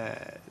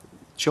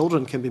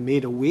children can be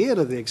made aware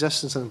of the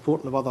existence and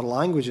importance of other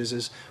languages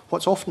is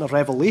what's often a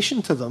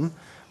revelation to them,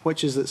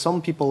 which is that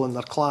some people in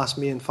their class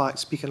may in fact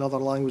speak another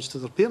language to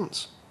their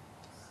parents.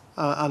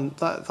 And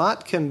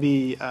that can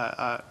be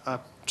a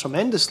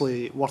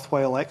tremendously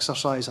worthwhile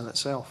exercise in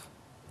itself.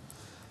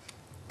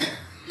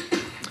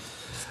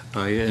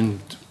 And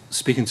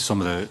speaking to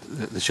some of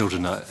the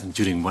children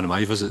during one of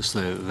my visits,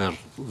 their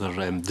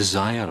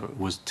desire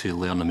was to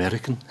learn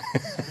American.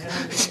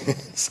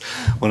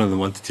 One of them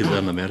wanted to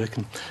learn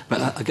American. But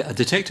I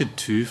detected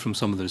too from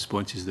some of the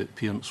responses that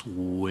parents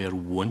were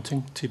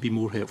wanting to be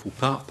more helpful.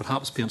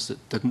 Perhaps parents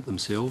that didn't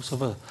themselves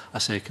have a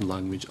second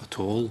language at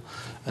all,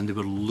 and they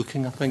were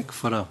looking, I think,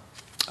 for a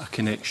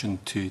connection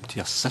to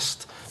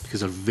assist,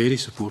 because they're very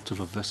supportive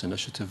of this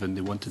initiative and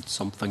they wanted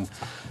something,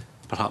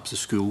 perhaps the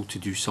school, to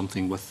do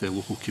something with the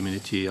local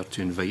community or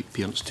to invite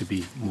parents to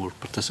be more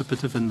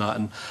participative in that.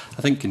 And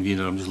I think,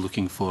 convener, I'm just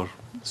looking for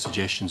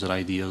suggestions or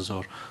ideas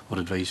or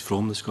advice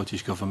from the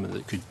Scottish Government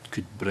that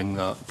could bring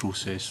that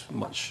process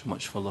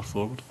much further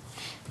forward.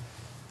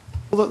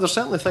 Well, there's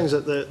certainly things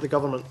that the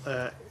Government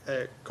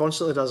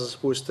constantly does, I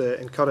suppose, to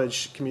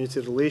encourage community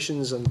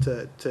relations and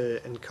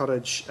to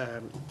encourage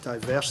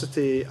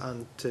diversity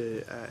and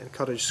to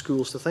encourage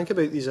schools to think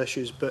about these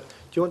issues. But do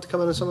you want to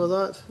come in on some of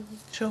that?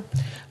 Sure.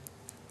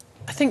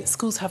 I think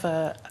schools have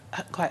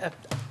quite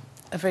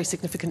a very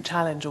significant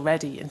challenge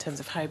already in terms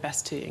of how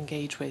best to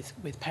engage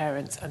with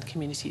parents and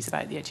communities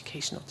about the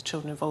education of the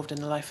children involved in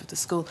the life of the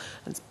school.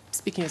 And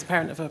speaking as a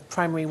parent of a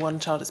primary one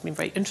child, it's been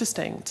very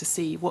interesting to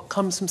see what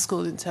comes from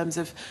school in terms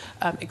of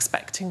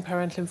expecting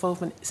parental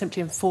involvement,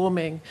 simply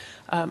informing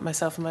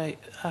myself and my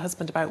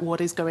husband about what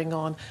is going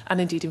on,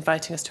 and indeed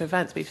inviting us to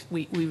events.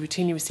 We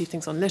routinely receive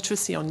things on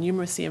literacy, on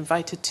numeracy,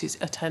 invited to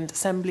attend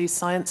assemblies,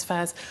 science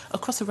fairs,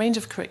 across a range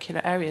of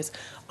curricular areas.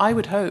 I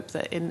would hope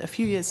that in a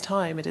few years'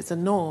 time it is a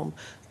norm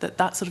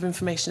that sort of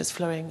information is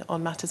flowing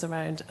on matters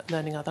around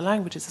learning other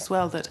languages as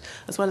well, that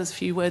as well as a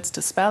few words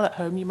to spell at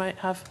home, you might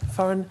have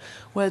foreign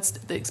words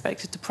that are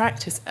expected to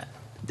practice.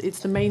 It's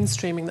the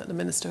mainstreaming that the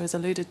Minister has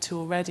alluded to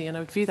already, and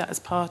I would view that as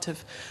part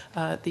of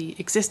the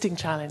existing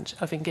challenge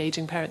of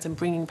engaging parents and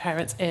bringing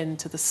parents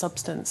into the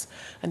substance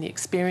and the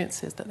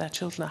experiences that their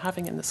children are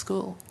having in the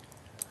school.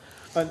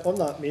 And on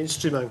that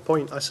mainstreaming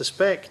point, I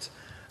suspect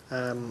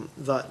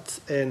that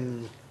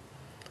in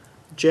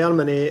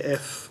Germany,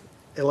 if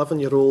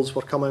 11-year-olds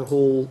were coming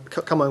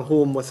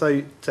home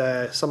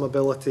without some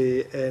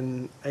ability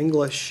in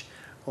English,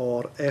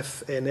 or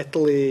if in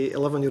Italy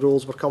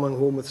 11-year-olds were coming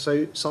home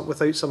without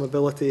some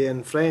ability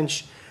in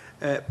French,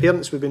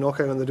 parents would be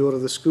knocking on the door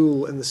of the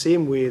school in the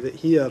same way that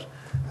here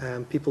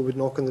people would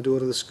knock on the door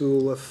of the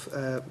school if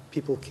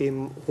people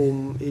came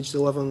home aged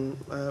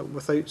 11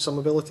 without some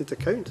ability to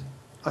count.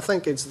 I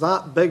think it's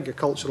that big a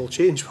cultural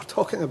change we're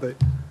talking about.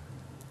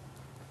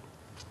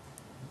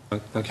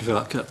 Thank you for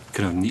that. That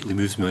kind of neatly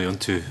moves me on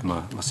to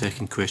my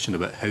second question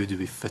about how do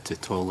we fit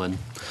it all in.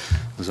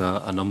 There's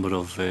a number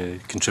of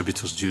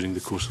contributors during the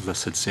course of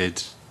this had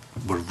said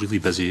we're really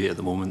busy at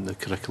the moment, the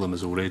curriculum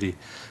is already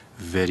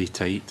very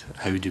tight.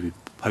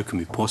 How can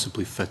we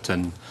possibly fit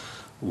in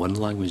one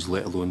language,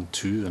 let alone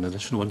two, an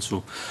additional one?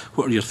 So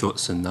what are your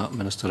thoughts on that,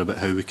 Minister, about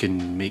how we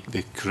can make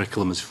the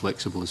curriculum as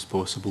flexible as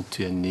possible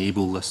to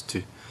enable this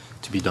to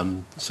be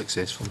done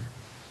successfully?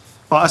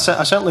 Well, I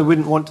certainly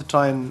wouldn't want to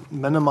try and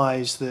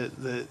minimise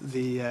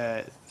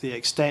the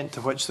extent to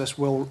which this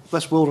will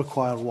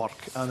require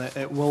work, and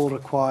it will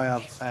require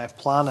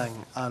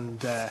planning.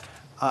 And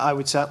I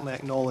would certainly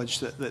acknowledge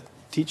that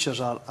teachers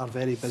are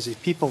very busy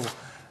people.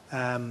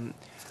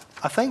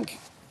 I think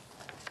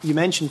you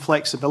mentioned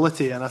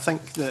flexibility, and I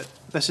think that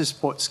this is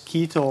what's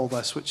key to all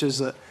this, which is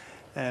that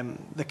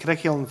the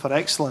curriculum for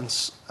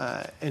excellence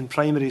in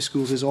primary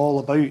schools is all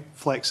about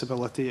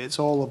flexibility. It's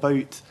all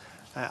about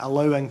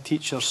allowing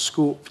teachers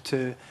scope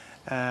to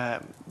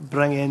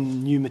bring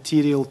in new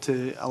material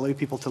to allow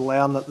people to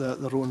learn at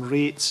their own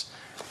rates.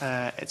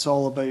 It's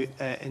all about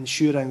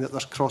ensuring that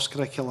there's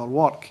cross-curricular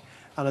work.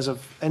 And as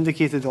I've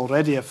indicated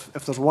already, if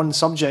there's one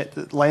subject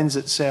that lends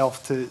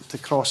itself to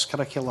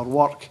cross-curricular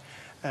work,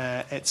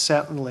 it's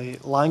certainly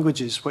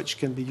languages, which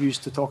can be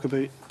used to talk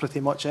about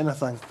pretty much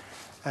anything.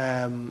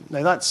 Now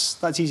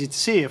that's easy to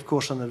say, of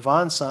course, in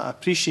advance. I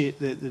appreciate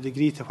the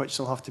degree to which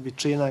there'll have to be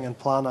training and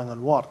planning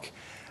and work.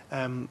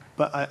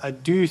 But I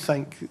do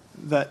think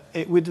that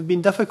it would have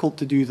been difficult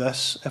to do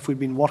this if we'd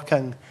been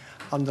working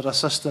under a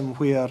system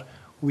where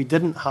we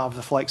didn't have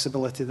the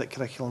flexibility that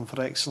Curriculum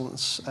for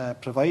Excellence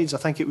provides. I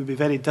think it would be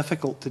very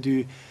difficult to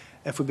do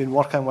if we'd been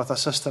working with a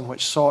system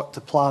which sought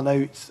to plan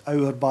out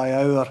hour by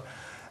hour,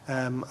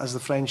 as the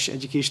French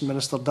Education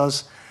Minister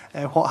does,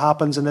 what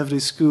happens in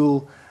every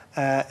school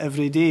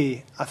every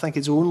day. I think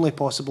it's only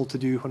possible to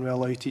do when we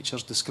allow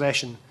teachers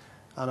discretion,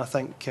 and I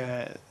think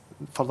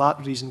for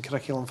that reason,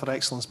 Curriculum for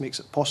Excellence makes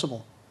it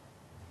possible.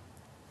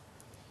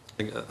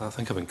 I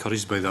think I'm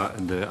encouraged by that,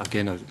 and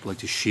again I'd like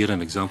to share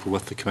an example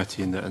with the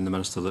committee and the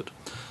Minister that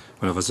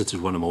when I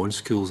visited one of my own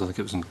schools, I think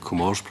it was in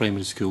Comores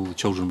Primary School, the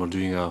children were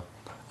doing a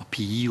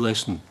PE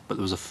lesson, but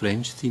there was a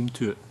French theme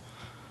to it.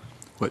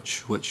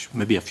 which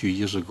maybe a few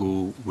years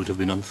ago would have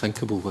been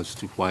unthinkable as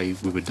to why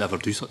we would ever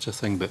do such a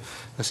thing. But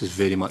this is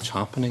very much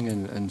happening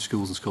in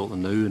schools in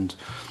Scotland now, and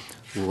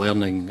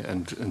learning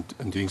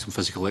and doing some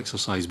physical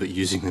exercise, but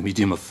using the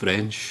medium of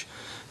French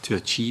to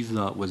achieve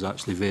that was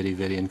actually very,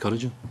 very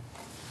encouraging.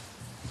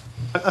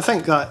 I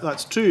think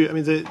that's true. I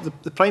mean,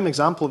 the prime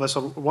example of this,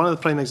 or one of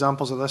the prime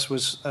examples of this,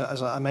 was,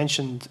 as I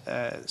mentioned,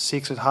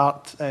 Sacred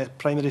Heart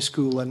Primary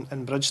School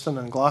in Bridgeton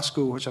in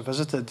Glasgow, which I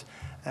visited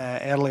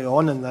early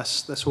on in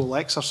this whole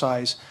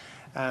exercise,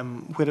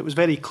 where it was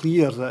very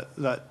clear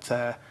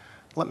that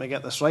let me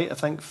get this right, I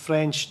think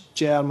French,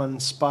 German,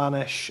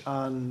 Spanish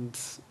and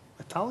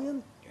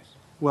Italian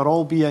were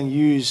all being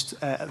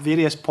used at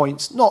various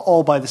points, not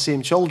all by the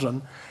same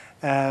children,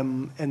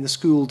 in the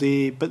school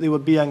day, but they were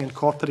being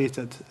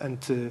incorporated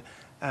into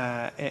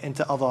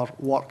other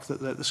work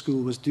that the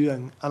school was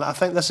doing. And I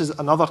think this is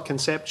another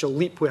conceptual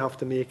leap we have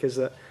to make, is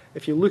that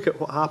if you look at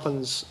what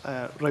happens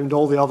around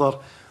all the other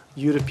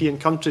European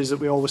countries that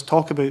we always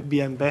talk about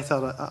being better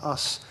at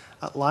us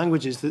at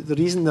languages, the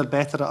reason they're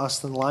better at us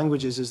than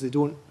languages is they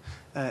don't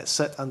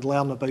sit and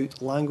learn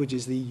about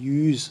languages, they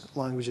use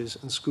languages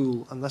in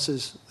school, and this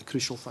is the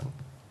crucial thing.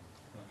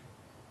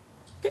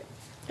 Okay.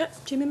 Yeah,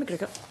 Jamie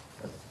McGregor.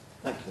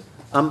 Thank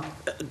you.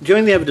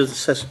 During the evidence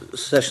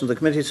session, the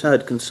committee has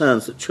heard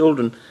concerns that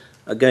children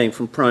are going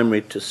from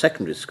primary to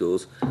secondary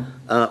schools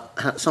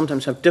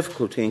sometimes have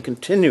difficulty in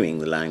continuing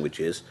the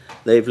languages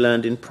they've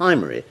learned in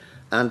primary,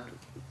 and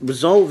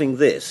resolving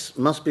this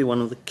must be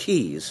one of the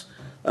keys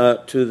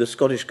to the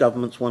Scottish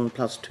Government's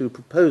 1+2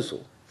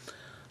 proposal.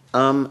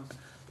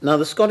 Now,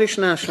 the Scottish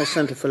National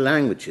Centre for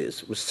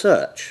Languages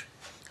research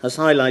has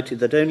highlighted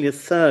that only a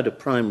third of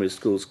primary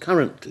schools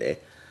currently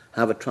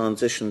have a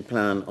transition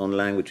plan on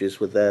languages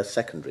with their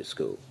secondary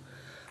school.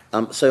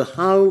 So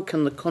how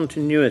can the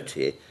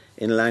continuity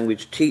in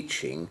language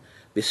teaching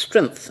be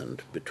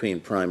strengthened between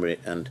primary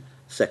and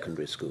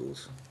secondary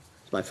schools?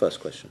 That's my first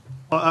question.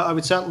 Well, I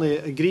would certainly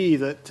agree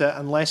that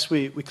unless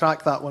we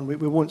crack that one, we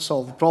won't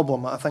solve the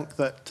problem. I think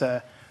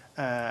that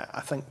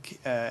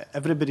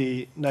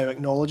everybody now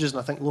acknowledges, and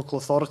I think local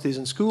authorities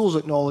and schools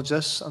acknowledge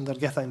this, and they're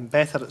getting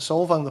better at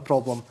solving the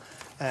problem,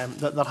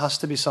 that there has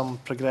to be some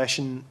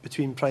progression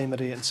between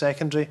primary and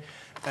secondary.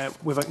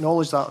 We've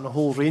acknowledged that on a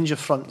whole range of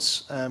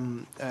fronts.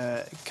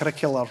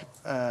 Curricular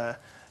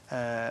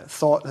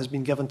thought has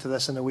been given to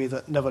this in a way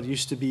that never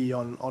used to be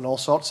on all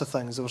sorts of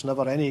things. There was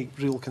never any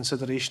real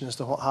consideration as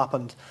to what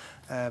happened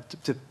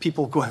to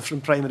people going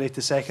from primary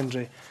to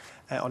secondary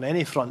on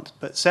any front.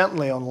 But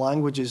certainly on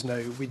languages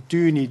now, we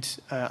do need,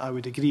 I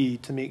would agree,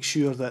 to make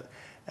sure that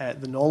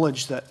the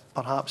knowledge that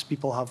perhaps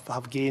people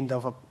have gained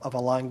of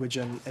a language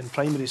in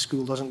primary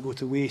school doesn't go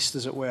to waste,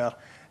 as it were,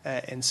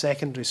 in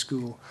secondary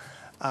school.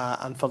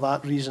 And for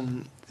that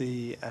reason,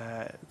 the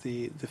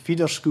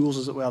feeder schools,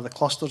 as it were, the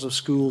clusters of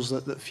schools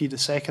that feed a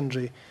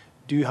secondary,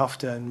 do have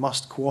to and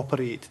must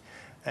cooperate.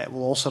 It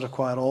will also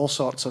require all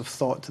sorts of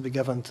thought to be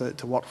given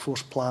to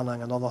workforce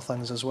planning and other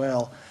things as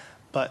well.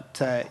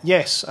 But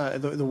yes,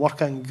 the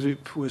working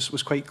group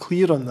was quite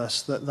clear on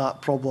this,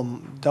 that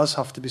problem does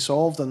have to be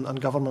solved,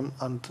 and government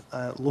and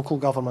local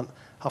government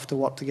have to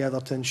work together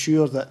to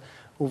ensure that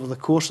over the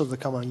course of the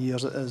coming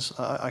years it is.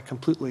 I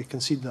completely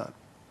concede that.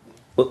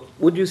 Well,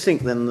 would you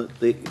think then that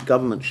the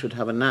government should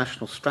have a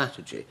national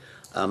strategy,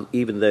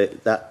 even though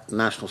that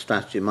national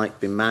strategy might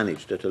be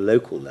managed at a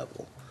local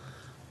level,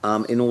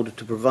 in order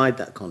to provide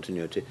that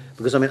continuity?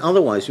 Because, I mean,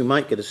 otherwise you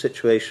might get a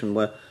situation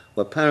where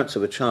parents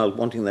of a child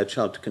wanting their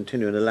child to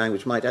continue in a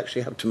language might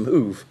actually have to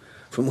move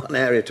from one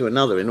area to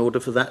another in order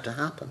for that to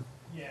happen.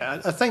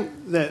 Yeah, I think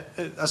that,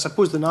 I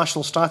suppose the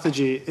national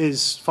strategy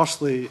is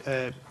firstly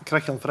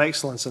curriculum for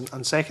excellence,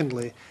 and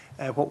secondly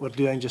what we're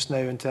doing just now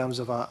in terms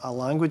of a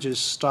languages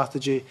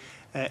strategy.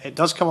 It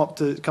does come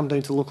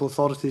down to local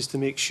authorities to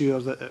make sure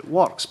that it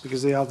works,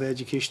 because they are the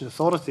education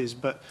authorities.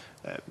 But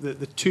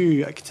the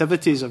two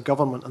activities of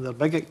government, and their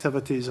big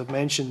activities I've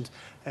mentioned,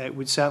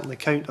 would certainly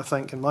count, I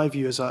think, in my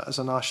view, as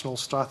a national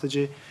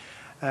strategy.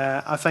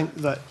 I think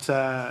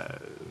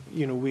that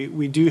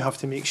we do have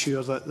to make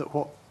sure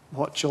that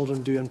what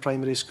children do in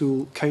primary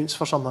school counts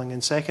for something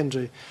in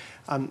secondary.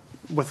 And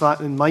with that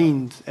in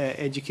mind,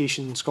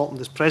 Education Scotland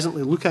is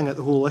presently looking at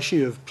the whole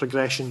issue of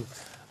progression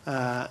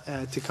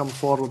to come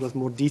forward with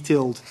more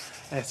detailed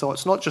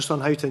thoughts, not just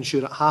on how to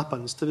ensure it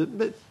happens,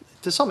 but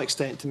to some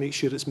extent to make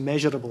sure it's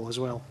measurable as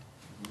well.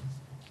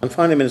 And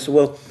finally, Minister,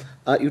 well,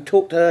 you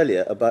talked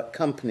earlier about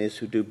companies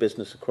who do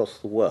business across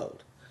the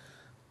world.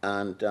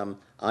 And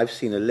I've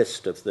seen a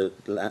list of the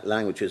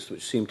languages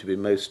which seem to be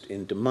most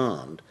in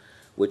demand,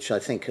 which I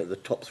think are the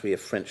top three are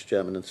French,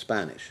 German and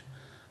Spanish,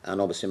 and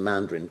obviously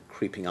Mandarin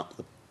creeping up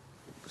the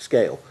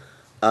scale.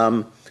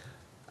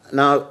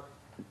 Now,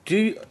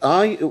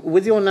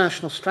 with your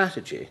national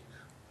strategy,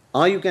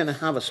 are you going to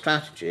have a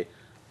strategy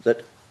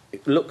that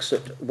looks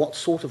at what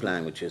sort of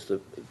languages the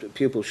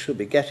pupils should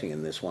be getting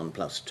in this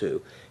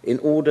 1+2 in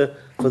order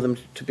for them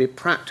to be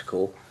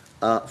practical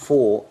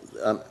for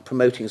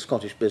promoting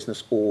Scottish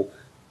business or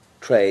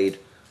trade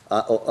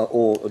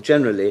or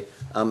generally,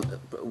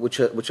 which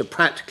are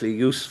practically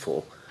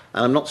useful.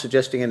 And I'm not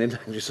suggesting any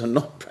languages are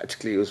not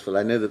practically useful.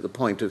 I know that the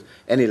point of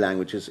any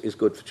language is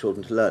good for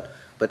children to learn.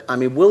 But, I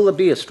mean, will there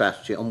be a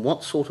strategy on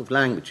what sort of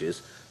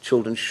languages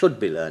children should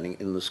be learning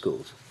in the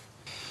schools?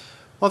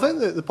 Well, I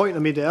think that the point I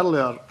made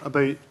earlier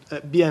about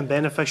it being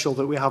beneficial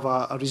that we have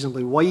a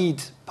reasonably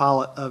wide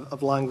palette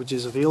of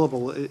languages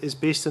available is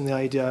based on the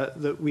idea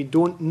that we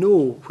don't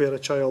know where a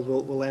child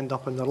will end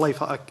up in their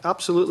life. I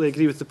absolutely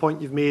agree with the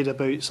point you've made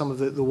about some of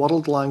the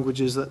world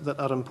languages that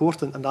are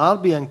important and are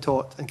being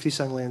taught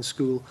increasingly in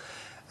school.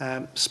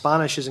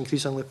 Spanish is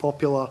increasingly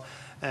popular.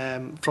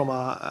 From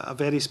a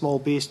very small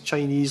base,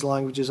 Chinese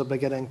languages are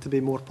beginning to be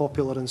more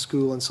popular in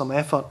school, and some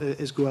effort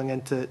is going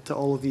into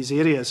all of these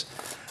areas.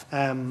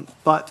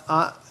 But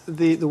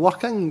the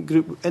working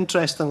group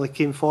interestingly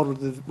came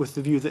forward with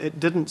the view that it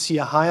didn't see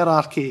a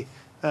hierarchy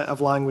of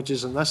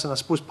languages in this, and I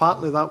suppose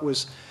partly that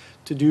was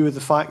to do with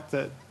the fact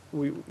that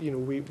we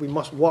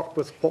must work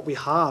with what we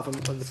have and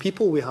the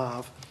people we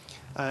have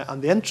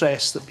and the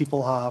interests that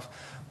people have.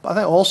 But I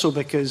think also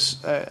because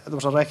there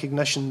was a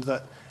recognition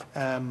that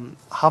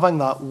having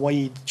that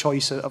wide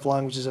choice of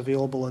languages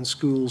available in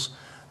schools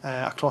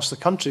across the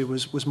country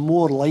was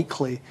more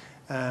likely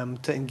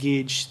to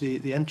engage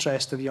the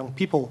interest of young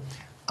people.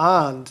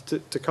 And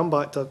to come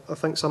back to, I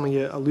think some of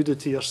you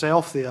alluded to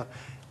yourself there,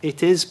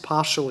 it is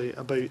partially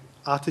about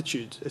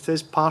attitude. It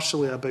is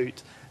partially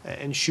about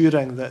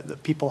ensuring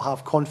that people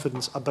have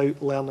confidence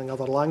about learning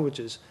other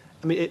languages.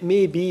 I mean, it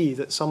may be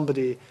that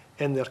somebody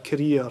in their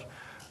career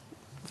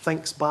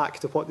thinks back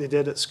to what they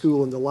did at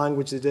school and the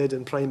language they did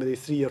in primary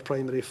 3 or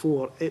primary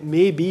 4. It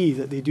may be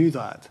that they do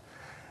that.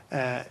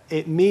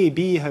 It may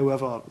be,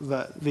 however,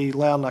 that they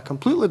learn a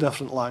completely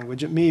different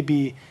language. It may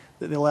be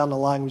that they learn a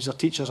language their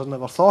teachers had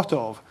never thought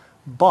of.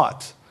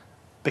 But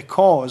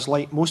because,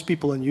 like most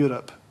people in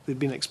Europe, they've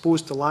been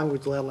exposed to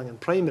language learning in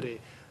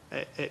primary,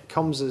 it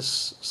comes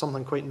as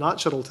something quite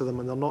natural to them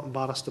and they're not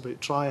embarrassed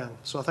about trying.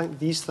 So I think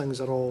these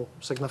things are all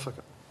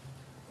significant.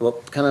 Well,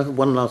 can I have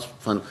one last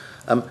final?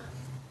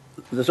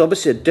 There's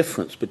obviously a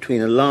difference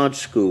between a large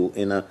school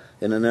in an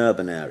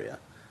urban area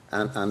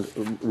and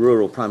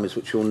rural primaries,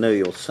 which you'll know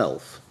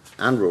yourself,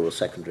 and rural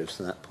secondaries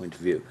from that point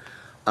of view.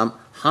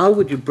 How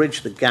would you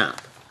bridge the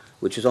gap,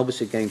 which is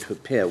obviously going to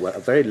appear, where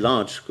a very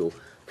large school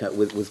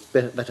with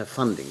better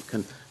funding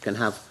can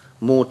have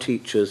more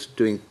teachers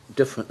doing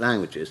different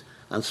languages,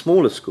 and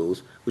smaller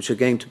schools, which are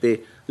going to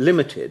be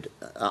limited,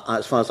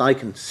 as far as I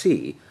can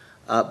see,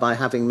 by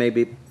having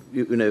maybe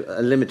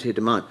a limited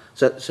amount.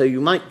 So you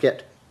might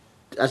get,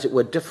 as it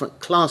were, different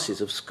classes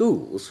of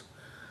schools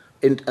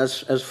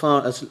as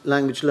far as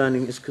language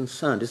learning is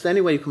concerned. Is there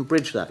any way you can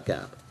bridge that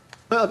gap?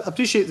 I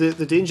appreciate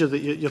the danger that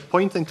you're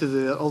pointing to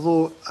there,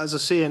 although, as I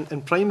say,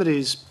 in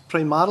primaries,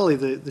 primarily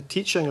the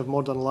teaching of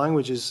modern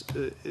languages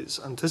is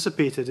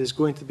anticipated is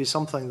going to be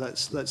something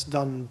that's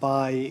done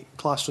by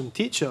classroom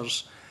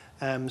teachers.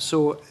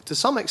 So to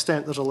some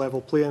extent there's a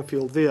level playing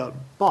field there,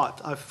 but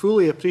I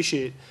fully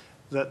appreciate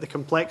that the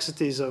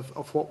complexities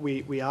of what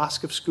we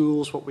ask of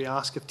schools, what we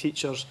ask of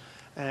teachers,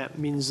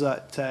 means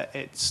that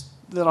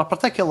there are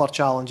particular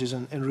challenges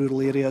in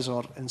rural areas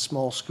or in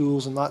small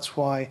schools, and that's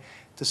why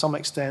to some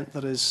extent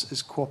there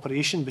is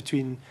cooperation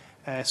between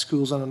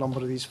schools on a number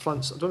of these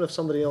fronts. I don't know if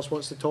somebody else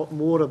wants to talk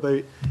more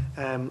about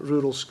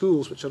rural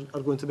schools, which are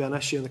going to be an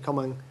issue in the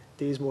coming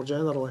days more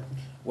generally.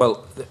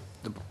 Well,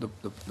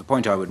 the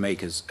point I would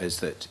make is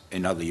that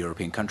in other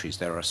European countries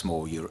there are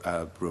small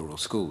rural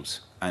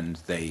schools, and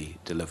they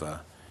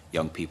deliver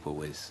young people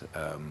with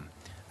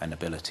an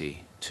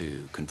ability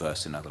to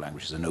converse in other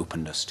languages, an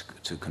openness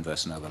to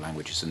converse in other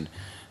languages. And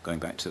going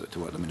back to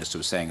what the Minister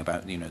was saying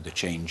about the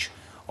change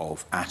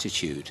of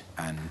attitude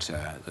and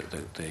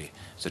the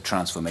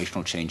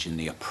transformational change in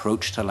the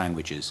approach to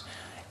languages,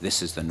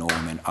 this is the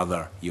norm in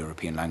other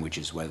European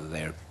languages, whether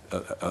they're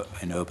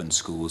in urban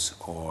schools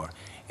or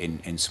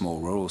in small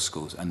rural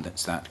schools, and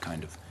it's that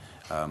kind of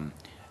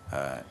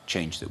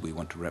change that we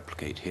want to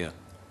replicate here.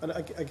 And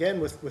again,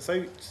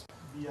 without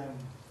being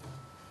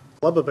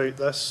glib about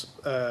this,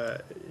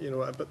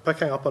 but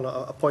picking up on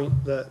a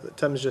point that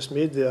Tim's just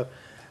made there,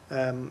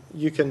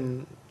 you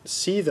can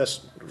see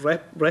this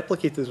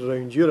replicated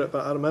around Europe.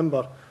 I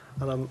remember,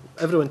 and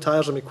everyone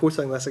tires of me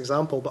quoting this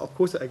example, but I'll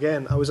quote it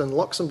again. I was in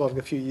Luxembourg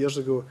a few years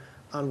ago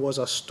and was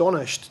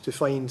astonished to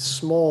find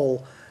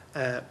small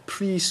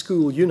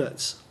preschool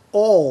units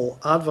all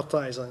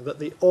advertising that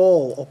they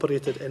all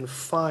operated in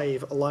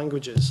 5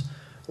 languages: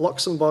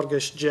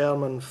 Luxembourgish,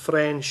 German,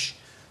 French,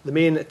 the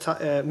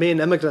main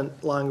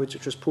immigrant language,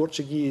 which was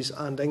Portuguese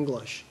and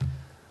English.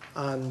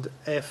 And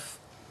if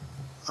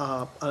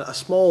a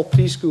small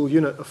preschool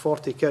unit of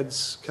 40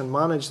 kids can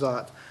manage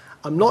that,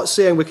 I'm not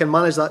saying we can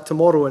manage that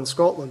tomorrow in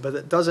Scotland, but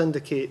it does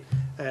indicate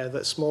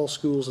that small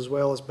schools as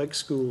well as big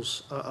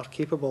schools are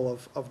capable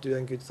of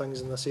doing good things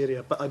in this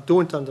area. But I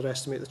don't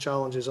underestimate the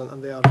challenges,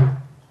 and they are real.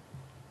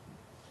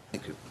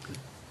 Thank you.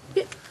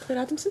 Yeah, Claire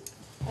Adamson.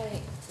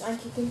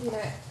 Thank you,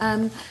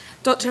 Convener.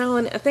 Dr.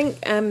 Allan, I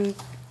think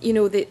you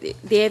know, the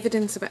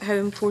evidence about how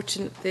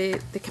important the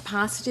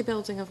capacity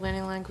building of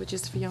learning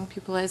languages for young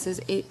people is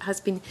it has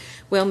been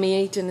well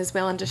made and is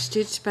well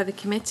understood by the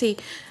committee.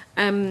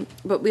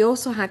 But we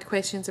also had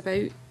questions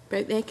about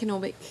the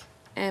economic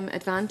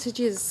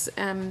advantages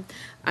and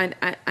how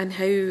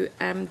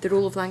the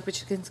role of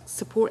language can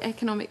support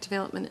economic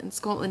development in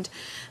Scotland.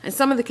 And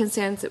some of the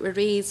concerns that were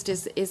raised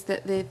is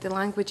that the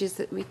languages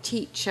that we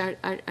teach are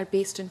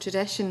based on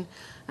tradition,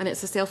 and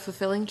it's a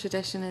self-fulfilling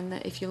tradition, in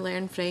that if you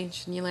learn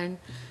French and you learn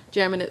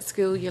German at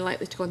school, you're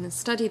likely to go on and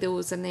study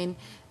those, and then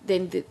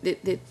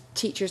the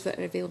teachers that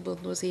are available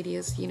in those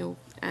areas, you know,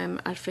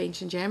 are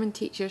French and German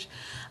teachers.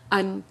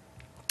 And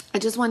I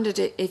just wondered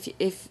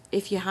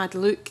if you had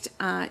looked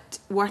at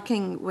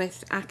working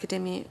with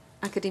academia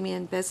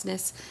and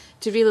business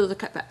to really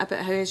look at about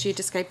how, as you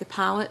described, the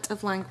palette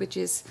of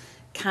languages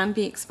can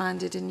be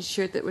expanded and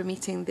ensure that we're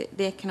meeting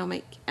the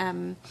economic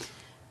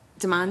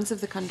demands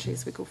of the country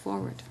as we go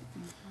forward.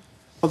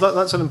 Well,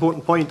 that's an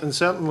important point, and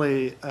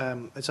certainly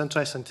it's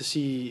interesting to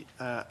see,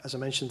 as I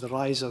mentioned, the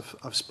rise of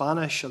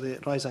Spanish, or the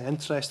rising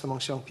interest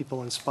amongst young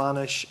people in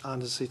Spanish,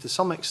 and as I say, to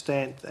some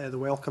extent, the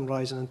welcome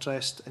rise in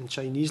interest in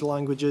Chinese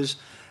languages.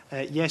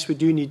 Yes, we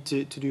do need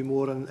to do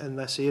more in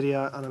this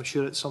area, and I'm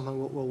sure it's something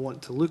we'll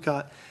want to look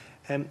at.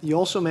 You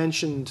also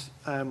mentioned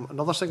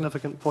another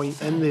significant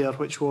point in there,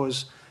 which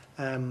was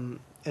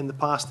in the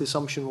past, the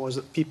assumption was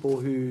that people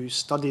who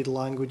studied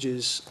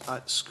languages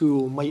at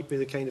school might be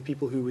the kind of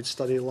people who would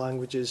study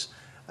languages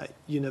at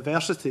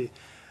university.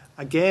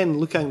 Again,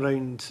 looking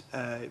around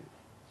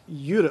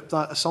Europe,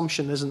 that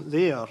assumption isn't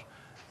there.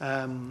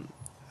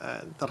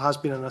 There has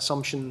been an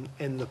assumption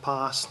in the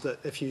past that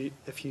if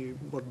you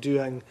were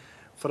doing,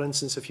 for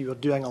instance, if you were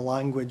doing a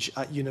language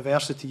at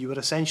university, you were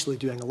essentially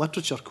doing a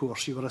literature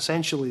course. You were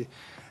essentially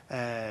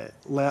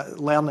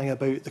learning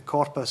about the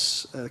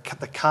corpus,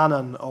 the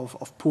canon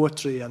of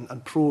poetry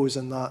and prose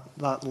in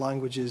that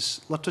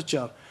language's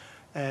literature.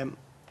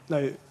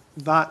 Now,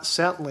 that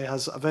certainly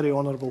has a very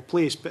honourable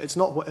place, but it's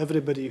not what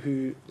everybody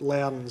who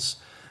learns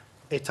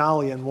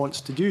Italian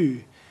wants to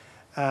do.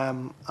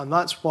 And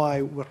that's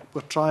why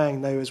we're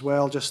trying now as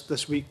well. Just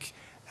this week,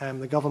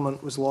 the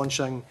government was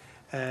launching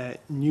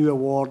new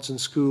awards in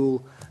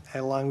school,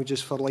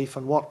 Languages for Life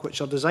and Work, which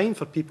are designed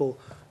for people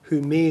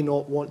who may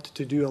not want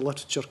to do a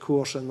literature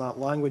course in that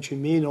language, who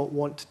may not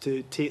want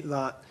to take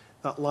that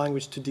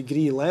language to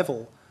degree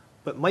level,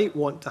 but might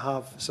want to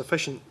have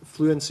sufficient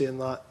fluency in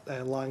that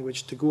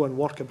language to go and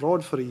work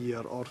abroad for a year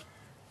or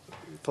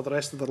for the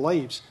rest of their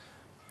lives.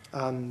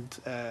 And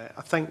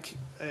I think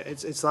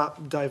it's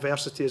that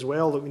diversity as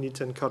well that we need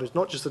to encourage,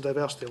 not just the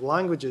diversity of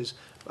languages,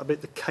 but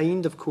about the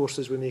kind of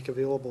courses we make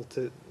available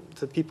to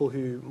people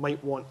who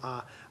might want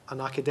an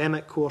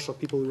academic course, or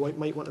people who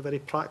might want a very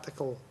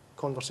practical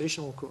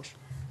conversational course.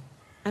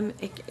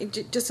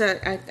 Just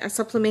a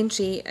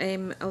supplementary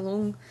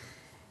along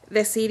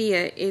this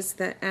area is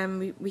that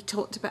we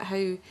talked about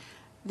how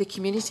the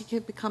community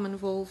could become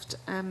involved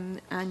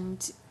and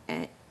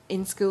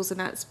in schools, and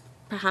that's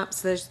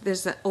perhaps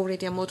there's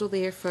already a model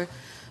there for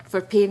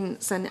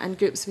parents and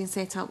groups being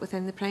set up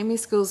within the primary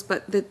schools,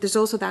 but there's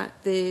also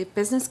the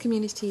business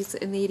communities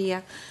in the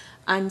area,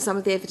 and some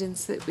of the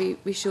evidence that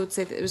we showed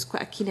said that there was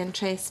quite a keen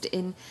interest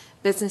in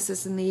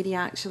businesses in the area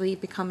actually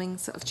becoming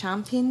sort of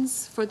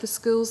champions for the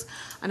schools,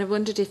 and I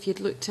wondered if you'd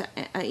looked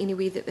at any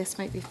way that this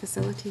might be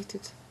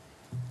facilitated.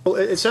 Well,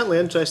 it's certainly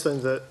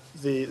interesting that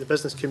the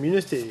business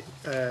community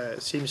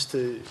seems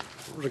to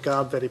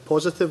regard very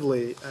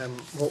positively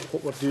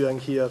what we're doing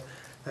here.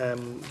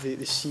 The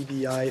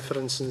CBI, for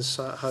instance,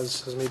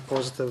 has made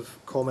positive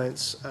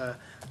comments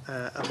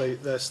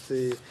about this.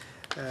 They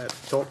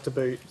talked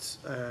about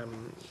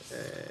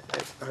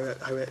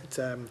how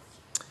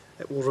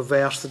it will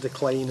reverse the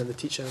decline in the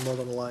teaching of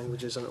modern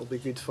languages, and it will be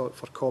good for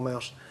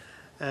commerce.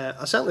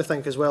 I certainly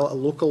think as well at a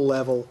local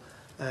level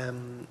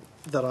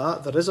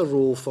there is a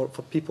role for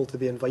people to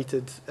be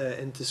invited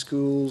into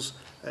schools.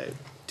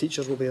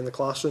 Teachers will be in the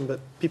classroom, but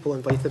people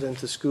invited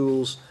into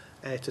schools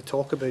to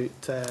talk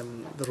about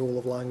the role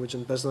of language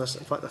in business.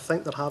 In fact, I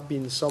think there have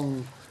been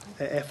some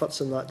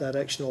efforts in that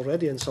direction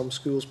already in some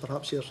schools.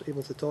 Perhaps you're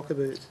able to talk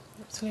about.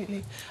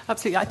 Absolutely.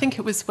 Absolutely. I think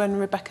it was when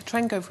Rebecca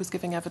Trengove was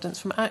giving evidence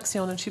from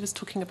Axion, and she was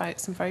talking about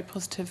some very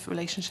positive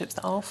relationships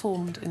that are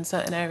formed in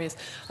certain areas.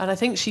 And I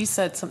think she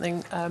said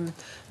something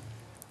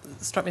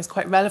struck me as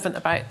quite relevant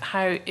about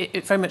how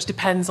it very much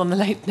depends on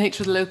the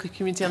nature of the local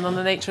community and on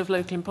the nature of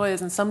local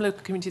employers. And some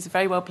local communities are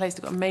very well placed.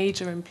 They've got a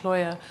major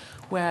employer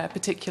where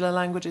particular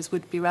languages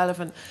would be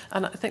relevant.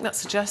 And I think that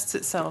suggests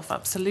itself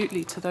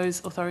absolutely to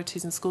those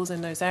authorities and schools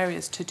in those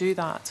areas to do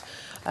that.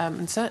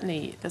 And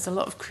certainly there's a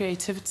lot of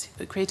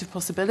creative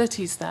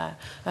possibilities there,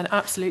 and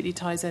absolutely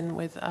ties in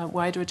with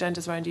wider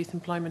agendas around youth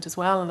employment as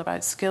well, and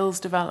about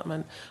skills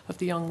development of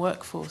the young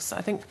workforce.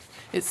 I think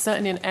it's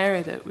certainly an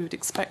area that we would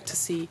expect to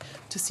see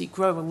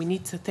grow, and we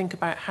need to think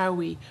about how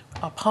we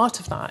are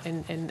part of that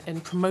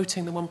in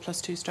promoting the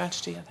 1+2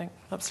 strategy, I think,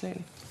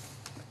 absolutely.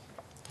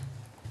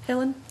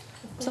 Helen?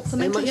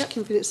 Supplementary, much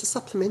convenience,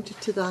 supplementary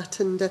to that,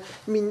 and I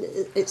mean,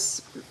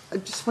 I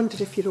just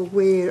wondered if you're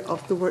aware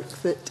of the work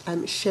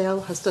that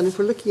Shell has done. If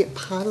we're looking at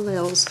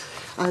parallels,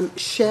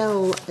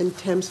 Shell, in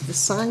terms of the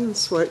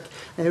science work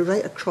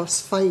right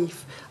across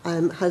Fife,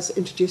 has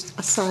introduced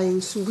a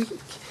science week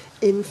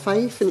in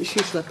Fife, and it's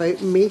usually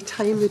about May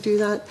time they do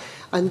that,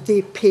 and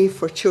they pay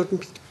for children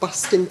to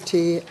bust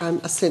into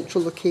a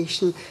central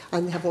location,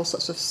 and they have all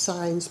sorts of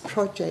science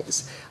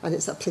projects, and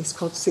it's a place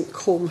called St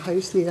Colm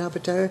House near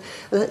Alasdair,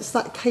 and it's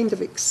that kind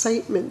of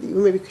excitement that you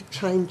maybe could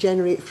try and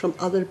generate from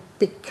other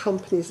big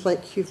companies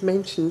like you've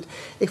mentioned,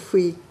 if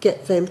we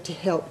get them to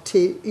help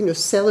to, you know,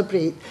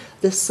 celebrate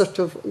this sort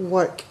of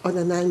work on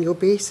an annual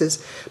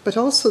basis. But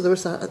also there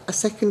was a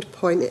second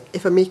point,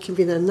 if I may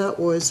convene, and that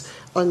was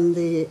on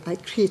the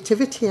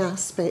creativity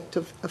aspect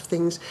of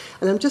things.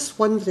 And I'm just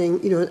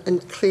wondering, you know,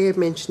 and Claire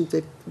mentioned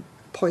the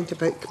point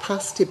about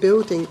capacity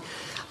building,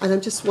 and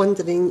I'm just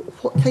wondering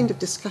what kind of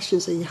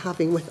discussions are you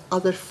having with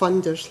other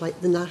funders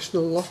like the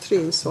National Lottery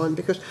and so on,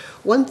 because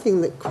one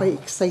thing that quite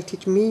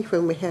excited me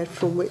when we heard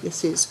from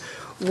witnesses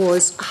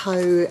was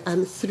how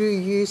through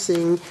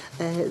using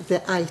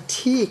the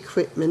IT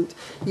equipment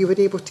you were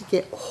able to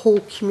get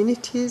whole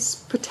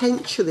communities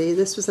potentially.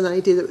 This was an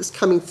idea that was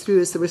coming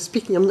through as they were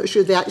speaking. I'm not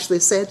sure they actually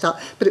said that,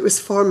 but it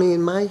was forming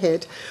in my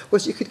head,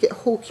 was you could get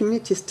whole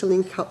communities to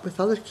link up with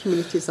other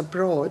communities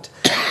abroad,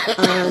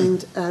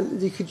 and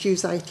you could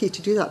use IT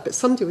to do that, but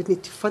somebody would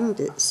need to fund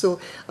it. So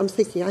I'm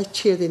thinking, I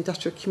chair the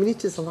Industrial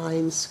Communities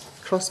Alliance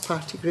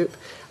cross-party group,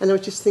 and I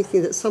was just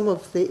thinking that some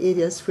of the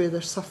areas where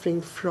they're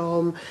suffering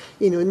from,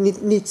 you know,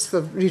 needs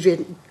for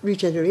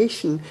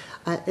regeneration,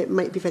 it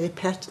might be very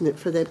pertinent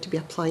for them to be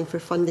applying for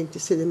funding to,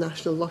 say, the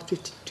National Lottery,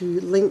 to do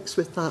links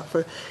with that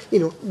for, you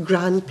know,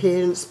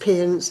 grandparents,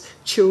 parents,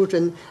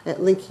 children,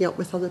 linking up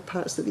with other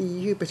parts of the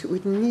EU. But it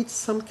would need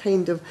some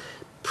kind of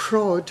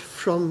prod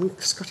from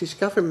Scottish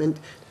Government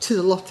to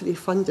the lottery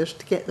funders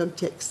to get them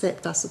to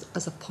accept us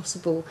as a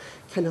possible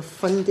kind of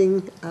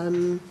funding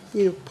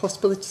you know,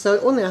 possibility. So I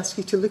only ask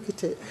you to look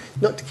at it,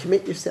 not to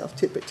commit yourself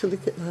to it, but to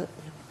look at that.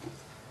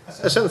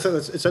 I certainly think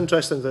that it's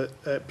interesting that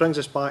it brings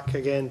us back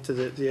again to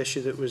the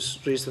issue that was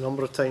raised a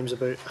number of times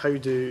about how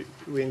do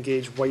we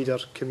engage wider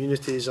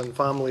communities and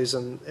families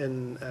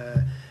in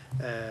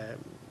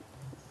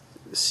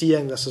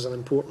seeing this as an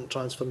important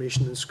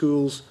transformation in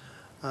schools.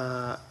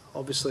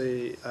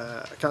 Obviously,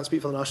 I can't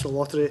speak for the National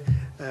Lottery,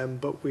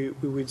 but we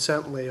would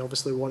certainly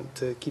obviously want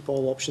to keep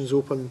all options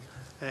open.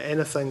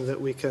 Anything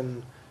that we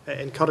can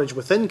encourage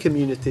within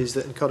communities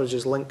that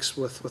encourages links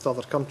with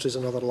other countries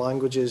and other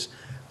languages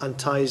and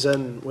ties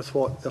in with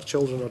what their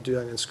children are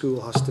doing in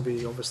school has to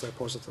be obviously a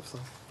positive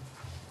thing.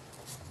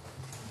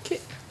 Okay.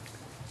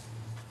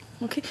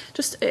 Okay,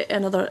 just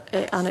another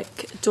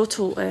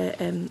anecdotal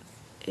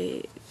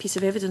piece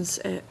of evidence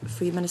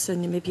for you, Minister,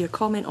 and maybe your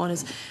comment on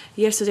is,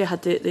 yesterday I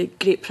had the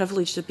great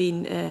privilege of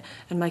being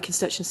in my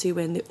constituency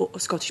when the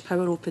Scottish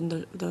Power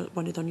opened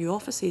one of their new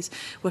offices,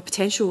 with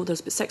potential,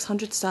 there's about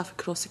 600 staff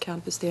across the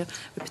campus there,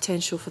 with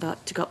potential for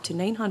that to go up to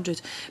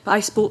 900. But I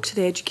spoke to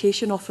the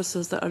education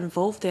officers that are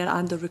involved there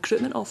and the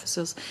recruitment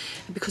officers,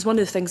 because one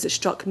of the things that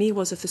struck me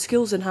was if the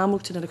schools in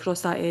Hamilton and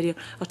across that area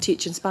are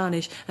teaching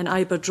Spanish, and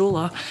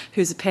Iberdrola,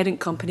 who's the parent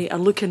company, are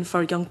looking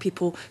for young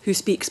people who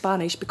speak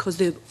Spanish, because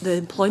the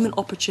employment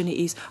opportunities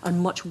are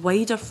much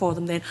wider for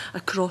them then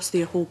across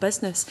their whole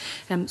business.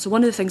 So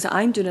one of the things that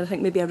I'm doing, and I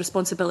think maybe a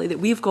responsibility that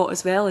we've got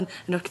as well in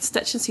our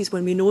constituencies,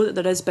 when we know that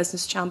there is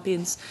business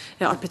champions,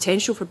 or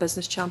potential for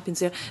business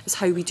champions there, is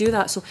how we do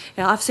that. So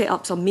I've set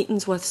up some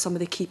meetings with some of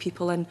the key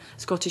people in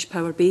Scottish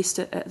Power based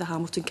at the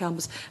Hamilton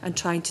campus, and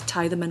trying to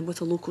tie them in with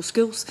the local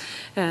schools,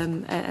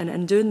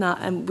 and doing that.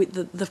 And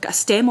they've got a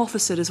STEM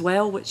officer as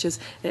well, which is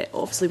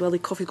obviously Willie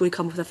Coffey's going to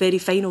come with a very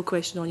final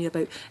question on you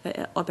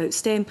about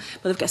STEM,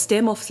 but they've got a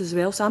STEM officer as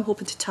well. So I'm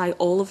hoping to tie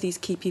all of these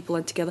key people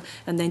in together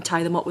and then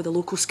tie them up with the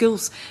local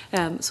schools,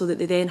 so that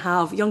they then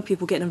have young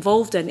people getting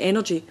involved in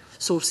energy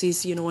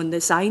sources, you know, and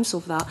the science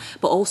of that,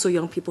 but also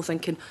young people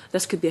thinking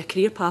this could be a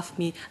career path for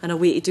me, and a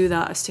way to do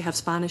that is to have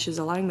Spanish as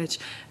a language.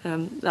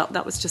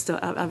 That was just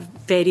a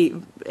very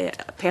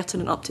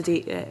pertinent,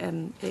 up-to-date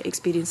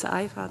experience that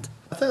I've had.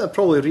 I think that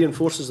probably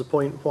reinforces the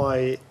point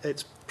why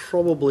it's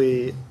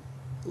probably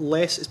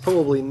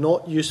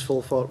not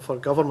useful for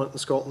government in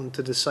Scotland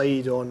to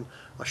decide on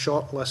a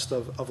short list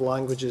of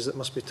languages that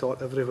must be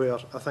taught everywhere.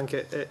 I think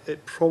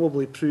it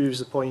probably proves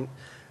the point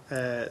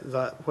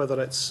that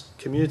whether it's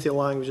community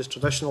languages,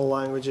 traditional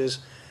languages,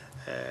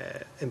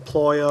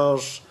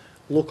 employers,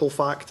 local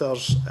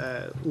factors,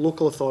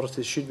 local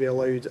authorities should be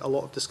allowed a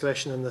lot of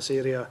discretion in this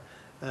area,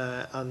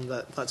 and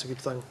that's a good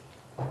thing.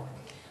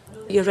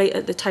 You're right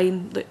at the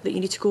time that you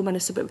need to go,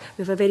 Minister, but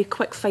we have a very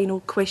quick final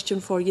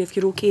question for you, if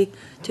you're okay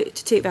to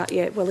take that.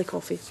 Yeah, Willie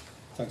Coffey.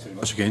 Thanks very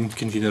much again,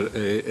 Convener.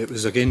 It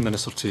was again,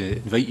 Minister, to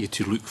invite you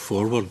to look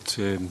forward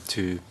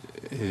to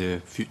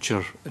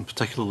future, and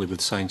particularly with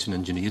science and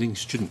engineering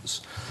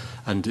students.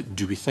 And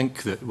do we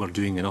think that we're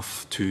doing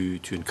enough to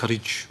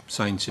encourage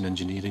science and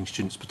engineering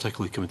students,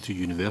 particularly coming through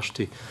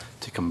university,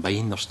 to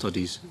combine their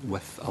studies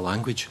with a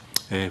language?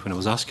 When I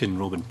was asking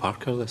Robin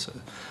Parker this at a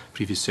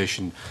previous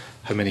session,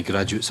 how many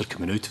graduates are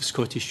coming out of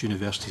Scottish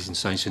universities in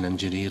science and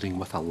engineering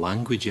with a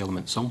language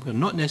element somewhere,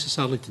 not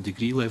necessarily to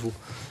degree level,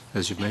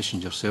 as you've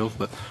mentioned yourself,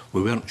 but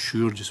we weren't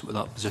sure just what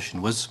that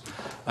position was.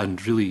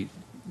 And really,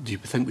 do you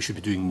think we should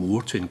be doing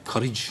more to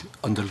encourage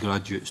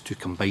undergraduates to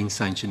combine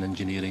science and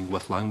engineering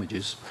with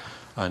languages?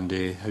 And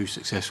how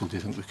successful do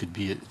you think we could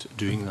be at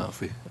doing that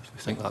if we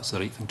think that's the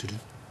right thing to do?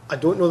 I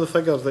don't know the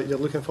figure that you're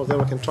looking for there.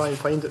 We can try and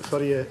find it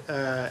for you.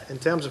 In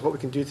terms of what we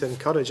can do to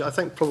encourage, I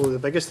think probably the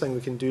biggest thing we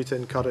can do to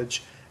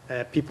encourage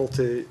people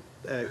to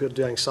who are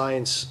doing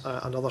science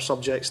and other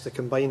subjects to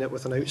combine it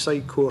with an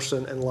outside course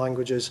in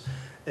languages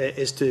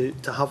is to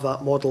have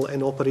that model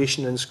in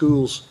operation in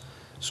schools,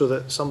 so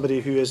that somebody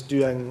who is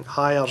doing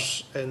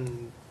hires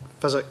in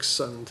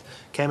physics and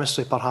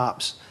chemistry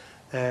perhaps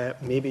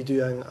may be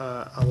doing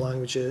a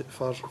language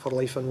for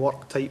life and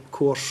work type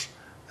course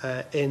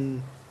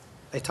in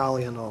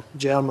Italian or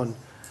German,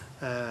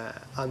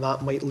 and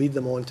that might lead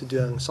them on to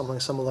doing something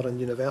similar in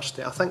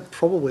university. I think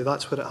probably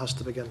that's where it has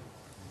to begin.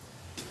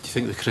 Do you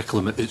think the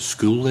curriculum at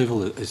school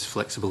level is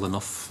flexible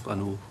enough, I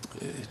know,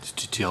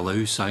 to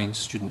allow science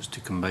students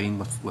to combine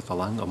with a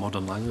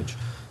modern language?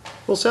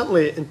 Well,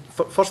 certainly,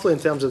 firstly, in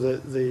terms of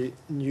the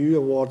new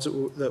awards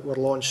that were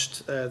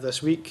launched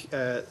this week,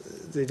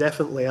 they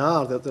definitely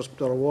are. That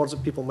there are awards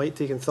that people might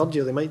take in third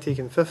year, they might take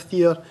in fifth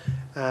year.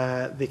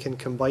 They can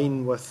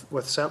combine with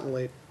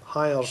certainly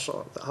hires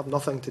that have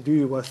nothing to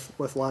do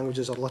with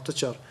languages or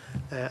literature,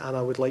 and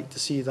I would like to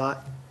see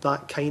that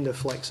kind of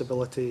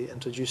flexibility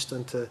introduced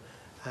into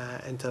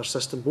our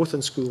system, both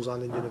in schools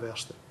and in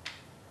university.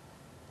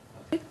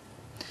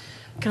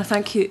 Can I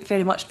thank you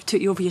very much? We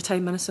took you over your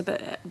time, Minister,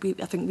 but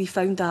I think we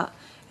found that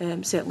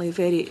certainly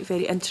very,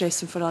 very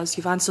interesting for us.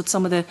 You've answered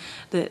some of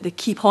the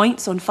key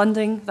points on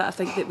funding that I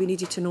think that we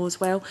needed to know as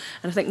well.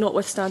 And I think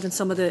notwithstanding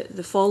some of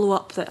the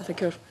follow-up, that I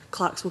think our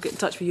clerks will get in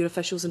touch with your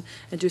officials and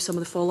do some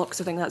of the follow-up,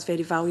 because I think that's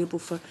very valuable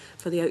for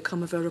the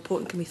outcome of our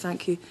report. And can we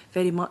thank you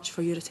very much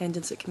for your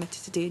attendance at committee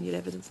today and your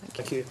evidence.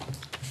 Thank you.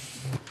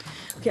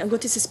 Okay, I'm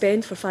going to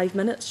suspend for 5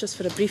 minutes just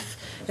for a brief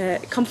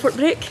comfort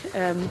break.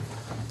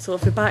 So I'll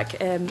be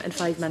back in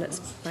 5 minutes.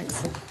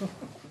 Thanks.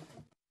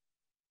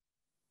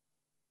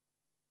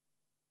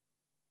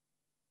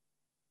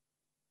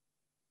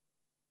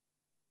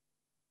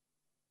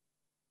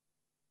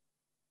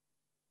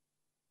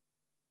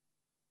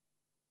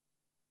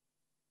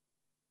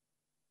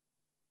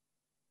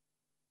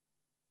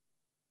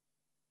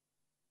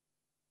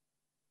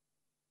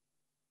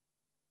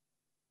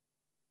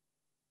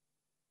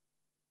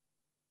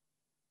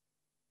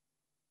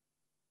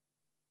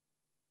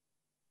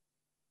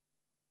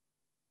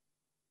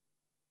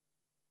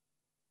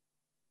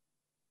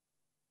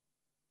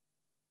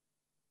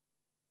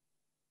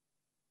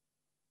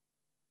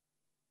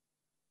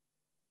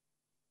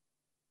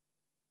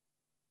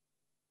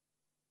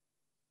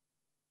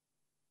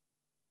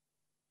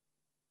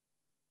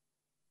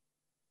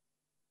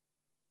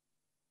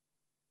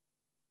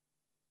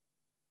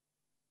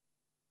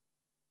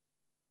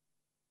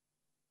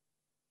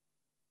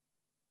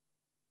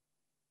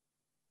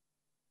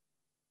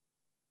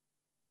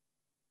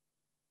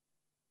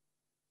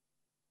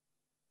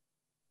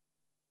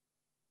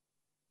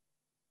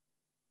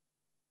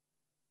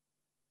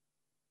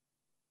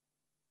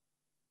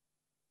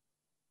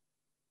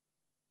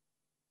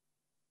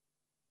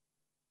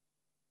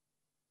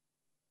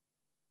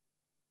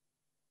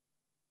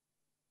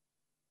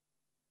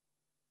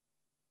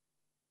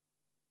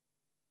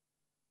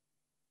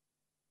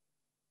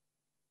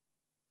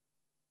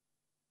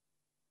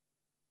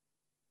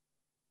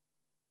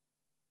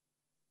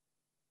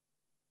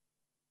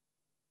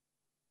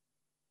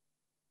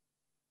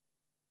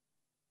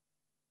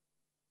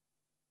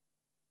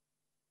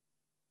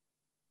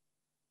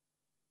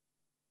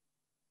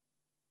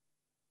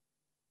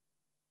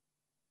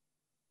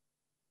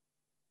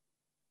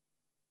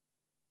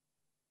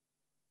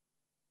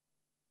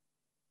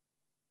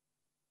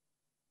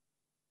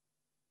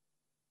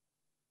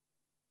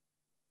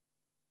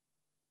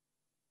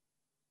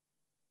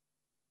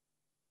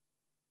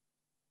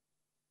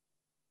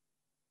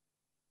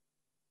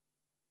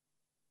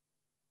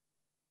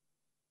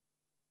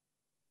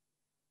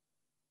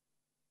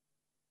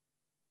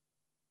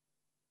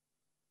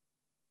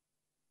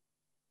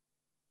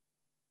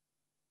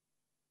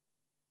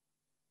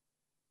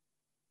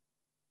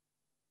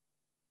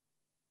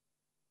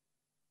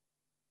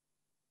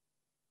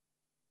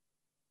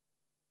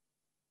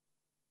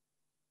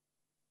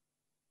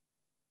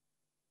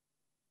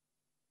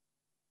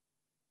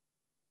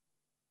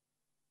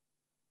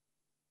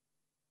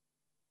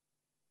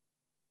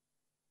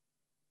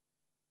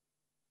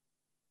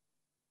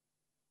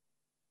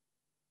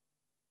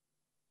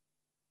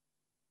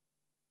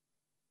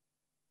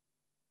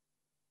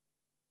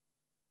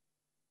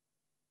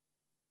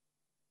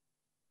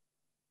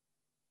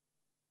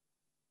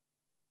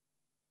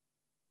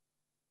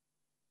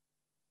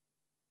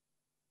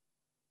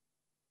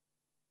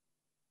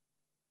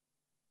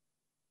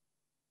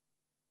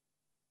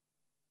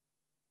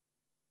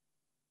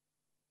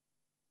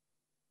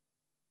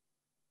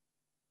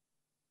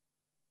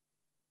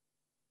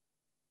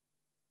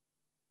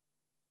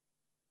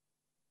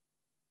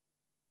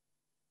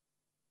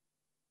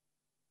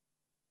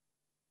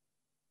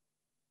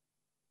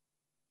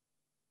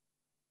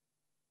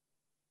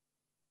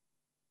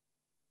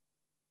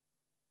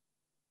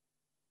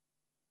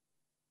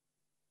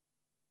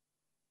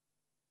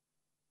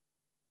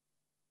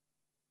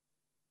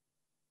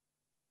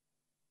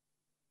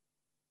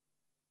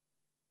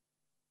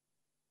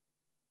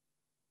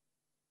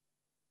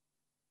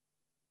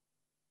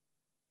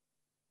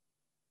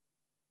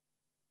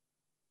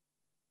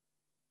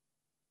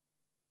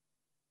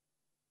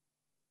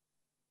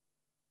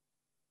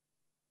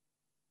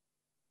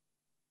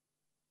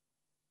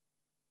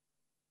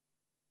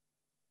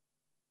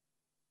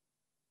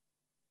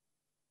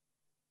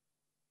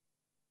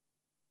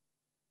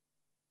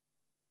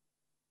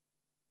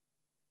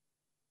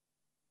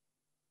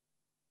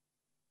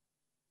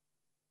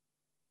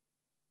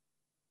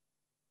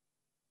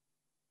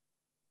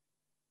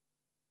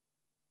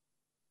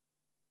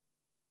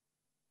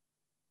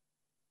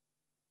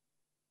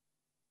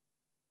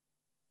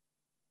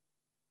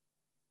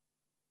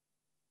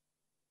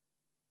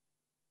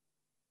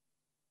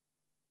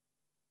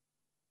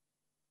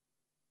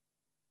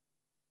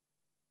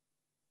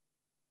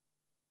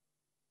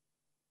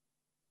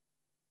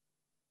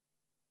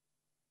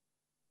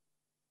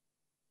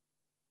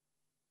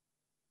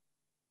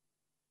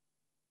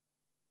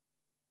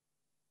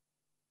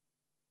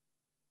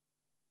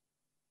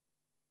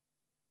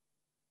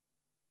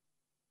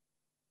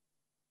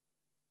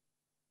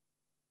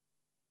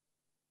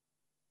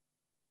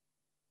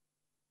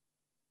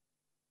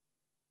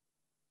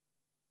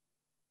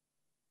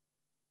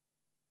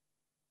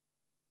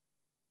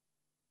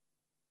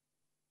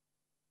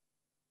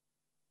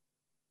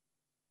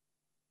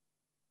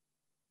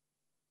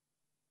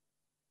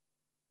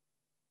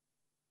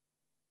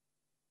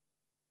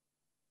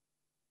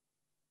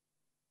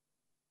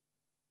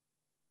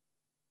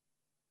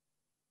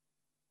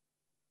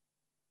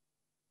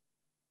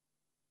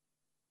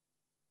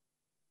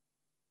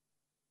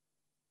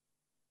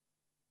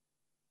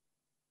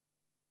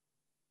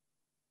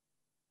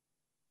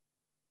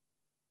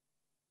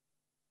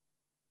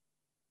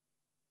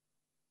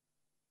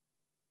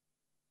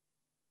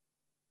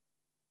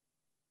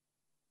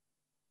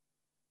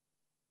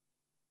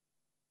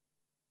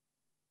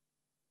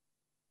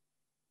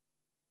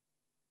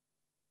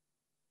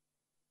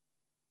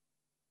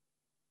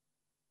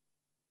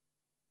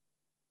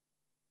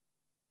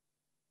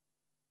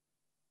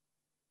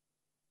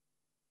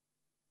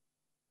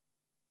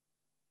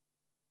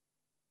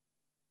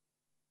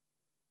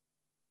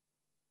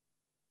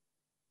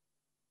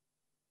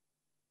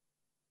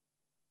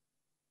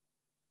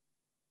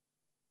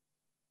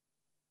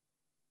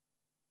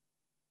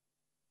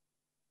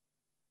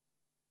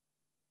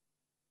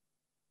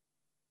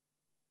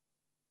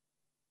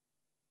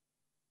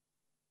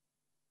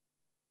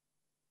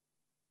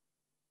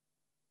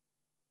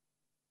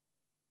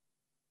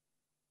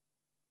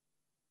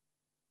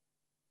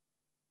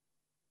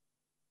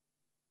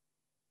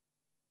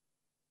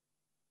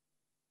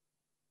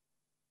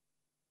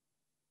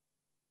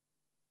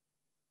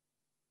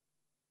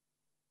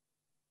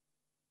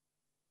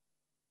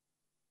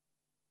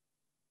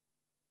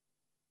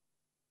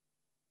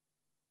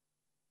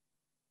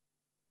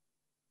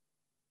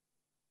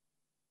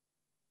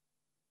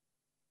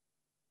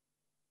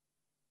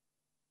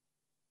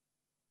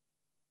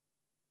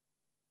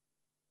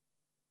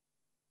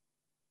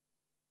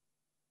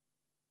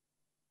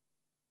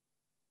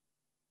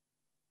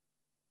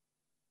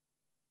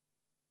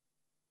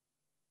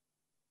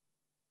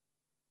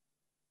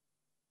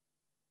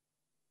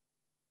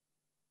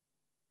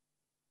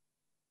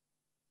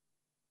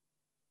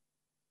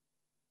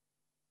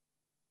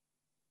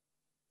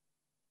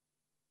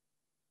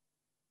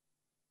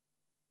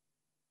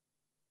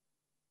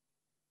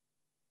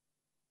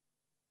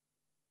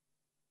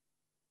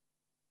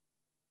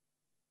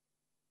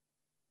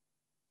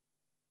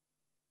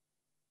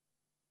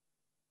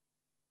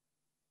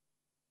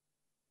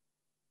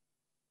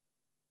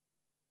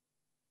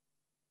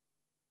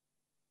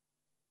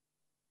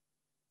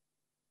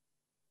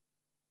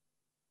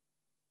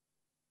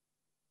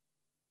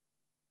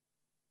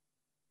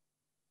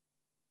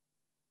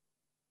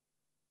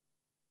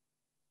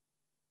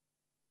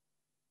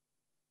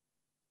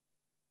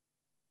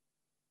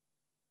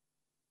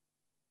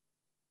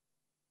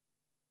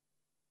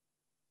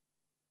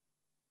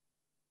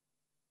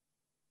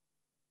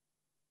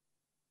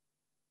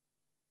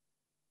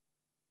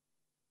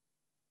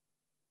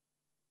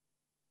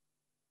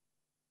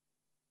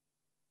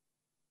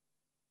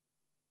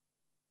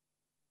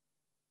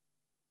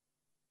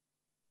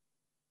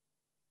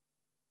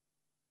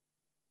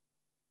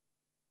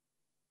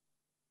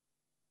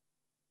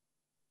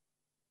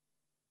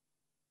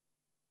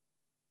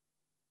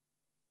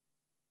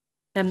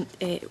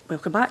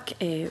 Welcome back.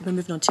 We're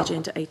moving on to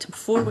agenda item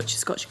 4, which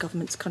is Scottish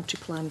Government's country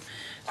plan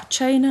for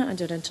China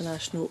and our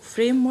international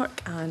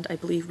framework. And I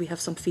believe we have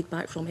some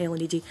feedback from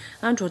Helen Eadie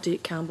and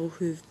Roderick Campbell,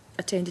 who've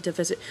attended a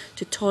visit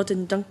to Todd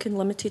Duncan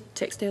Ltd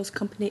textiles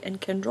company in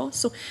Kinross.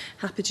 So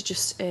happy to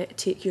just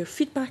take your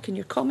feedback and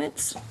your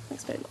comments.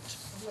 Thanks very much.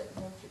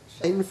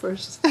 Shine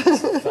first.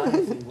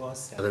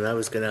 And I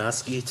was going to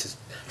ask you to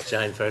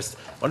shine first.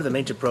 One of the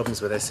major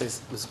problems with this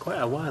is it was quite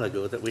a while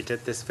ago that we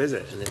did this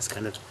visit, and it's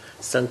kind of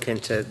sunk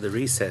into the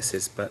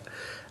recesses. But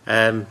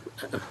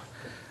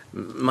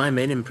my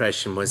main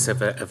impression was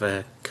of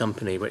a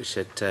company which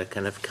had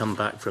kind of come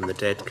back from the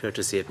dead,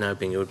 courtesy of now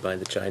being owned by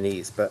the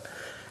Chinese, but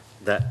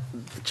that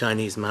the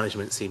Chinese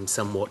management seemed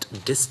somewhat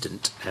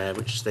distant,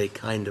 which they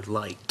kind of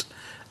liked,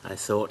 I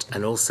thought,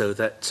 and also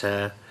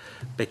that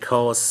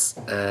because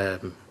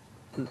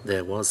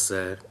there was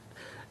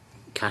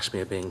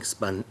cashmere being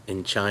spun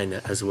in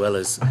China, as well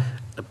as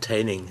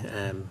obtaining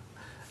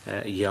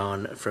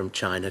yarn from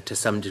China, to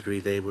some degree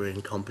they were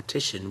in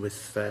competition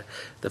with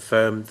the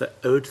firm that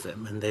owed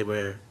them, and they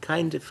were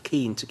kind of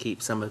keen to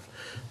keep some of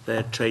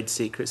their trade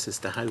secrets as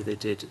to how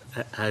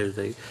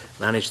they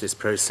managed this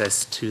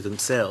process to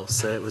themselves.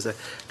 So it was a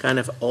kind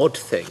of odd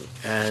thing.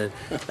 And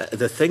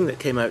the thing that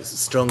came out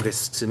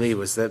strongest to me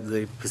was that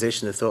the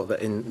position of thought that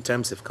in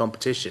terms of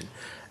competition,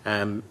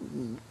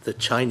 the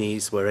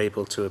Chinese were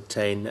able to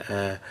obtain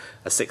a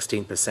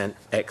 16%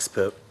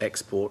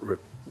 export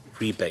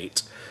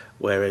rebate,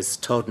 whereas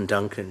Todd and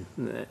Duncan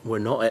were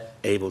not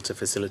able to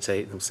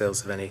facilitate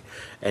themselves of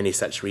any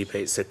such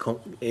rebates. So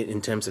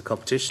in terms of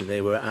competition,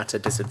 they were at a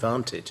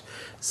disadvantage.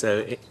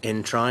 So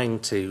in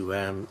trying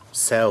to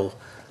sell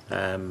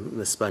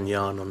the spun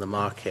yarn on the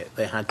market,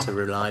 they had to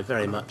rely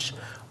very much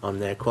on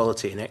their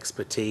quality and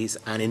expertise,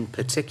 and in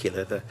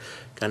particular the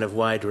kind of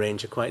wide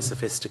range of quite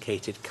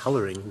sophisticated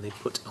colouring they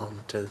put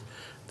onto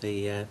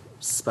the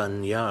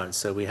spun yarn.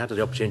 So we had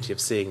the opportunity of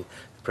seeing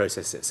the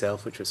process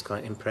itself, which was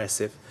quite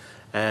impressive.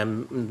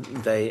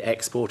 They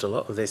export a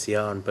lot of this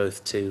yarn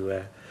both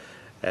to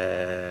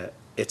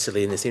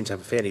Italy, and they seem to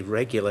have a fairly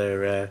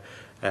regular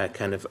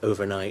kind of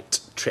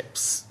overnight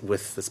trips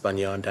with the spun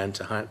yarn down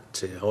to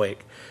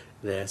Hoek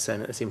there,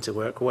 so it seemed to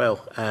work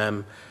well.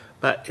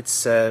 But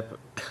it's a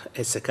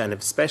kind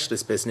of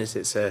specialist business.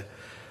 It's a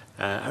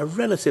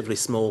relatively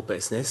small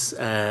business,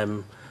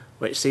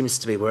 which seems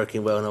to be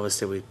working well. And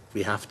obviously,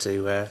 we have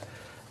to,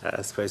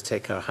 I suppose,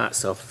 take our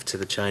hats off to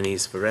the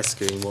Chinese for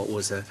rescuing what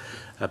was a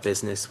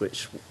business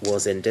which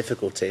was in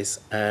difficulties.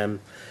 And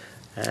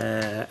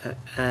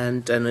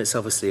it's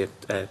obviously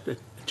a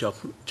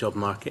job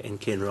market in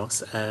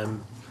Kinross.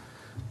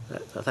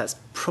 That's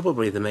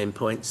probably the main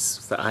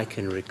points that I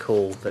can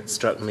recall that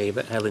struck me,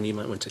 but Helen, you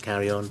might want to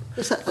carry on.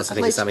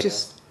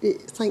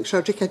 Thanks,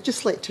 Roderick. I'd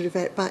just like to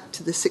revert back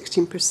to the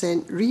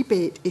 16%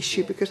 rebate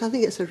issue, because I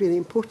think it's a really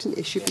important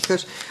issue,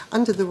 because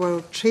under the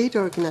World Trade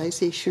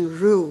Organization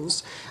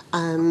rules,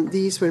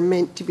 these were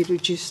meant to be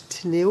reduced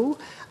to nil,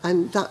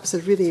 and that's a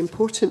really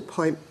important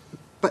point.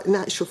 But in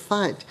actual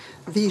fact,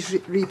 these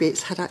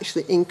rebates had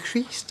actually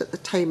increased at the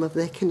time of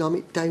the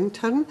economic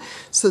downturn.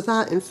 So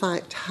that, in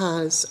fact,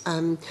 has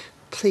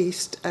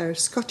placed our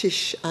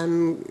Scottish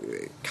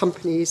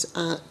companies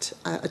at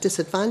a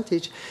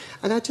disadvantage.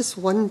 And I just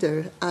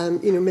wonder,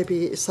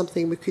 maybe it's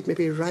something we could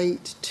maybe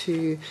write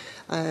to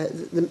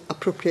the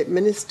appropriate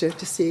minister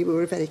to say we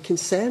were very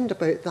concerned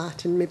about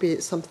that, and maybe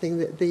it's something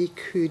that they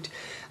could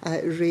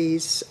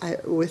raise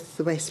with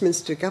the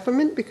Westminster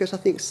government, because I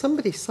think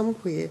somebody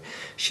somewhere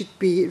should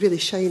be really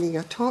shining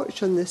a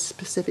torch on this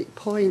specific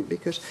point,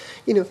 because,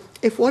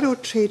 if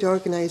World Trade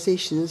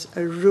Organisations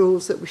are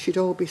rules that we should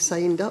all be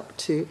signed up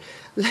to,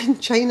 then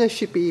China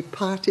should be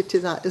party to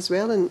that as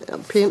well, and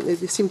apparently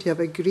they seem to have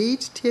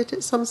agreed to it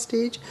at some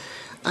stage.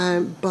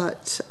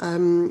 But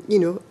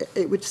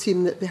it would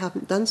seem that they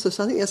haven't done so.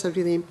 So I think that's a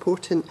really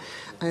important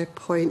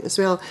point as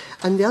well.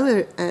 And the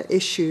other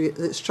issue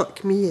that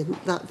struck me in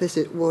that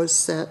visit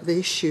was the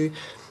issue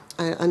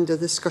under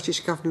the Scottish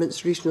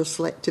Government's regional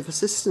selective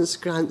assistance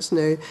grants.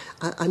 Now,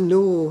 I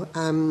know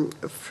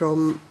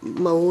from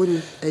my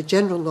own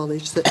general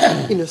knowledge that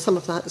some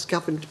of that is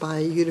governed by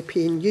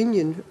European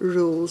Union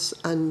rules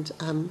and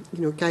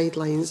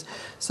guidelines.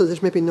 So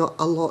there's maybe not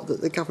a lot that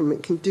the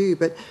government can do,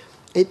 but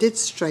it did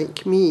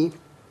strike me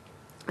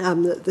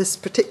that this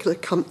particular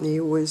company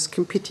was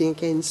competing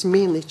against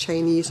mainly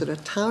Chinese or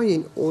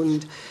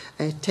Italian-owned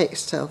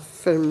textile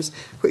firms,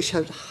 which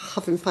have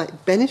in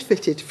fact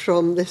benefited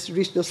from this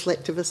regional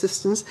selective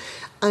assistance,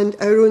 and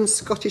our own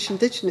Scottish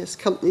Indigenous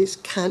companies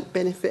can't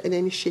benefit in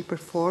any shape or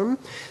form.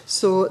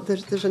 So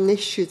there's an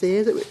issue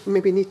there that we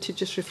maybe need to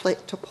just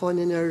reflect upon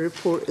in our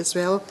report as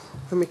well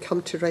when we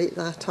come to write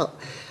that up.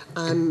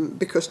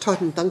 Because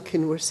Todd and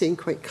Duncan were saying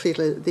quite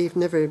clearly that they've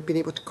never been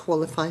able to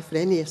qualify for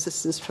any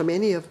assistance from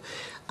any of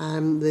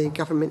the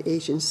government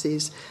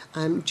agencies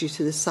due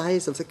to the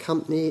size of the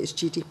company, its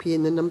GDP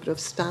and the number of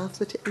staff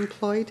that it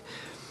employed.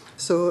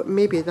 So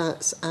maybe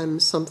that's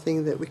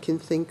something that we can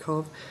think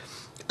of.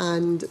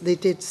 and they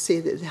did say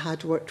that they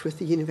had worked with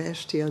the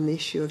university on the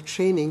issue of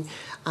training,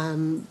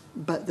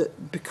 but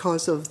that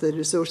because of the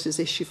resources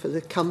issue for the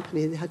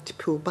company, they had to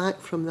pull back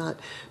from that.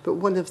 But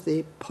one of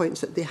the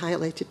points that they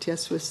highlighted to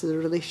us was the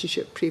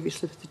relationship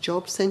previously with the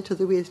job centre.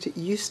 The way that it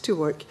used to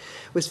work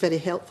was very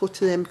helpful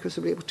to them, because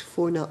they were able to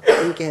phone up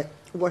and get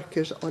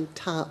workers on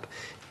tap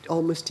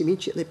almost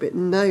immediately. But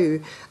now,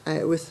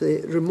 with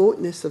the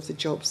remoteness of the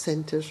job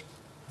centres,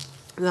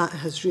 that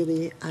has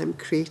really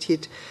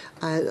created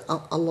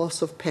a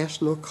loss of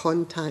personal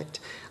contact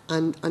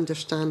and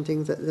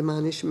understanding that the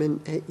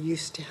management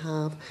used to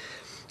have.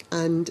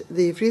 And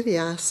they've really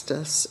asked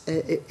us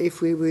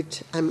if we would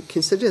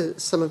consider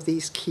some of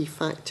these key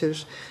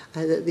factors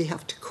that they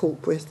have to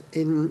cope with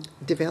in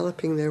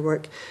developing their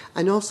work,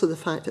 and also the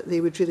fact that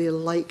they would really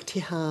like to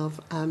have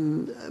a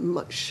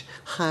much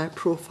higher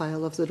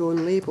profile of their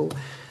own label.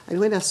 And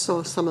when I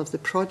saw some of the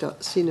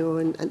products, you know,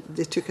 and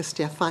they took us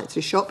to a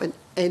factory shop, and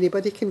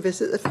anybody can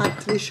visit the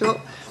factory shop,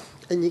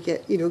 and you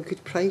get, you know,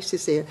 good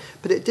prices there.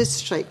 But it did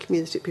strike me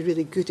that it'd be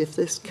really good if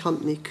this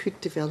company could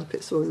develop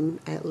its own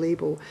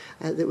label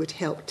that would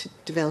help to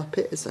develop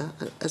it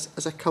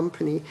as a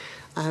company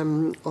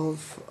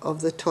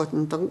of the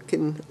Todd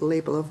Duncan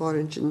label of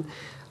origin,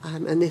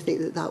 and they think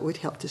that that would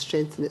help to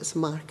strengthen its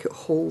market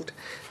hold.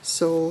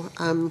 So.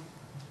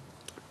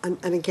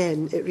 And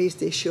again, it raised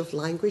the issue of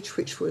language,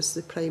 which was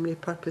the primary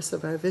purpose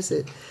of our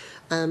visit.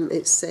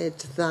 It said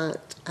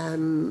that,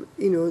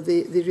 you know,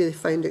 they really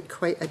found it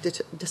quite a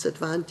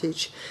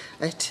disadvantage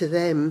to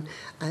them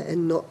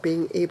in not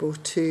being able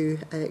to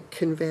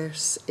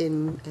converse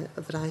in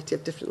a variety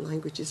of different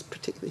languages,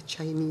 particularly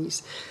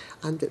Chinese,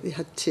 and that they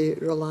had to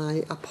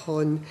rely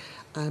upon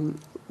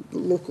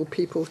local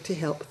people to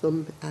help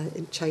them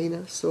in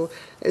China. So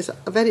it's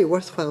a very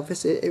worthwhile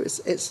visit.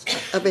 It's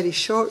a very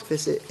short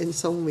visit in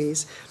some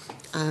ways,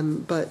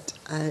 but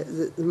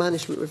the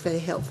management were very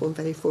helpful and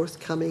very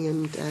forthcoming,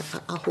 and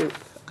I hope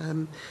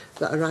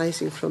that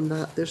arising from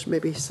that there's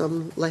maybe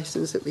some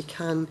lessons that we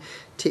can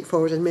take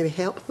forward and maybe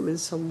help them in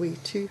some way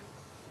too.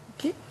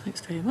 Okay,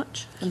 thanks very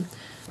much.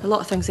 A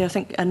lot of things there. I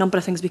think a number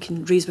of things we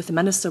can raise with the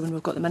Minister when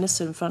we've got the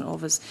Minister in front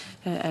of us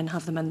and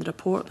have them in the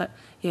report. But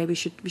yeah, we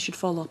should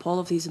follow up all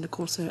of these in the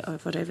course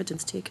of our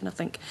evidence taken. I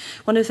think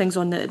one of the things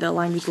on the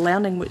language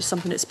learning, which is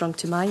something that sprung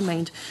to my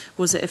mind,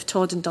 was that if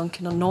Todd and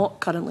Duncan are not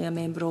currently a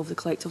member of the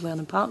Collective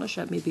Learning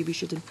Partnership, maybe we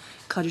should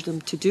encourage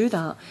them to do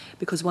that,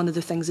 because one of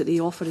the things that they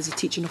offer is the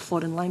teaching of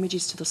foreign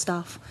languages to their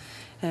staff.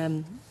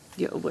 You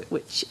know,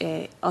 which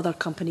other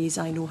companies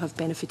I know have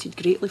benefited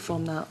greatly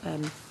from that.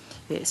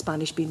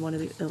 Spanish being one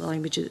of the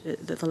languages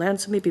that they learn,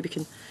 so maybe we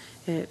can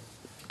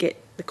get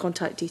the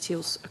contact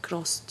details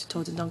across to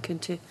Todd and Duncan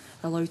to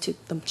allow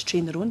them to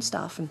train their own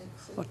staff, and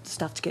or the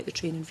staff to get the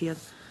training via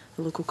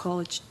the local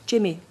college.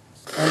 Jamie?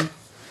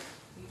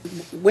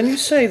 When you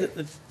say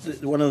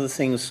that one of the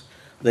things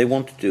they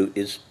want to do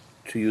is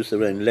to use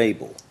their own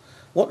label,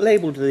 what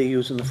label do they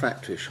use in the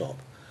factory shop?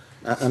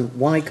 And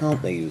why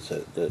can't they use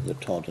the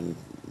Todd and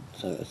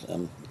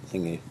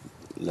thingy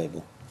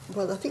label?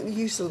 Well, I think they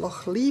use the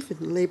Langlands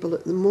label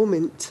at the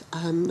moment.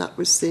 That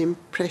was the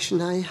impression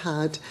I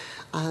had.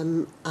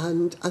 And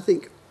I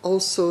think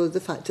also the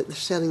fact that they're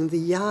selling the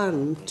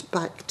yarn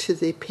back to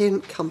the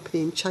parent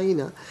company in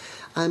China.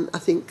 I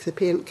think the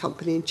parent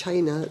company in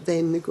China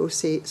then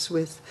negotiates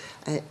with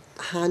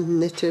hand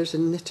knitters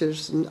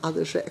and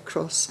others right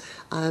across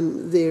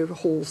their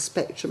whole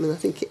spectrum. And I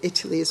think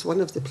Italy is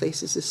one of the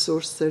places they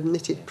source their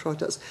knitted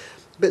products.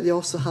 But they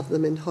also have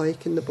them in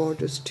Hawick and the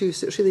borders too,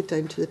 so it's really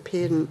down to the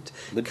parent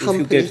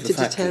company to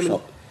determine.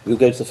 You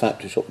go to the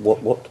factory shop,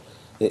 what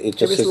it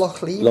just was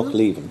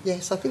Langlands.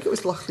 Yes, I think it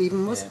was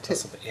Langlands, wasn't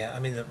it? Yeah, I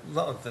mean, a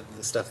lot of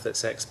the stuff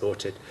that's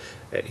exported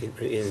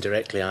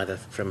indirectly, either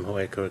from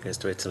Hawick or goes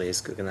to Italy,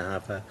 is going to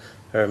have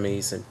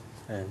Hermes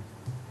and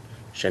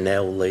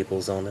Chanel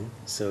labels on them.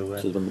 So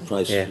the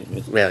price. Yeah.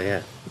 Well,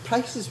 yeah. The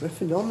prices were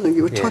phenomenal.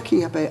 You were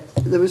talking about,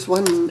 there was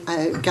one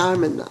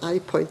garment that I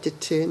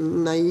pointed to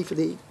and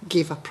naively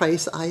gave a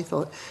price that I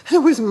thought, and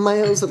it was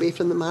miles away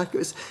from the market. It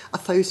was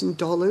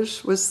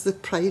 $1,000 was the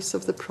price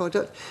of the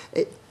product.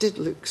 It did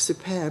look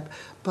superb,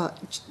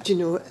 but, you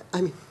know,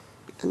 I mean,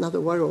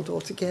 another world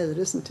altogether,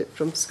 isn't it,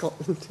 from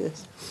Scotland?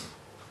 Yes.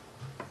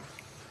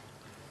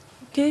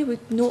 Okay, we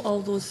note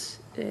all those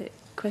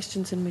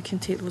questions and we can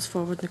take those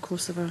forward in the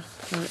course of our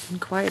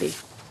inquiry.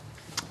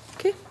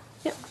 Okay,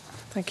 yeah,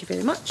 thank you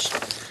very much.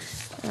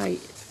 I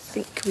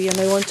think we are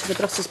now on to the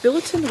Brussels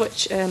Bulletin,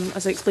 which,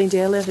 as I explained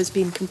earlier, has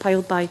been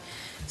compiled by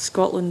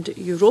Scotland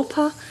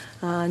Europa,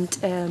 and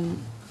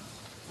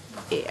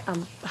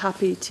I'm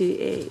happy to,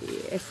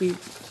 if we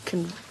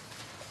can,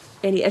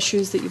 any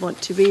issues that you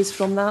want to raise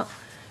from that,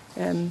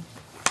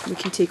 we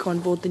can take on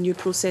board the new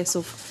process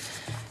of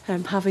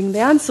having the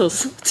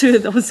answers to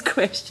those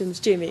questions.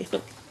 Jamie?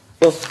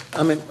 Well,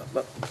 I mean,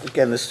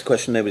 again, this is a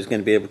question nobody's going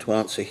to be able to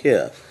answer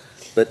here,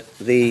 but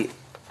the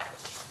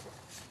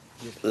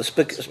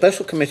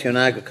Special Committee on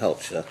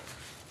Agriculture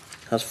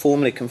has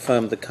formally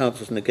confirmed the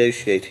Council's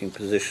negotiating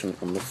position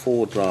on the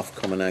 4 draft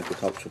Common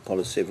Agricultural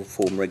Policy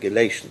Reform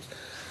regulations.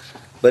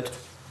 But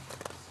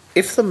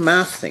if the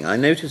math thing, I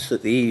noticed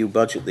that the EU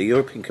budget, the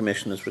European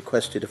Commission has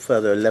requested a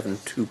further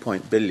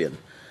 11.2 billion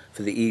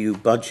for the EU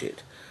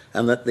budget,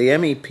 and that the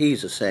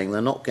MEPs are saying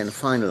they're not going to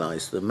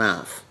finalise the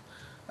math,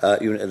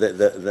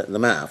 the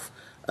math,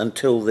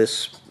 until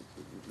this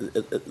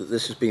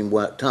has been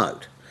worked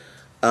out.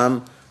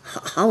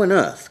 How on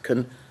earth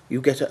can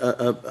you get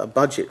a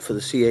budget for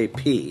the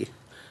CAP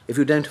if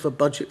you don't have a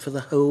budget for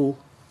the whole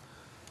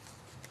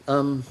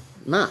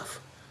math?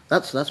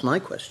 That's my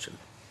question.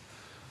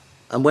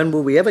 And when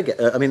will we ever get?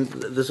 I mean,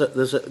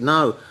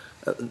 now.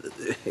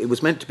 It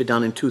was meant to be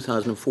done in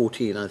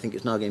 2014. I think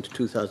it's now going to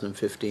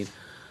 2015.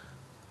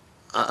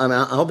 I mean,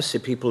 obviously,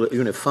 people,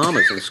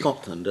 farmers in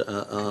Scotland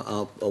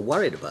are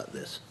worried about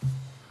this.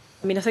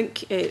 I mean, I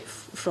think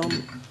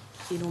from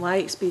my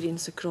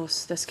experience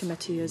across this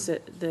committee is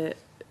that the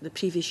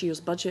previous year's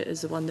budget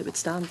is the one that would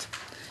stand.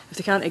 If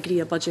they can't agree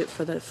a budget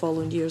for the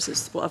following years,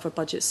 it's whatever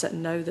budget's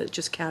sitting now that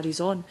just carries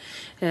on.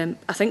 I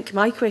think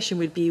my question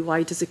would be,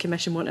 why does the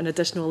Commission want an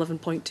additional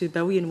 11.2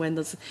 billion when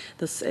there's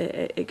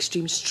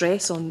extreme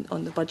stress on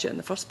the budget in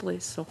the first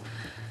place? So,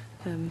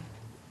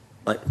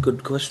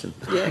 good question.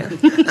 Yeah.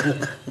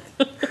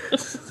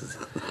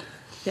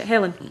 Yeah,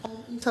 Helen.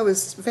 I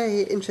was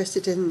very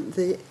interested in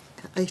the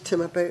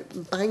item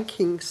about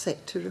banking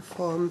sector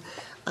reform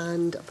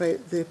and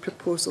about the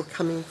proposal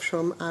coming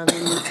from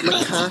Allan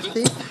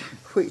McCarthy,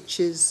 which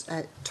is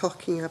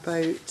talking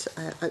about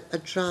a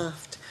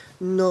draft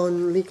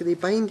non-legally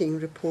binding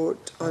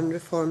report on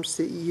reforms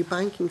to the EU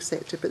banking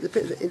sector. But the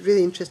bit that it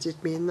really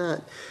interested me in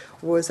that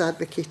was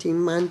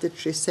advocating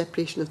mandatory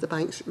separation of the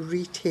bank's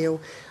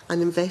retail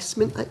and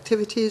investment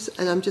activities.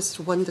 And I'm just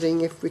wondering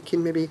if we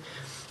can maybe,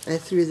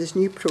 through this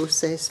new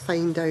process,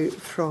 find out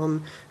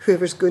from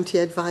whoever's going to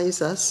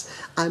advise us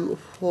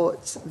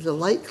what the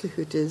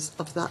likelihood is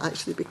of that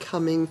actually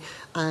becoming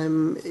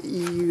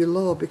EU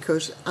law,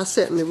 because I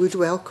certainly would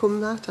welcome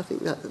that. I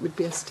think that would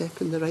be a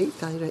step in the right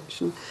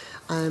direction.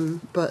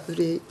 But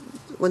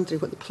wondering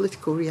what the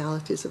political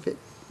realities of it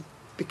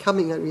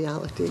becoming a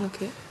reality.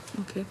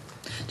 Okay.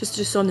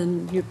 Just on the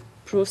new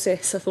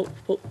process, I thought,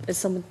 is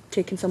someone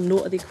taking some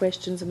note of these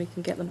questions and we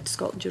can get them to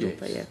Scotland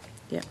Europa? Yes.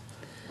 Yeah.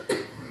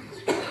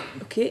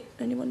 Okay,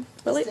 anyone?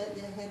 Billy?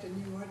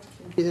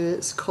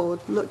 It's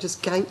called not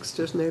just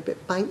gangsters now,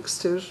 but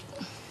banksters.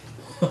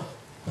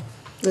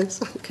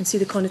 Yes. You can see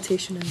the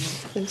connotation in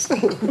that. Yes.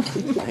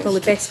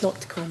 Probably best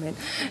not to comment.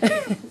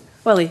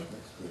 Willie?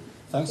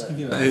 Thanks.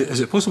 Is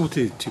it possible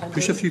to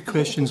push a few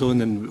questions on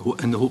in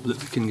the hope that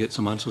we can get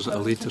some answers at a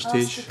later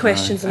stage?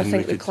 Questions, and I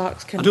think the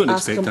clerks can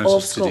ask them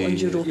of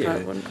Scotland Europa. Yeah.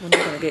 We're not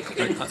going to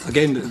get...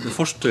 Again, the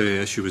first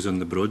issue was on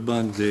the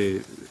broadband,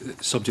 the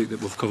subject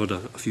that we've covered a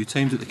few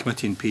times at the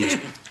committee in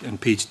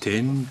page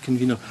 10,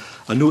 convener.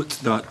 I note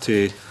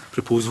that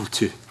proposal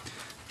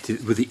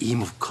with the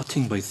aim of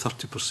cutting by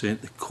 30%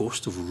 the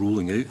cost of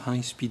rolling out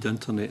high-speed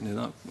internet.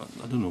 Now,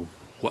 I don't know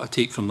what I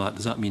take from that.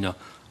 Does that mean a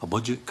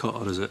budget cut,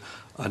 or is it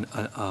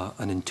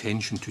an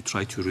intention to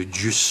try to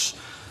reduce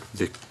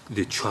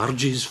the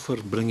charges for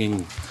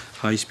bringing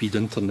high-speed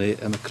internet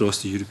in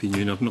across the European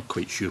Union? I'm not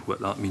quite sure what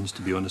that means,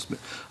 to be honest, but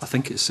I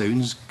think it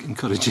sounds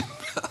encouraging,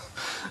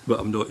 but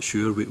I'm not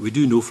sure. We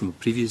do know from a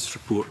previous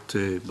report,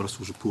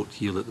 Brussels report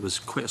here, that there was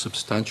quite a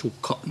substantial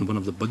cut in one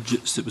of the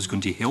budgets that was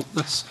going to help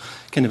this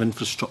kind of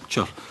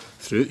infrastructure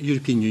throughout the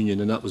European Union,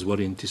 and that was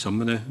worrying to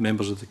some of the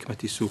members of the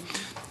committee. So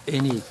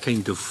any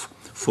kind of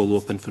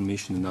follow-up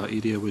information in that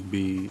area would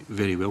be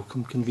very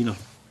welcome, convener.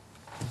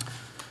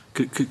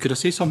 Could I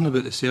say something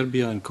about the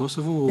Serbia and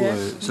Kosovo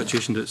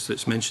situation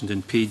that's mentioned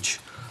in page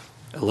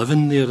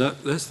 11 there?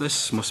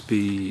 This must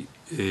be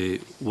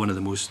one of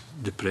the most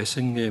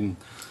depressing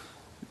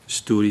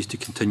stories to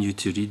continue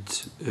to read,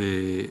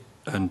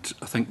 and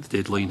I think the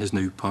deadline has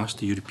now passed,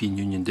 the European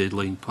Union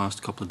deadline passed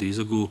a couple of days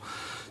ago,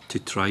 to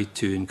try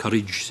to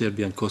encourage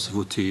Serbia and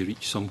Kosovo to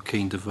reach some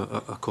kind of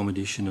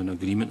accommodation and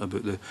agreement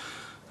about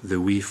the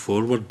way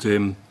forward.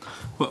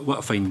 What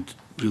I find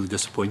really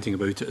disappointing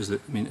about it is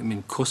that I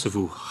mean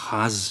Kosovo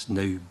has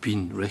now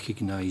been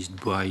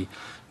recognised by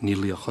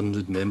nearly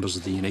 100 members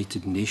of the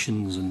United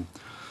Nations and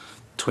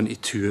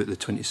 22 out of the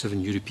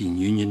 27 European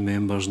Union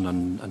members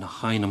and a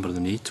high number of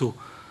the NATO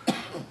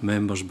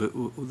members, but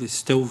they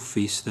still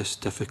face this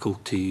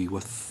difficulty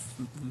with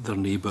their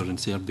neighbour in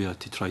Serbia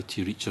to try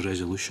to reach a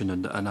resolution,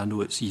 and I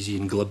know it's easy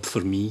and glib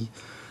for me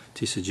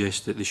to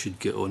suggest that they should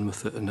get on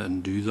with it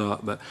and do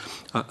that, but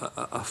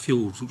I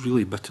feel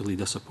really bitterly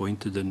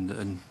disappointed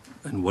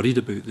and worried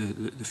about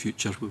the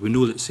future. We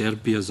know that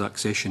Serbia's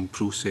accession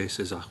process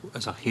is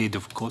ahead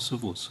of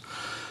Kosovo's,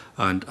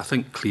 and I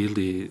think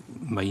clearly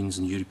minds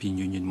in the European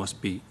Union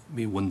must be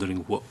wondering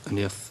what on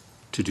earth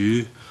to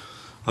do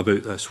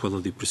about this, whether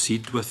they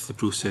proceed with the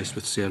process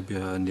with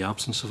Serbia in the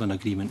absence of an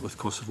agreement with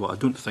Kosovo. I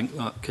don't think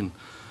that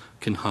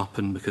can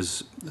happen,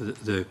 because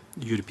the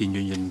European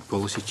Union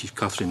Policy Chief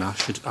Catherine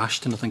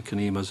Ashton, I think her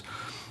name is,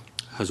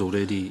 has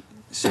already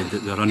said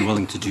that they're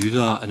unwilling to do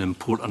that and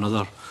import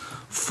another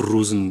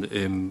frozen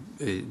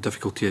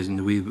difficulty in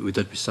the way we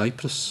did with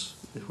Cyprus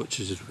which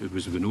is,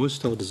 as we know, is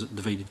still a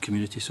divided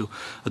community. So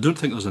I don't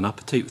think there's an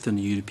appetite within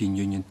the European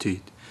Union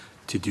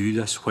to do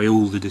this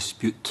while the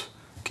dispute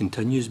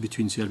continues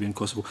between Serbia and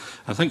Kosovo.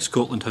 I think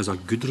Scotland has a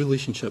good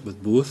relationship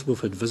with both. We've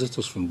had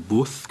visitors from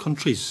both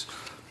countries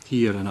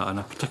here in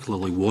a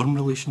particularly warm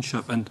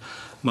relationship, and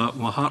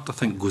my heart, I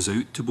think, goes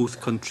out to both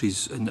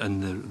countries in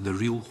the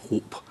real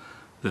hope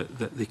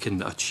that they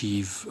can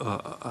achieve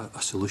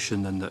a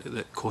solution, and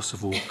that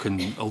Kosovo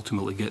can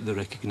ultimately get the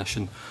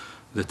recognition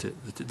that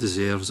it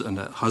deserves, and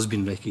it has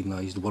been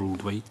recognised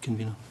worldwide,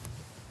 Convener.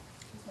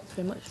 Thanks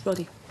very much.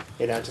 Roddy.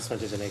 I just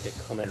wanted to make a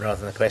comment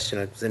rather than a question.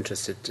 I was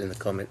interested in the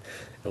comment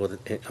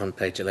on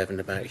page 11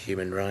 about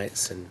human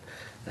rights and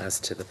as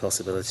to the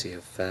possibility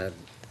of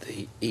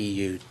the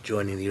EU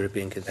joining the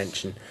European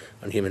Convention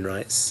on Human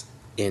Rights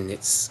in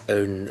its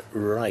own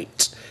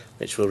right,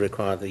 which will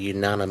require the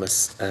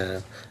unanimous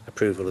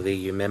approval of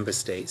EU member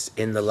states,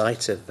 in the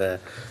light of the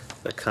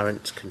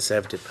current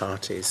Conservative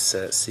parties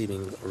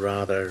seeming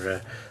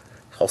rather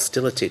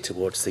hostility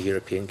towards the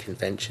European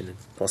Convention and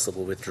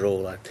possible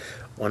withdrawal. I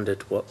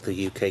wondered what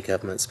the UK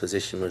government's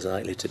position was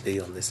likely to be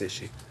on this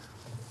issue.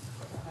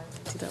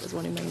 That was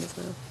one of mine as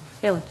well.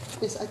 Helen.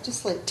 Yes, I'd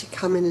just like to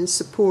come in and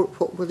support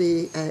what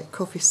Willie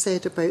Coffey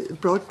said about the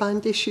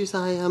broadband issues.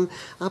 I am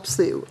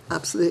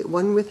absolutely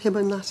one with him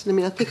on that. And I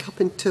mean, I think up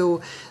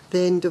until the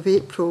end of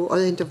April or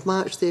the end of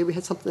March there, we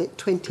had something like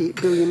 £28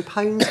 billion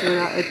were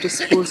at our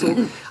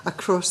disposal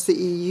across the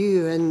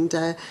EU, and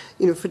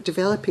you know, for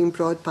developing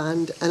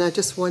broadband. And I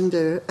just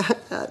wonder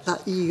at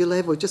that EU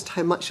level just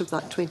how much of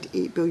that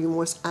 28 billion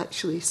was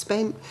actually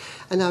spent.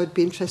 And I would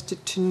be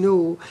interested to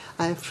know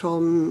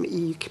from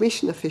EU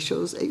Commission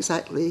officials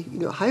exactly, you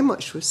know, how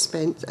much was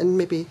spent, and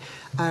maybe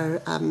our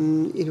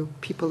you know,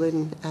 people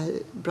in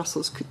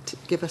Brussels could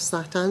give us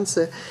that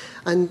answer.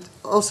 And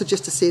also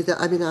just to say that,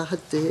 I mean, I had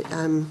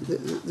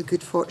the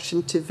good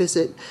fortune to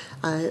visit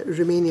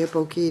Romania,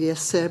 Bulgaria,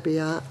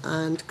 Serbia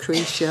and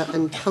Croatia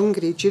and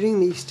Hungary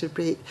during the Easter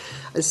break.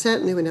 And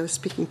certainly when I was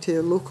speaking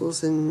to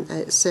locals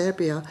in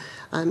Serbia,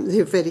 they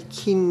were very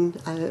keen,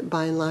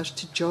 by and large,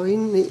 to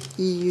join the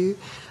EU.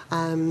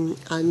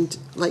 And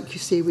like you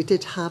say, we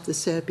did have the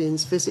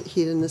Serbians visit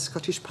here in the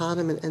Scottish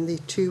Parliament, and they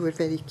too were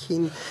very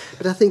keen.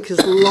 But I think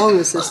as long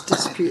as this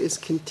dispute is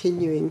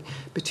continuing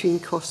between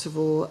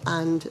Kosovo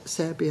and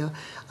Serbia,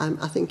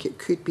 I think it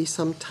could be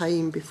some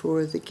time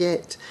before they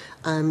get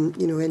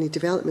you know, any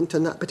development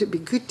on that. But it'd be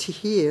good to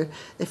hear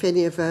if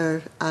any of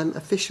our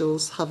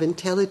officials have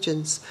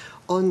intelligence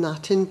on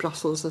that in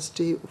Brussels as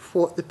to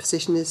what the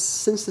position is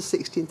since the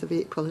 16th of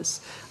April,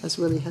 as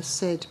Willie has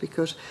said,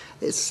 because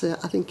it's,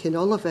 I think, in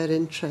all of our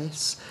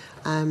interests,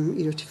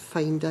 you know, to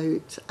find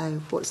out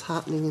what's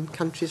happening in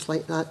countries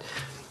like that.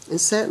 And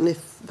certainly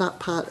that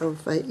part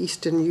of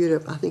Eastern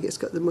Europe, I think it's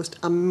got the most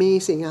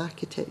amazing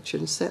architecture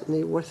and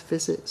certainly worth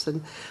visits.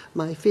 And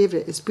my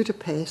favourite is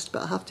Budapest,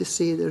 but I have to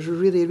say there's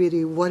really,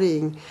 really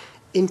worrying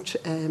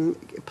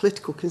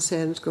political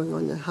concerns going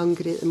on in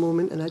Hungary at the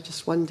moment, and I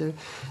just wonder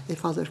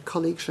if other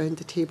colleagues around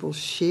the table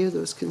share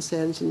those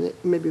concerns, and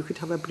that maybe we could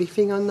have a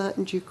briefing on that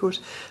in due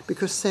course,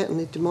 because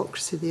certainly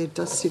democracy there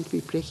does seem to be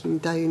breaking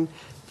down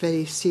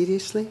very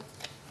seriously.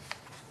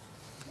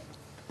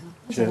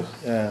 Chair,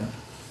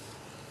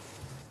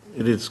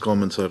 Edith's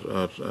comments are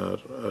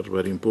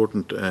very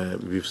important.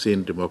 We've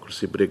seen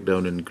democracy break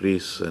down in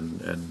Greece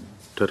and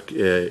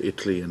Turkey,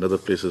 Italy and other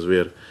places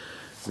where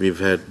we've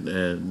had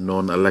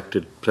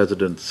non-elected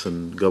presidents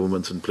and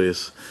governments in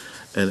place,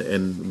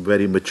 and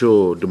very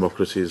mature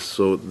democracies.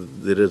 So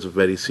there is a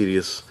very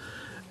serious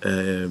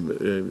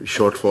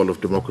shortfall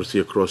of democracy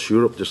across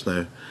Europe just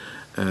now.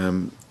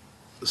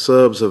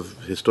 Serbs have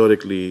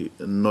historically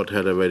not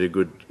had a very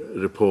good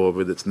rapport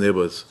with its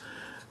neighbours,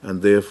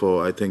 and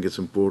therefore I think it's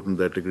important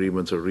that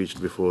agreements are reached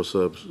before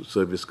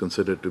Serbia is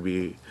considered to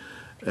be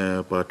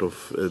part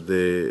of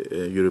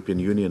the European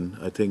Union.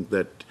 I think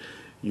that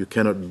you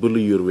cannot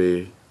bully your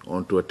way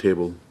onto a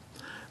table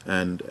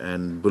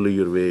and bully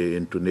your way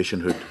into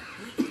nationhood.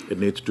 It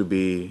needs to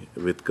be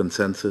with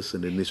consensus,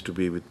 and it needs to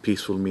be with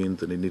peaceful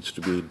means, and it needs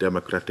to be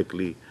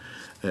democratically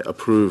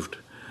approved.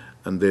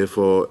 And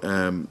therefore,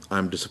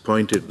 I'm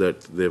disappointed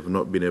that they've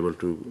not been able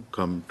to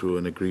come to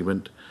an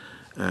agreement.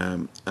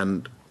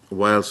 And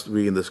whilst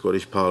we in the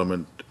Scottish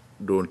Parliament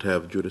don't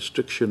have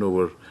jurisdiction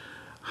over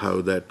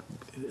how that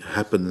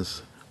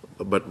happens,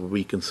 but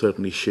we can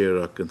certainly share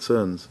our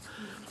concerns.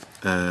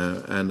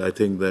 And I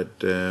think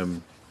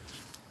that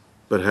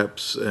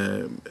perhaps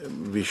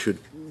we should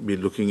be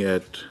looking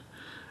at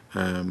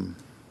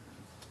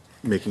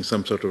making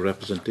some sort of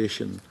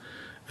representation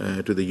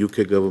to the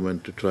UK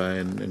government to try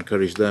and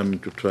encourage them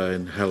to try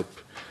and help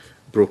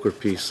broker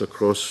peace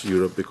across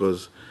Europe,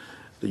 because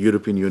the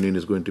European Union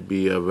is going to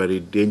be a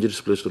very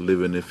dangerous place to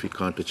live in if we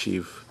can't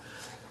achieve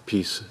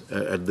peace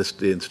at this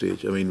day and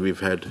stage. I mean, we've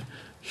had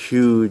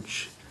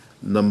huge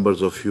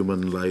numbers of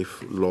human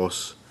life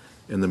loss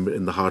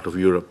in the heart of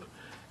Europe.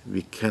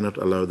 We cannot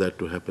allow that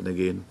to happen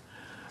again,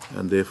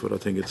 and therefore I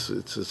think it's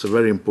a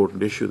very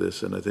important issue,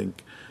 this, and I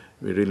think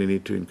we really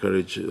need to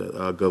encourage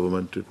our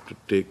government to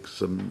take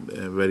some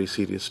very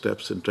serious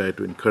steps and try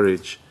to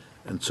encourage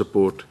and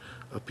support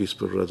a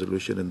peaceful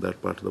resolution in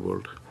that part of the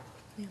world.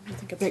 Yeah, I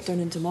think a breakdown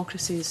in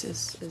democracy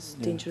is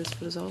dangerous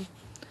for us all.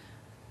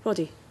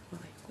 Roddy.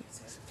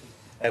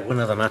 One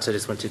other matter I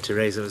just wanted to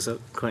raise, I was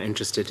quite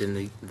interested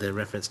in the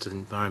reference to the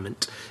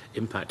environment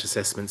impact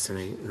assessments in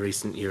a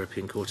recent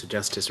European Court of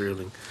Justice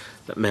ruling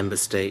that member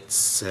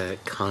states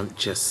can't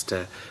just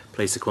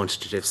place a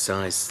quantitative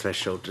size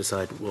threshold to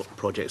decide what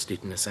projects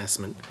need an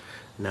assessment,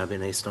 now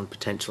being based on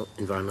potential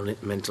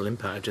environmental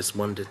impact. I just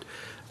wondered,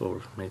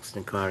 or makes an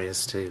inquiry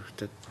as to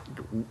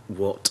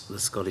what the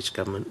Scottish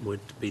Government would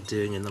be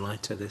doing in the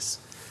light of this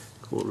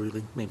court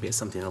ruling. Maybe it's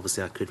something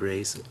obviously I could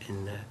raise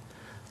in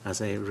as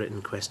a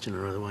written question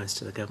or otherwise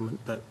to the government,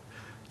 but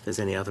if there's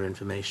any other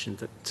information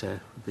that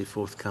would be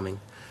forthcoming,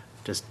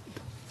 just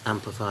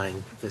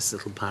amplifying this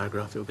little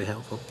paragraph, it would be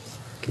helpful.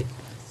 Okay.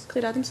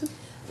 Claire Adamson?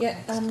 Yeah,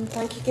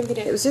 thank you,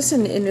 Convener. It was just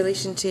in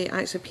relation to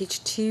actually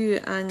page 2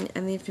 and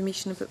the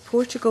information about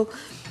Portugal,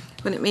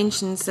 when it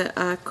mentions that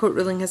a court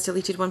ruling has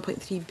deleted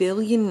 1.3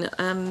 billion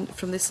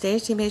from the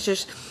austerity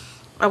measures.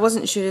 I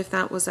wasn't sure if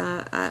that was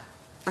a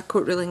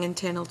court ruling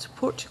internal to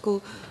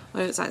Portugal, or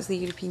it's actually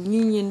the European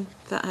Union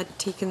that had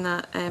taken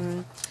that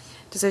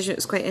decision. It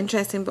was quite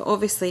interesting, but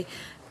obviously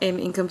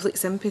in complete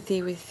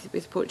sympathy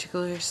with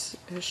Portugal,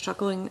 who are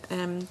struggling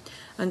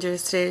under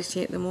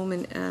austerity at the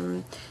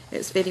moment.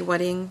 It's very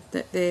worrying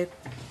that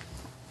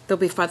there'll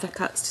be further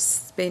cuts to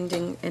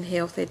spending in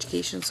health,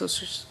 education,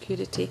 social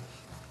security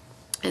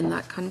in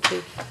that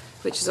country,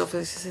 which is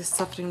obviously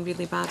suffering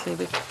really badly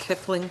with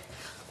crippling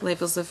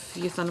levels of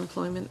youth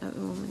unemployment at the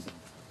moment.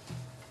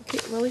 Okay,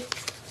 Lily?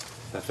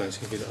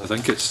 Thanks, I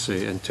think it's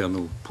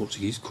internal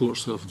Portuguese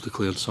courts that have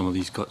declared some of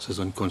these cuts as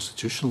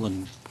unconstitutional,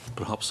 and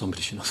perhaps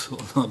somebody should have thought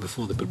of that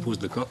before they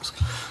proposed the cuts.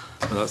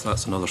 But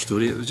that's another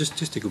story. It was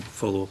just to go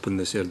follow up on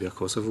the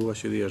Serbia-Kosovo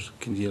issue there,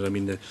 Convener. I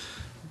mean, the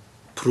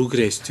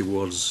progress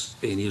towards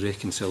any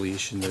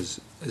reconciliation is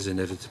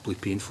inevitably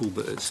painful,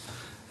 but it's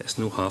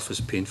no half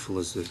as painful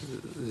as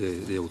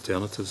the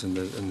alternatives in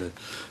the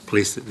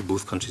place that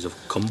both countries have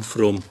come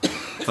from.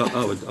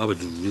 I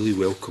would really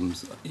welcome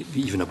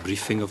even a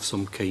briefing of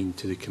some kind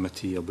to the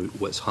committee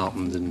about what's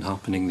happened and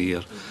happening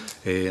there.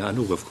 I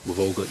know we've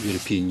all got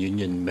European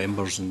Union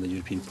members in the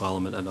European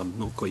Parliament, and I'm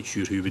not quite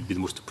sure who would be the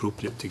most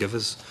appropriate to give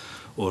us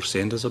or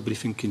send us a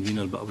briefing,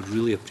 Convener, but I would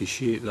really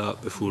appreciate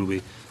that before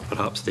we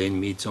perhaps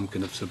then made some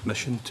kind of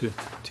submission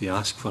to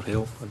ask for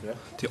help and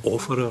to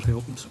offer our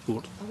help and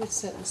support. I would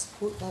certainly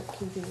support that,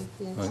 Convener.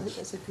 Yes, right. I think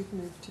that's a good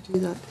move to do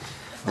that.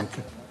 Thank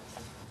you.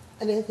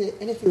 And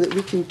anything that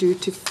we can do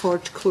to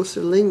forge closer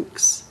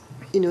links,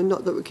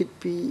 not that we could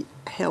be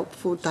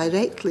helpful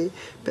directly,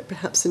 but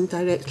perhaps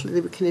indirectly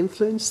that we can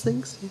influence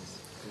things. Yes.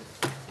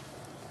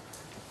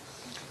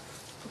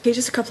 Okay,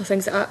 just a couple of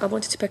things that I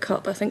wanted to pick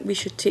up. I think we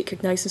should take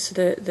cognizance of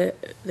the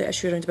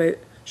issue around about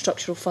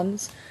structural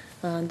funds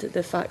and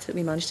the fact that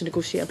we managed to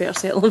negotiate a better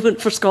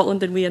settlement for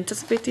Scotland than we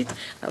anticipated.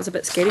 That was a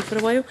bit scary for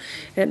a while.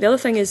 The other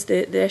thing is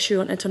the issue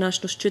on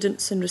international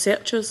students and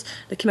researchers.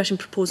 The Commission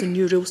proposing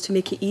new rules to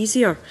make it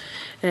easier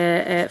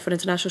for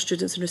international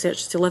students and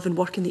researchers to live and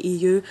work in the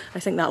EU. I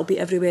think that will be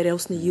everywhere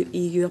else in the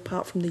EU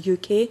apart from the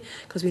UK,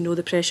 because we know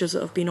the pressures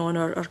that have been on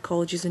our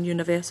colleges and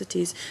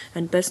universities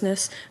and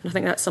business. And I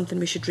think that's something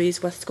we should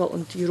raise with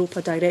Scotland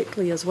Europa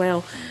directly as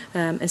well,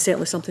 and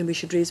certainly something we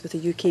should raise with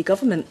the UK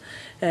government.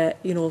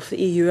 If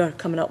the EU are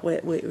coming up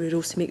with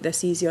rules to make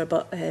this easier,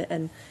 but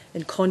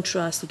in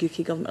contrast, the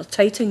UK government are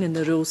tightening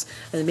the rules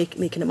and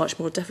making it much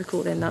more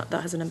difficult, then that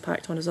has an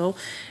impact on us all.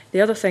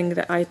 The other thing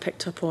that I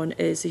picked up on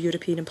is the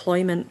European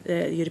employment,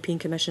 the European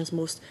Commission's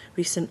most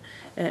recent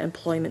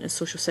employment and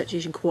social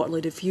situation quarterly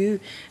review.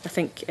 I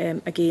think,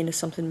 again, is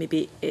something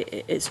maybe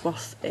it's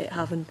worth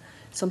having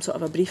some sort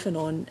of a briefing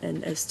on,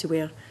 and as to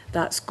where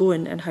that's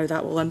going and how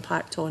that will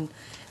impact on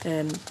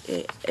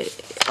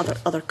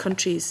other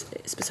countries,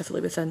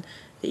 specifically within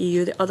the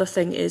EU. The other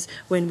thing is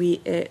when we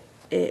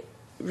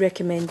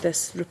recommend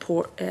this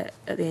report at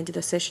the end of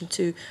the session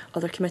to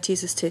other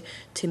committees is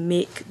to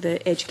make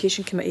the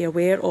Education Committee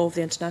aware of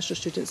the international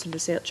students and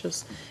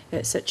researchers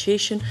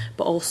situation,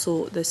 but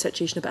also the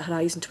situation about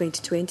Horizon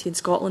 2020 in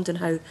Scotland and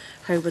how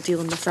we're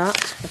dealing with that.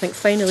 I think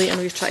finally, I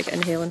know you're trying to get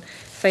in, Helen,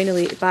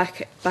 finally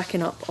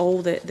backing up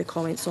all the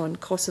comments on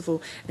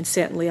Kosovo, and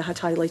certainly I had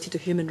highlighted the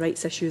human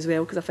rights issue as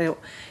well, because I felt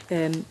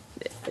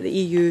the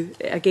EU,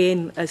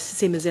 again, as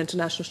same as the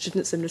international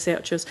students and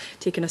researchers,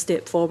 taking a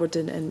step forward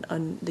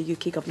and the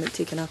UK government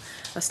taking a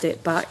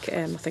step back.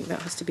 I think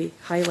that has to be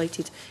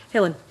highlighted.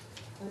 Helen?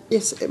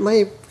 Yes,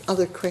 my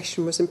other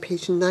question was on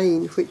page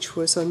 9, which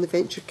was on the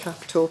venture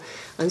capital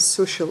and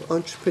social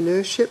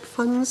entrepreneurship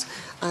funds.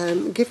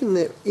 Given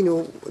that,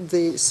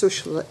 the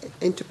social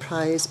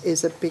enterprise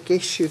is a big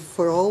issue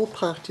for all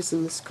parties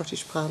in the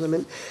Scottish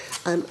Parliament,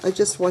 I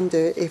just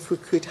wonder if we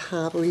could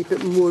have a wee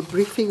bit more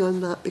briefing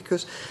on that,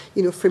 because,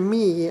 for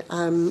me,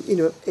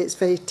 it's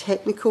very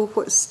technical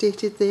what's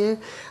stated there,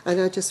 and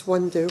I just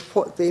wonder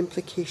what the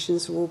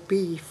implications will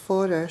be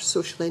for our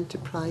social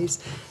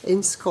enterprise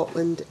in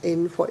Scotland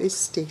in what is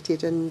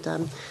stated.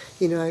 And,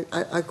 you know,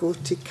 I go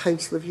to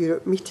Council of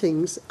Europe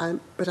meetings,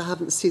 but I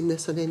haven't seen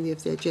this on any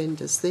of the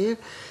agendas there.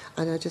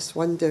 And I just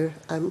wonder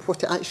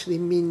what it actually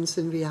means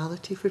in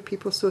reality for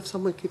people. So if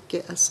someone could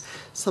get us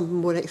some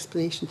more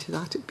explanation to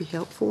that, it'd be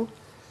helpful.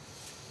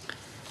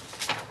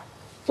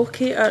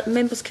 Okay, are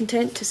members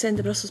content to send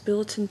the Brussels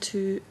Bulletin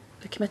to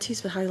the committees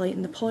for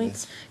highlighting the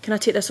points? Yes. Can I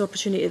take this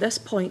opportunity at this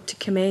point to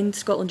commend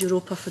Scotland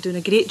Europa for doing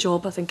a great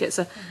job? I think it's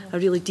a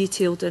really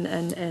detailed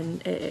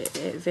and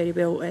very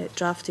well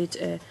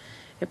drafted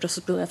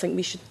Brussels Bulletin. I think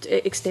we should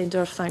extend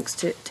our thanks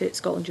to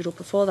Scotland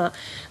Europa for that.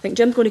 I think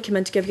Jim's going to come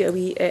in to give you a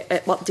wee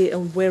update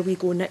on where we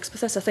go next with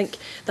this. I think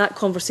that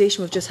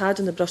conversation we've just had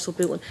in the Brussels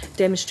Bulletin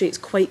demonstrates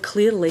quite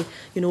clearly,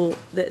 you know,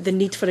 the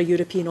need for a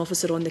European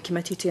officer on the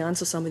committee to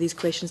answer some of these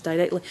questions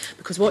directly,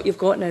 because what you've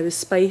got now is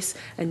Spice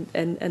and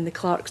the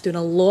clerks doing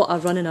a lot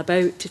of running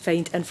about to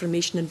find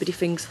information and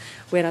briefings,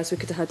 whereas we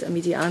could have had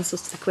immediate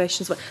answers to the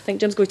questions. But I think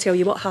Jim's going to tell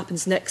you what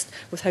happens next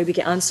with how we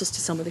get answers to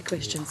some of the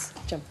questions.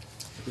 Jim.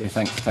 Yeah,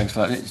 thanks for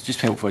that. It's just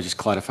helpful to just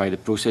clarify the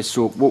process.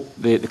 So what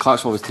the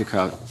clerk's office took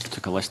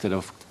a list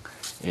of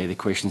the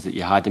questions that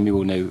you had, and we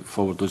will now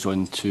forward those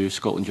on to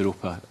Scotland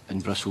Europa in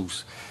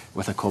Brussels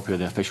with a copy of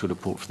the official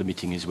report for the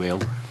meeting as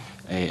well,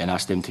 and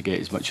ask them to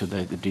get as much of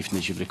the briefing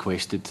as you've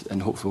requested,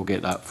 and hopefully we'll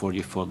get that for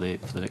you for the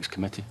next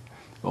committee.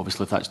 But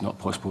obviously, if that's not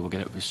possible, we'll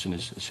get it as soon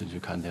as we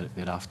can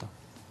thereafter.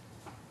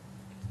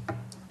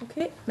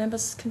 Okay,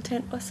 members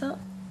content with that?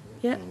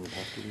 Yeah.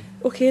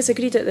 Okay, as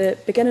agreed at the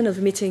beginning of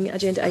the meeting,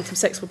 agenda item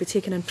 6 will be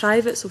taken in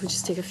private, so we'll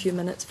just take a few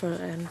minutes for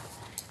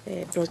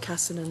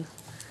broadcasting, and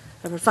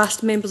our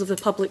vast members of the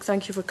public,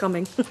 thank you for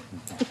coming.